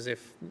circumstances,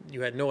 if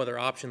you had no other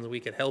options, we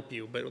could help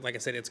you. But like I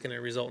said, it's going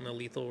to result in a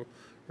lethal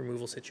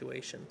removal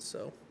situation.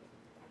 So.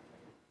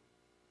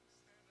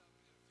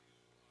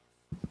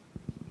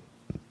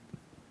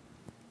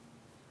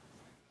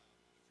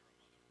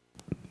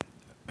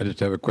 I just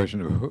have a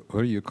question of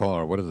who do you call,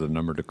 or what is the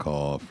number to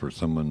call for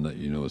someone that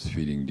you know is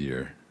feeding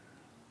deer,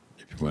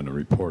 if you want to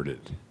report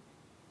it?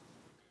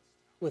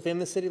 Within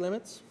the city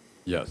limits?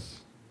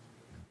 Yes.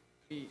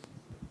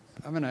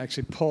 I'm going to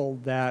actually pull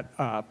that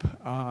up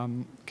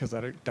because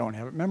I don't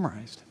have it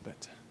memorized.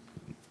 But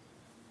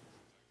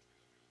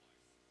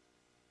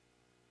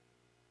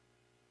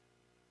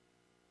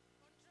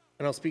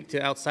and I'll speak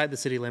to outside the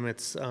city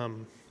limits.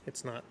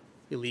 It's not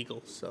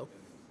illegal, so.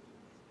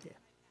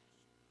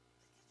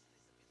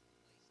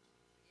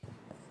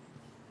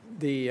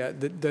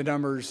 The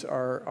numbers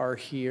are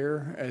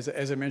here.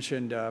 As I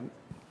mentioned,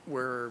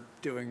 we're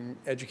doing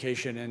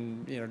education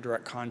and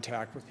direct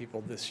contact with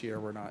people this year.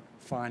 We're not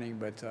fining,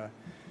 but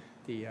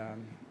the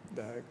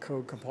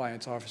code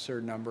compliance officer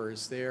number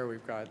is there.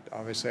 We've got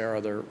obviously our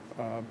other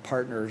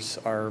partners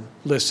are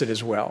listed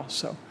as well.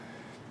 So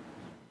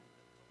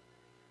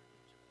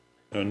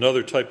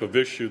another type of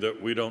issue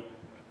that we don't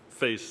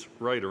face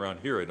right around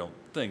here, I don't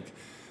think,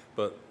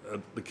 but at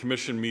the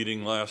commission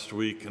meeting last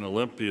week in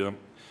Olympia,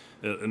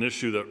 an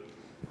issue that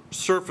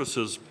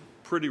surfaces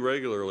pretty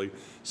regularly,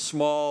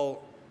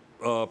 small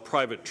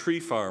private tree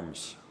farm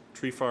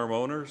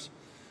owners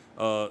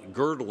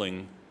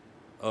girdling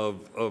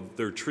of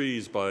their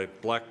trees by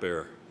black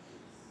bear.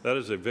 That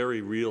is a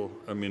very real,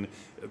 I mean,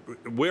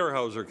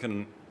 Weyerhaeuser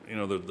can,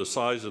 the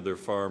size of their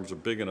farms are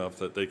big enough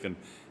that they can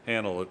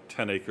handle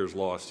 10 acres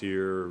lost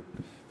here,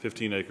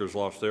 15 acres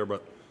lost there,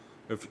 but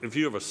if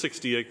you have a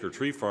 60-acre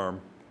tree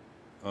farm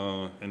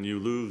and you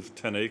lose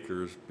 10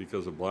 acres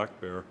because of black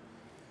bear,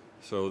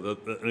 so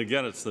and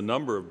again, it's the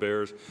number of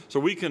bears. So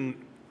we can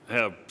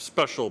have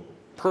special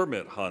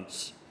permit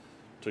hunts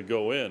to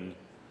go in,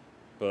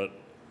 but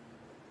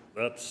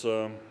that's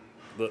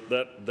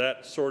that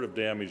sort of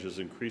damage is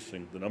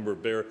increasing. The number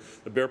of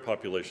the bear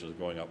population is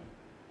going up.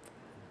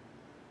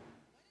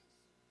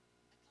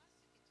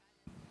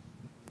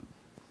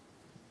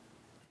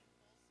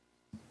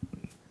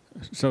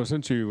 So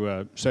since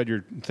you said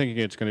you're thinking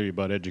it's going to be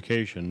about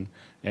education,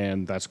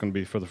 and that's going to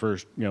be for the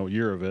first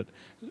year of it,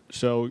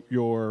 so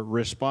your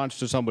response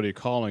to somebody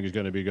calling is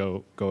going to be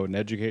go and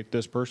educate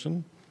this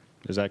person?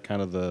 Is that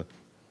kind of the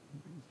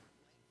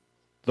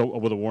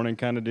with a warning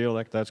kind of deal,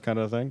 that's kind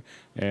of thing?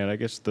 And I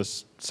guess the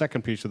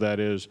second piece of that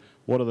is,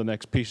 what are the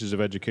next pieces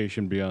of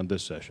education beyond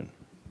this session?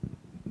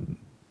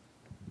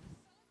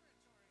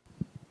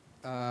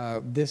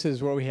 This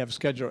is what we have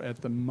scheduled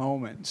at the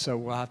moment, so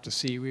we'll have to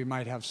see. We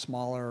might have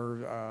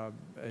smaller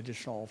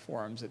additional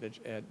forums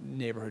at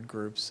neighborhood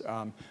groups,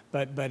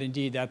 but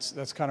indeed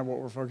that's kind of what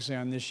we're focusing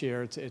on this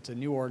year. It's a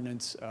new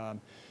ordinance.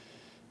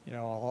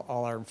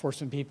 All our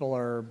enforcement people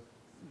are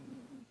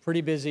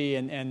pretty busy,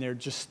 and they're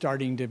just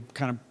starting to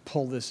kind of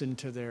pull this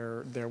into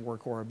their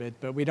work orbit.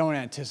 But we don't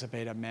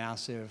anticipate a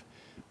massive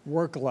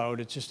workload.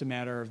 It's just a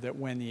matter of that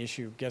when the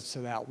issue gets to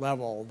that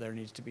level, there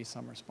needs to be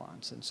some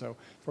response. And so,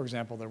 for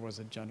example, there was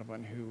a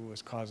gentleman who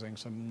was causing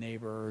some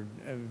neighbor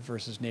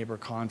versus neighbor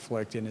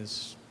conflict in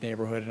his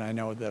neighborhood, and I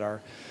know that our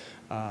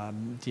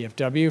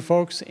DFW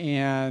folks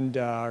and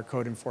our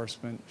code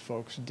enforcement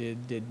folks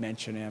did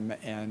mention him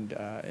and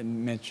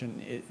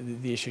mention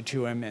the issue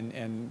to him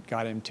and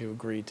got him to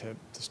agree to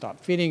stop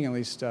feeding. At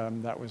least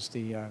that was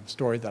the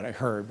story that I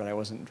heard, but I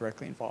wasn't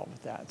directly involved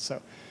with that.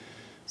 So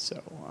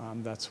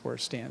that's where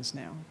it stands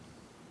now.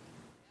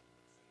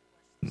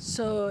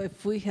 So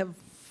if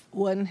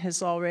one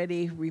has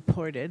already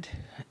reported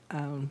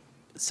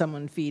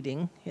someone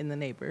feeding in the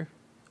neighbor,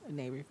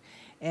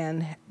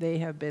 and they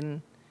have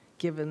been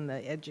given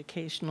the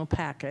educational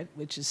packet,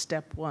 which is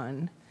step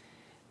one,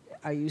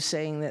 are you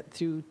saying that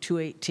through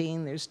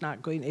 218 there's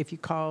not going, if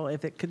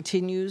it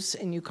continues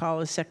and you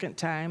call a second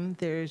time,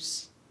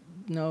 there's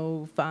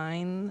no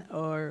fine,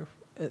 or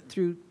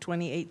through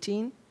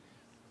 2018?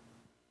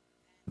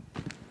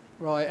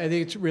 Well, I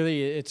think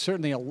it's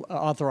certainly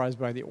authorized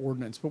by the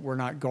ordinance, but we're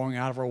not going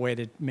out of our way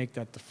to make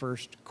that the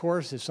first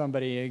course. If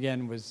somebody,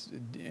 again, was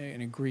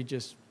an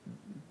egregious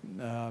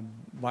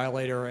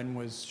violator and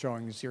was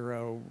showing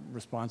zero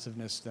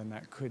responsiveness, then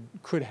that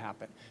could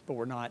happen. But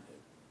we're not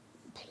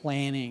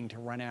planning to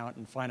run out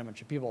and find a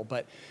bunch of people.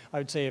 But I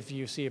would say if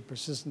you see a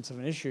persistence of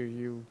an issue,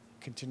 you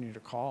continue to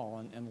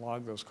call and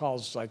log those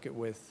calls, like it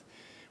with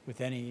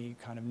any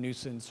kind of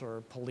nuisance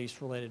or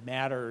police-related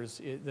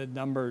matters. The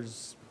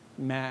numbers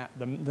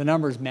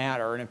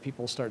matter, and if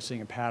people start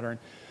seeing a pattern,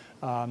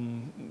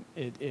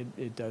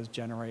 it does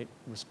generate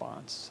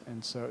response.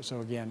 And so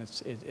again,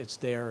 it's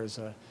there as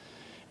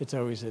it's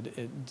always a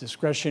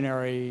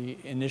discretionary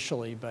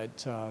initially,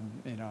 but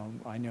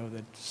I know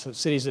that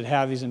cities that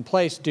have these in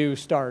place do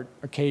start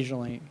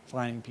occasionally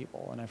finding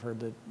people, and I've heard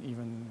that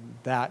even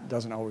that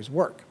doesn't always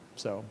work.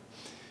 So.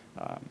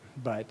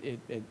 But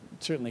it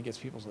certainly gets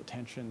people's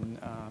attention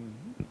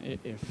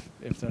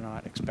if they're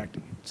not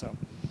expecting it. So,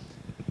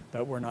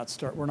 but we're not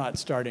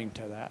starting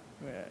to that.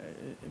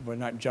 We're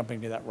not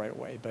jumping to that right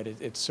away. But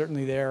it's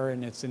certainly there,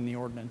 and it's in the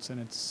ordinance, and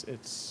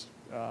it's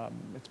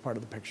part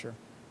of the picture.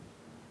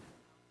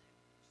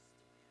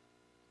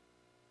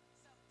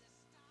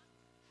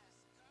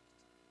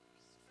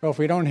 Well, if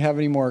we don't have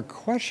any more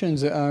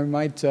questions, I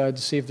might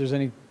see if there's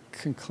any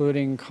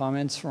concluding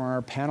comments from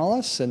our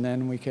panelists, and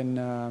then we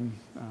can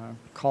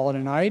call it a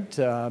night.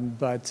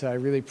 But I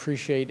really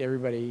appreciate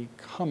everybody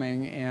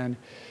coming, and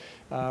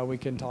we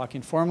can talk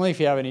informally if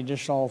you have any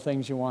additional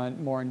things you want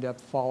more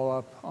in-depth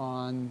follow-up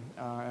on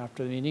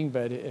after the meeting.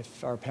 But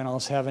if our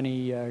panelists have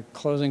any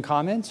closing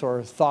comments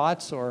or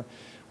thoughts or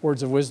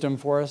words of wisdom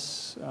for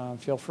us,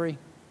 feel free.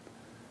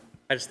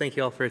 I just thank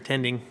you all for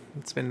attending.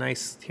 It's been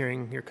nice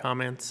hearing your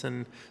comments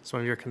and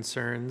some of your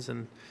concerns,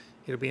 and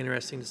it'll be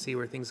interesting to see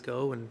where things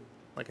go. And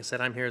like I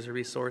said, I'm here as a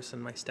resource,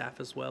 and my staff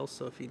as well.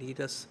 So if you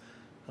need us,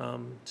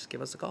 just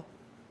give us a call.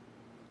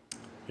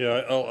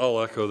 Yeah,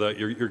 I'll echo that.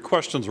 Your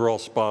questions were all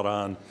spot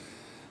on,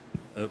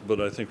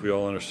 but I think we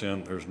all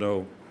understand there's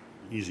no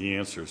easy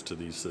answers to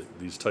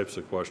these types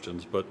of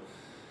questions. But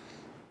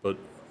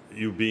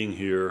you being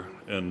here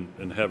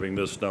and having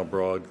this now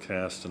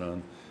broadcast and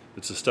on,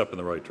 it's a step in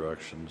the right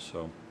direction.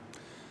 So,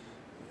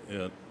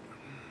 yeah,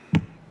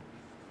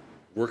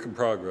 work in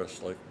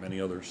progress like many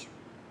others.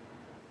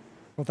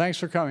 Well, thanks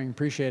for coming.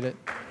 Appreciate it.